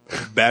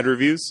 bad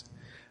reviews.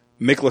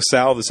 Mick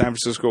LaSalle of the San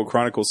Francisco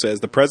Chronicle says,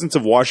 the presence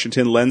of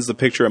Washington lends the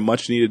picture a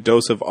much-needed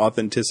dose of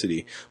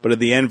authenticity, but at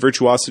the end,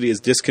 Virtuosity is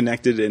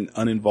disconnected and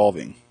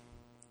uninvolving.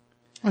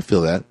 I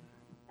feel that.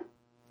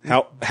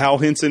 Hal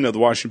Hinson of the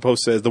Washington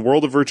Post says, the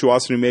world of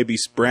Virtuosity may be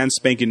brand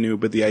spanking new,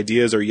 but the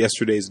ideas are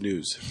yesterday's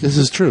news. This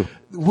is true.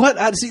 What?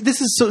 See,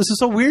 this is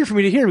so weird for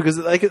me to hear because,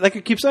 like I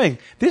keep saying,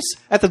 this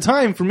at the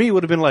time for me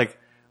would have been like,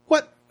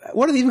 what?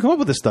 Why did they even come up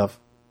with this stuff?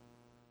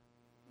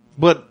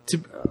 But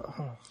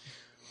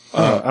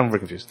I'm very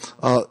confused.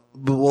 But,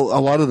 well, a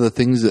lot of the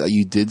things that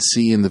you did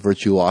see in the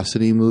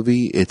Virtuosity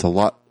movie, it's a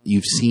lot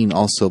you've seen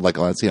also, like,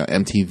 let's say on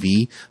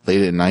MTV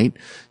late at night.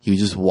 You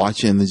just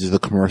watch it and just the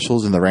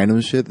commercials and the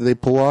random shit that they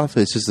pull off.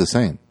 It's just the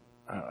same.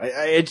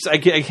 I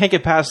can't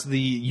get past the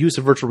use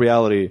of virtual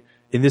reality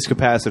in this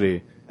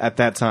capacity at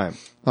that time.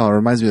 Oh, it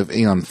reminds me of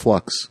Aeon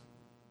Flux.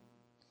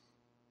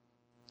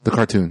 The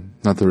cartoon,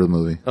 not the real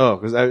movie. Oh,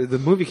 because the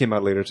movie came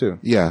out later too.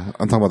 Yeah,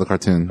 I'm talking about the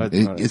cartoon.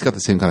 It's got the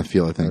same kind of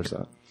feel, I think.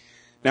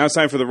 Now it's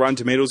time for the Rotten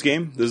Tomatoes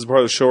game. This is part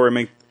of the show where I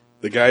make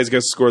the guys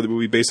guess the score of the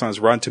movie based on his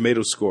Rotten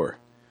Tomatoes score.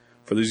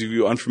 For those of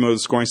you unfamiliar with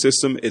the scoring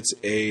system, it's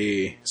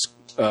a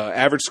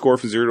average score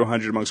from 0 to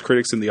 100 amongst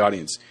critics in the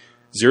audience.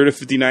 0 to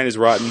 59 is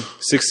rotten,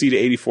 60 to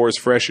 84 is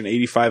fresh, and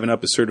 85 and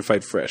up is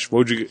certified fresh. What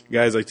would you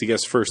guys like to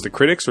guess first, the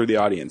critics or the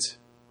audience?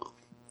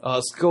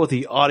 Let's go with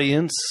the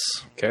audience.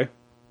 Okay.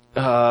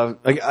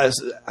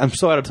 I'm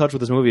so out of touch with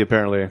this movie,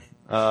 apparently.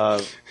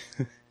 It's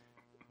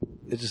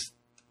just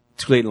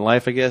too late in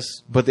life, I guess.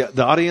 But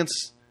the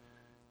audience,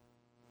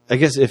 I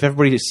guess if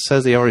everybody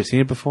says they already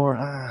seen it before,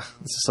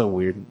 this is so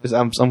weird.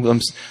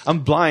 I'm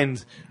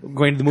blind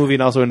going to the movie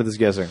and also into this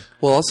guessing.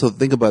 Well, also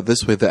think about it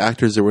this way: the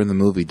actors that were in the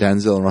movie,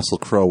 Denzel and Russell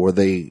Crowe, were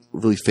they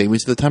really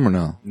famous at the time or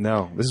no?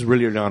 No, this is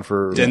really early on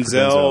for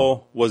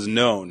Denzel was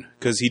known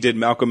because he did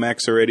Malcolm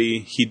X already.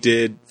 He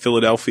did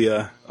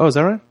Philadelphia. Oh, is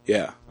that right?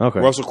 Yeah. Okay.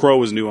 Russell Crowe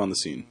was new on the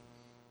scene.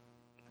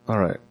 All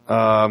right.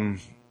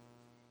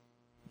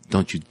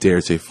 Don't you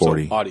dare say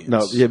 40. So, audience.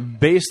 No, yeah,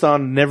 based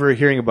on never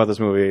hearing about this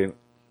movie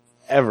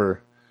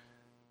ever,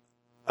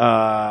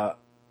 I'll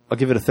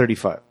give it a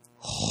 35.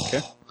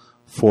 Okay.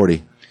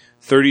 40.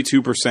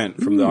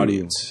 32% from the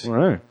audience. All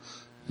right.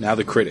 Now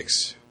the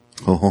critics.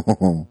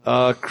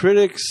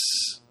 Critics.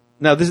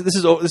 Now this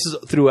is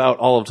throughout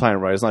all of time,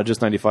 right? It's not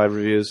just 95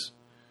 reviews.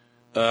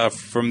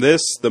 From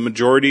this, the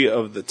majority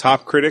of the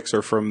top critics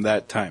are from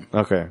that time.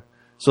 Okay.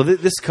 So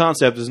this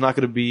concept is not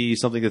going to be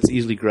something that's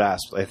easily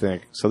grasped, I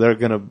think. So they're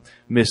going to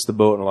miss the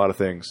boat in a lot of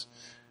things.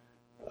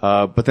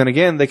 But then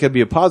again, they could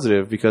be a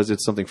positive because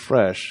it's something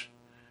fresh.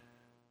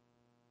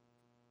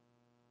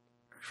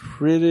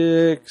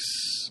 Critics.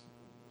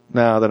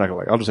 No, they're not going to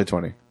like it. I'll just say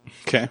 20.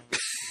 Okay.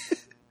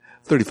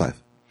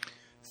 35.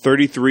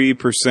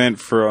 33%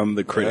 from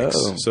the critics.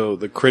 Oh. So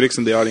the critics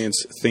and the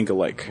audience think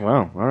alike.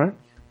 Wow. All right.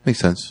 Makes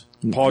sense.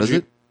 Paul Does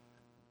it?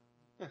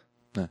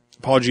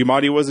 Paul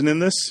Giamatti wasn't in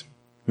this.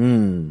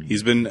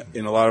 He's been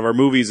in a lot of our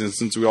movies, and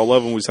since we all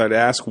love him, we decided to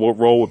ask what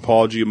role would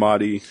Paul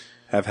Giamatti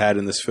have had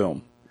in this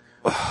film.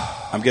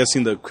 I'm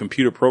guessing the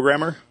computer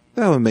programmer,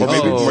 That would make or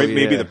maybe sense.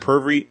 maybe yeah. the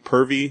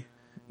pervy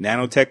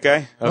nanotech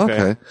guy.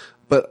 Okay.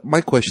 But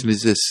my question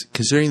is this: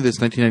 considering this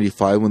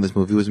 1995 when this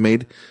movie was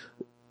made,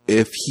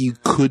 if he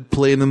could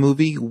play in the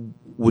movie,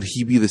 would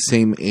he be the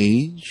same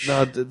age?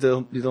 No,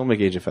 they'll make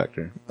age a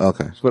factor.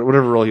 Okay.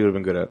 Whatever role he would have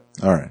been good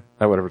All right.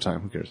 at whatever time.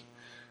 Who cares?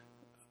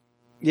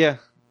 Yeah,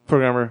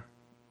 programmer,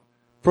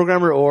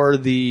 or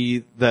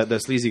the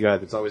sleazy guy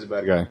that's always a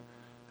bad guy.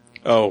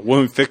 Oh,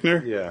 William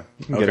Fichtner. Yeah,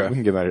 we can, Okay. we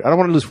can get out of here. I don't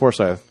want to lose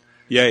Forsyth,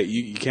 Yeah,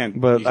 you can't.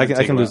 but you I can't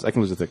can take lose. him I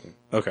can lose the thick.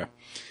 out. Okay.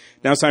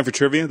 Now it's time for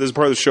trivia. This is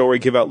part of the show where I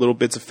give out little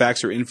bits of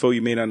facts or info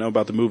you may not know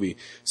about the movie.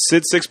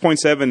 SID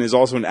 6.7 is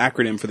also an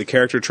acronym for the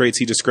character traits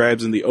he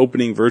describes in the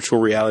opening virtual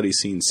reality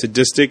scene: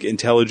 sadistic,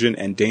 intelligent,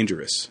 and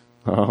dangerous.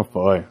 Oh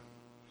boy.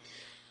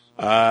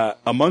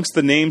 Amongst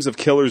the names of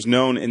killers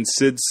known in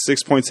SID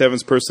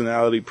 6.7's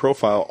personality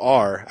profile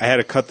are, I had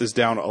to cut this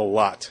down a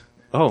lot.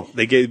 Oh,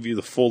 They gave you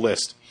the full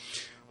list.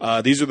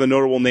 These are the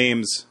notable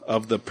names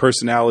of the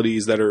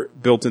personalities that are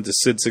built into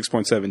SID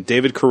 6.7.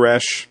 David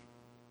Koresh,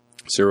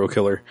 serial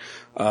killer.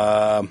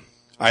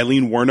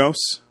 Eileen Wuornos,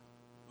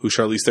 who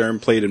Charlize Theron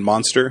played in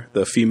Monster,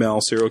 the female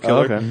serial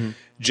killer. okay. Mhm.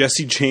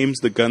 Jesse James,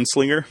 the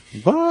gunslinger.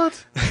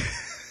 What?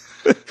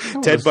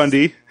 Ted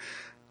Bundy.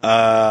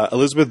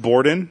 Elizabeth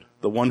Borden,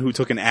 the one who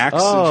took an axe.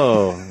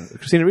 Oh,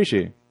 Christina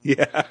Ricci.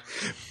 Yeah.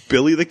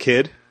 Billy the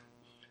Kid.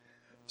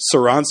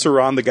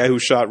 Saran, the guy who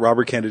shot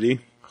Robert Kennedy.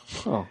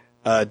 Oh,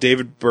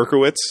 David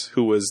Berkowitz,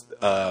 who was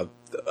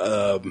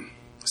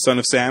son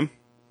of Sam.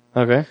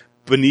 okay.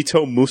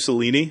 Benito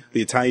Mussolini,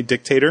 the Italian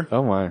dictator.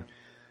 Oh my.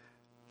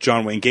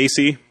 John Wayne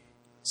Gacy.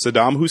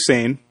 Saddam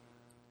Hussein.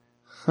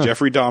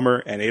 Jeffrey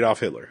Dahmer, and Adolf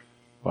Hitler.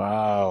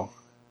 Wow.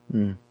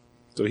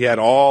 So he had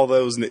all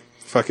those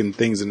fucking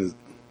things in his...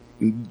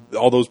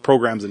 all those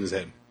programs in his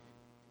head.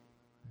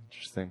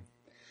 Interesting.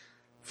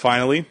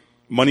 Finally,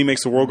 money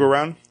makes the world go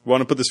round. We want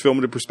to put this film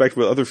into perspective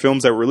with other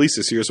films that were released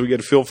this year, so we get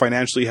to feel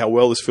financially how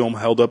well this film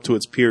held up to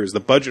its peers.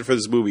 The budget for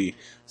this movie,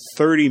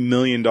 $30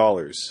 million.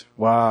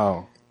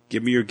 Wow.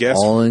 Give me your guess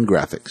All in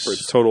graphics. for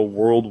its total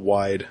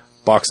worldwide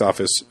box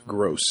office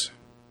gross.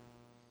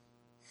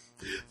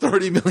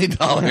 $30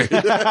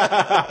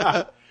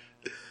 million.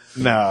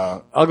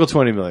 No, I'll go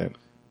 20 million.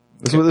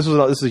 This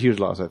is a huge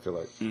loss. I feel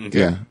like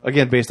Yeah.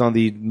 again based on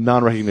the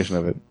non-recognition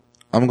of it.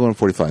 I'm going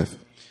 45.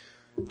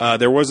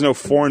 There was no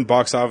foreign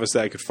box office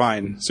that I could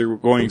find, so we're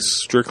going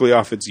strictly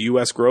off its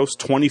U.S. gross,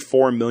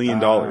 $24 million.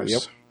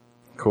 Yep.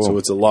 Cool. So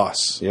it's a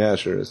loss. Yeah, it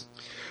sure is.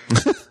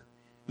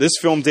 This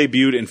film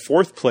debuted in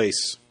fourth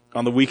place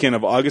on the weekend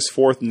of August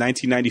 4th,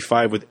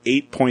 1995 with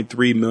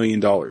 $8.3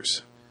 million.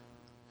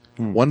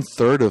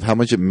 1/3 of how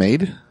much it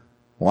made?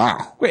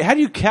 Wow. Wait, how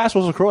do you cast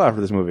Russell Crowe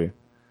after this movie?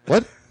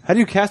 What? How do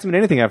you cast him in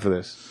anything after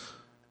this?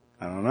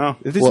 I don't know.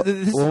 If this, Well,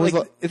 this is when was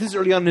like, if this is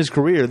early on in his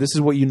career, this is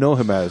what you know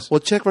him as. Well,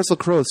 check Russell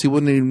Crowe. He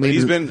wouldn't even made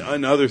He's it- been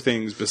on other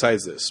things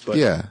besides this. But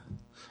Yeah.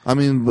 I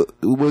mean,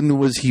 when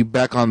was he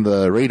back on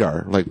the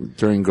radar? Like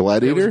during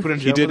Gladiator? Put in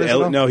he jail did for this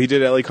at all? no, he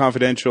did LA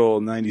Confidential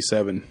in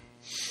 97.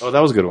 Oh, that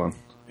was a good one.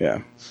 Yeah.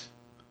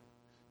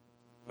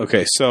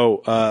 Okay,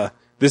 so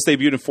this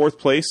debuted in fourth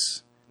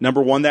place.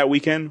 Number one that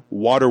weekend,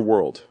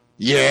 Waterworld.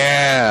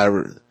 Yeah.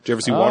 Did you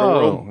ever see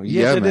Waterworld? Oh, yes,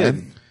 Yeah, I man.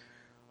 did.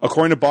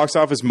 According to Box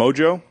Office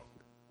Mojo,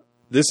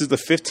 this is the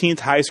 15th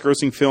highest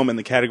grossing film in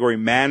the category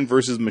Man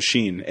vs.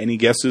 Machine. Any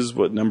guesses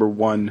what number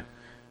one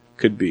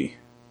could be?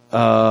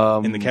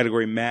 In the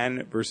category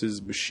Man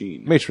vs.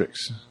 Machine.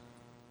 Matrix.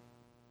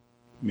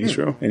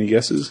 Maestro, any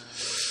guesses?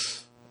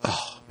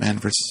 Man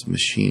versus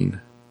Machine.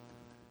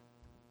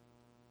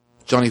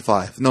 Johnny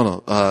Five.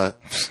 No.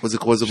 Was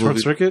it Short movie?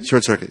 Circuit?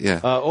 Short Circuit, yeah.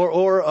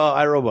 Or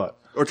iRobot.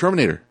 Or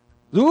Terminator.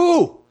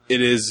 Ooh!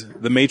 It is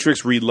The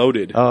Matrix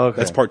Reloaded. Oh, okay.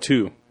 That's part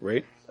two,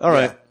 right? All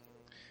right.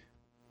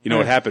 You know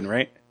what happened,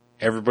 right?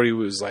 Everybody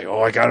was like,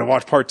 "Oh, I got to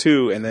watch part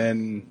two," and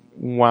then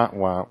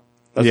Wow.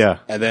 Yeah.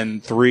 and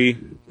then three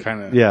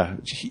kind of Yeah.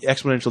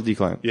 Exponential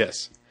decline.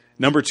 Yes.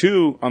 Number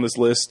two on this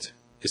list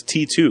is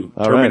T2,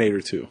 All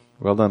Terminator 2.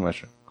 Well done,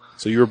 Maestro.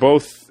 So you were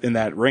both in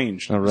that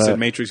range. All You said right.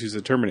 Matrix, you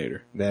said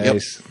Terminator.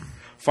 Nice.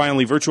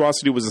 Finally,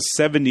 Virtuosity was the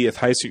 70th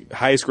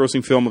highest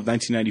grossing film of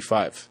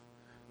 1995.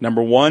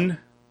 Number one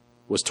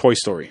was Toy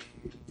Story.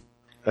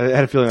 I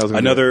had a feeling I was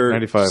going to Another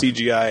 95.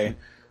 CGI.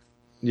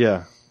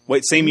 Yeah.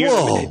 Wait, same year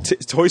Whoa.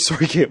 Toy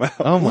Story came out.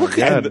 Oh, my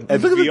God. And,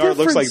 and Look at the VR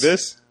looks like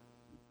difference. this.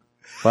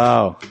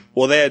 Wow.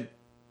 Well, they had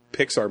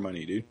Pixar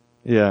money, dude.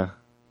 Yeah.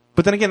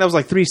 But then again, that was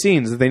like 3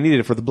 scenes that they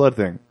needed for the blood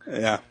thing.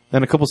 Yeah.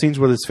 And a couple scenes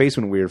where his face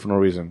went weird for no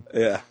reason.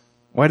 Yeah.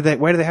 Why did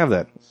they have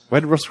that? Why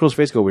did Russell Crowe's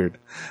face go weird?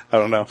 I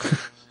don't know.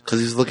 Because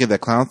he's looking at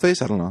that clown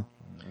face? I don't know.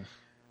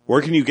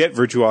 Where can you get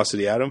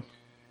Virtuosity, Adam?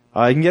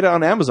 You can get it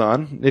on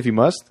Amazon, if you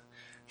must.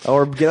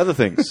 Or get other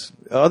things.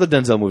 Other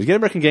Denzel movies. Get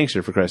American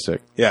Gangster, for Christ's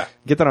sake. Yeah.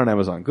 Get that on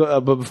Amazon.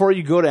 But before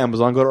you go to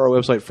Amazon, go to our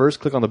website first.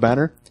 Click on the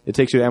banner. It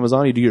takes you to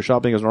Amazon. You do your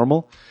shopping as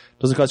normal.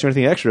 Doesn't cost you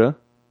anything extra.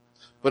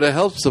 But it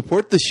helps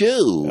support the show.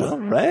 All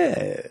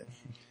right.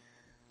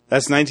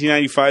 That's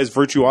 1995's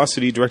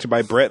Virtuosity, directed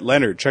by Brett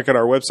Leonard. Check out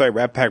our website,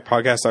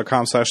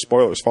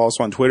 ratpackpodcast.com/spoilers. Follow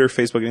us on Twitter,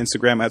 Facebook, and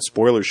Instagram at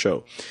Spoilers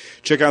Show.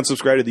 Check out and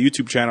subscribe to the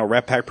YouTube channel,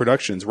 Rat Pack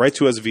Productions. Write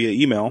to us via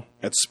email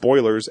at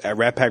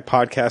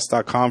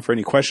spoilers@ratpackpodcast.com for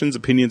any questions,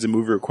 opinions, and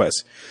movie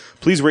requests.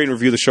 Please rate and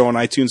review the show on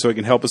iTunes so it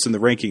can help us in the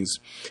rankings.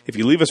 If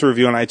you leave us a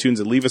review on iTunes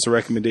and leave us a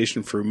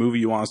recommendation for a movie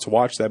you want us to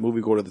watch, that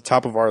movie will go to the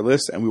top of our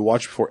list, and we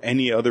watch before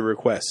any other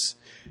requests.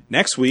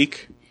 Next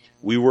week,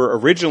 we were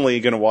originally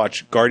going to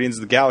watch Guardians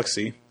of the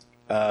Galaxy,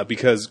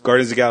 because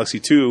Guardians of the Galaxy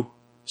 2,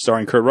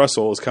 starring Kurt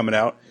Russell, is coming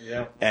out.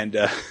 Yeah. And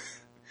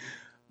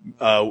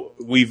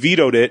we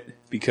vetoed it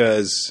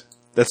because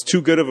that's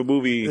too good of a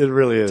movie It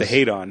really is. to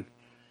hate on.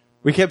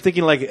 We kept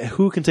thinking, like,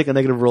 who can take a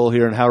negative role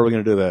here, and how are we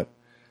going to do that?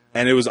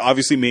 And it was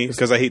obviously me,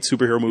 because I hate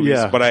superhero movies,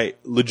 Yeah. but I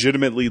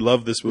legitimately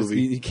love this movie.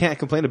 You can't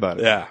complain about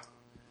it. Yeah.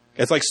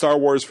 It's like Star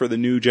Wars for the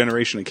new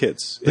generation of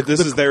kids. This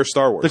is their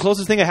Star Wars. The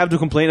closest thing I have to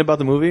complain about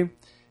the movie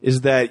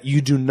is that you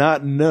do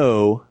not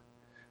know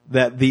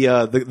that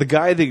the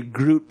guy that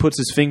Groot puts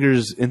his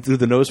fingers in through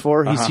the nose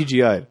for, he's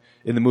CGI'd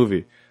in the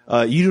movie.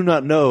 You do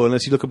not know,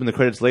 unless you look up in the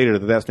credits later,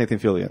 that that's Nathan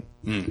Fillion.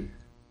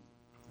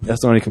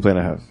 That's the only complaint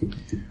I have.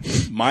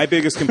 My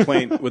biggest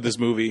complaint with this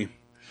movie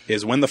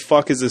is, when the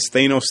fuck is this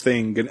Thanos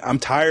thing? I'm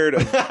tired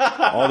of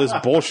all this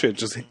bullshit.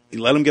 Just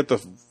let him get the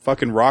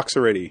fucking rocks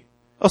already.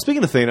 Oh,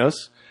 speaking of Thanos,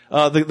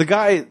 the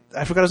guy,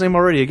 I forgot his name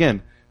already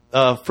again,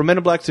 from Men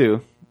in Black 2.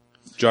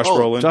 Josh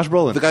Brolin. Josh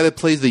Brolin. The guy that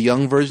plays the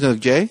young version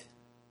of Jay?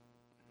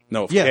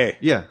 No, Yeah, K.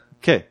 yeah,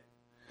 K.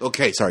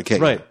 Okay, sorry, K.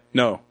 Right.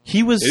 No.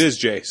 He was. It is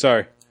Jay.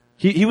 Sorry.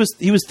 He was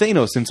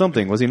Thanos in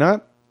something, was he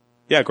not?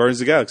 Yeah, Guardians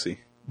of the Galaxy.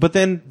 But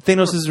then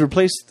Thanos is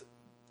replaced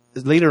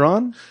later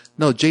on.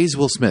 No, Jay's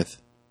Will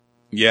Smith.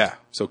 Yeah.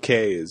 So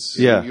K is...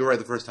 Yeah. You were right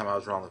the first time, I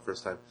was wrong the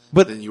first time.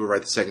 But- then you were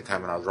right the second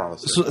time, and I was wrong the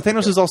So second time.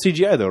 Thanos is all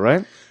CGI though,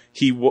 right?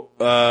 He was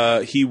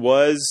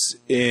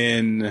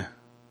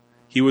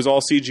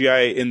all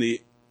CGI in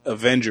the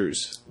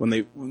Avengers,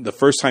 the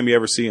first time you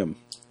ever see him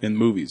in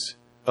movies.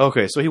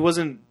 Okay, so he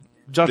wasn't.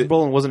 Josh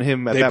Brolin wasn't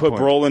him at They that put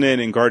point. Brolin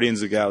in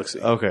Guardians of the Galaxy.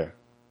 Okay.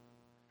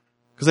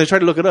 Because I tried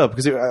to look it up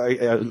because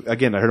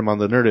again I heard him on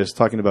the Nerdist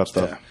talking about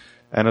stuff, Yeah.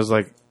 and I was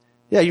like,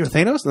 "Yeah, you're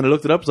Thanos." And then I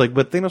looked it up. It's like,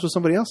 but Thanos was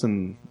somebody else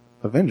in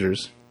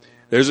Avengers.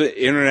 There's an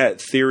internet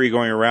theory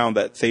going around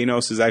that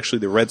Thanos is actually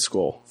the Red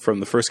Skull from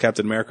the first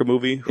Captain America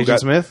movie.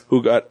 Agent Smith?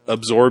 Who got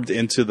absorbed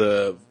into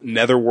the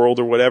Netherworld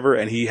or whatever,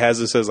 and he has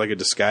this as like a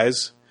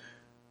disguise.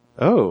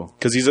 Oh,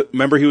 Because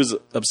remember he was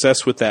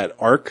obsessed with that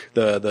arc,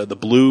 the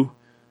blue,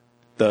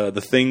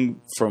 the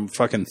thing from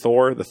fucking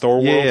Thor, the Thor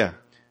world. yeah.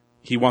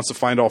 He wants to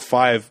find all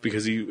 5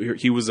 because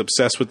he was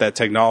obsessed with that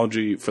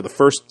technology for the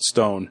first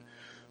stone.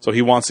 So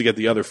he wants to get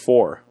the other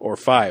 4 or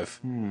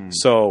 5.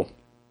 So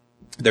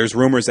there's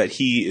rumors that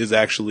he is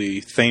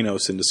actually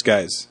Thanos in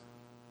disguise.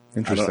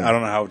 Interesting. I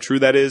don't know how true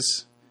that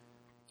is.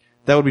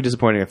 That would be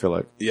disappointing. I feel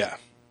like. Yeah.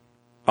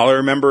 All I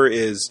remember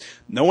is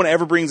no one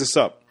ever brings this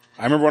up.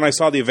 I remember when I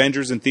saw the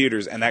Avengers in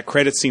theaters and that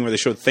credit scene where they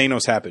showed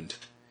Thanos happened.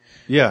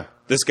 Yeah.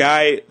 This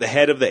guy, the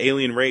head of the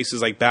alien race,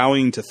 is like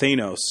bowing to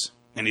Thanos.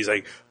 And he's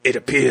like, "It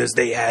appears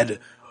they had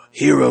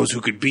heroes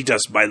who could beat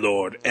us, my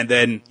lord." And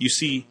then you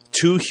see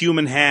 2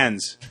 human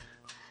hands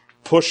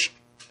push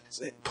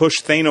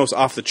Thanos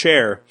off the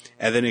chair.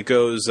 And then it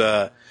goes,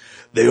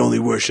 "They only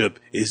worship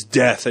is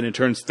death." And it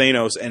turns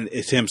Thanos and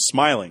it's him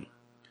smiling.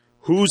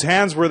 Whose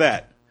hands were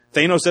that?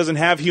 Thanos doesn't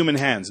have human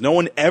hands. No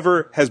one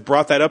ever has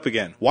brought that up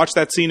again. Watch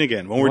that scene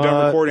again. When we're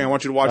done recording, I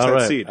want you to watch All that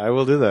right, scene. I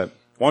will do that.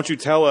 Why don't you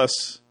tell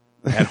us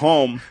at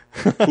home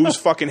whose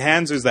fucking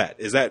hands is that?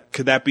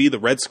 Could that be the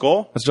Red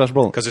Skull? That's Josh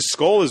Brolin. Because his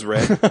skull is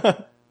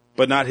red,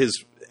 but not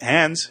his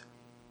hands.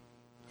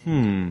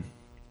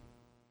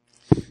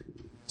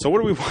 So what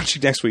are we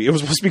watching next week? It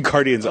was supposed to be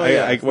Guardians.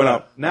 I went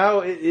up. Now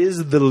it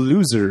is The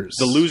Losers.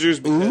 The Losers,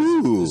 because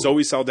Ooh.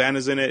 Zoe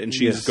Saldana's in it, and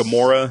she's Yes.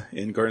 Gamora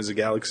in Guardians of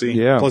the Galaxy.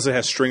 Yeah. Plus it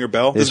has Stringer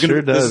Bell. This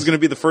sure does. is going to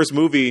be the first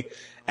movie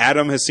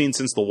Adam has seen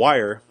since The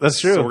Wire. That's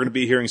true. So we're going to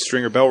be hearing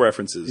Stringer Bell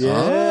references. Yes.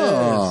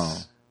 Oh.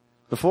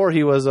 Before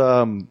he was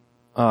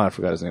I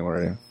forgot his name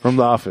already. From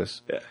The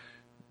Office.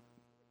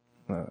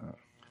 Yeah.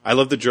 I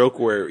love the joke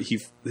where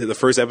the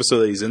first episode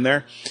that he's in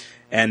there,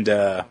 and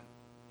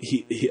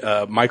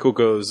Michael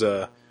goes,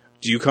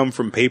 "Do you come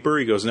from paper?"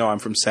 He goes, "No, I'm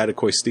from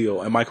Saticoy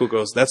Steel." And Michael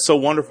goes, "That's so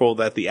wonderful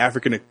that the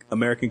African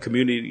American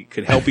community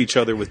could help each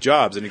other with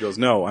jobs." And he goes,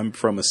 "No, I'm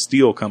from a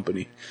steel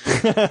company." He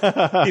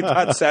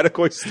thought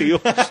Saticoy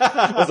Steel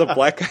was a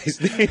black guy's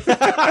name.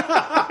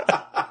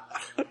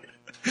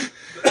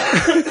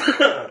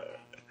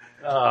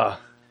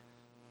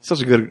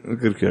 Such a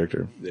good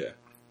character. Yeah,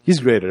 He's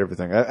great at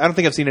everything. I don't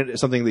think I've seen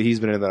something that he's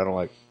been in that I don't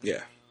like.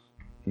 yeah.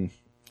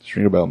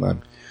 Stringer Bell,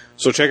 man.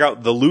 So check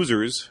out The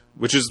Losers,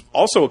 which is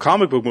also a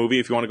comic book movie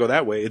if you want to go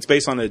that way. It's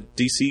based on a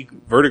DC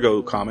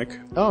Vertigo comic.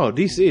 Oh,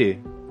 DC.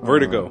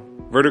 Vertigo.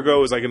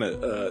 Vertigo is like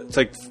it's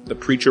like the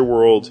Preacher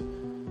world.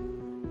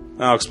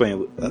 I'll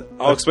explain it.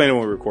 I'll explain it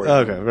when we record.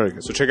 Okay, very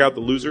good. So check out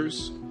The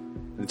Losers.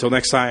 Until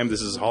next time,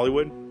 this is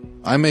Hollywood.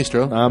 I'm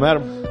Maestro. I'm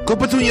Adam. Go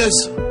Petunias!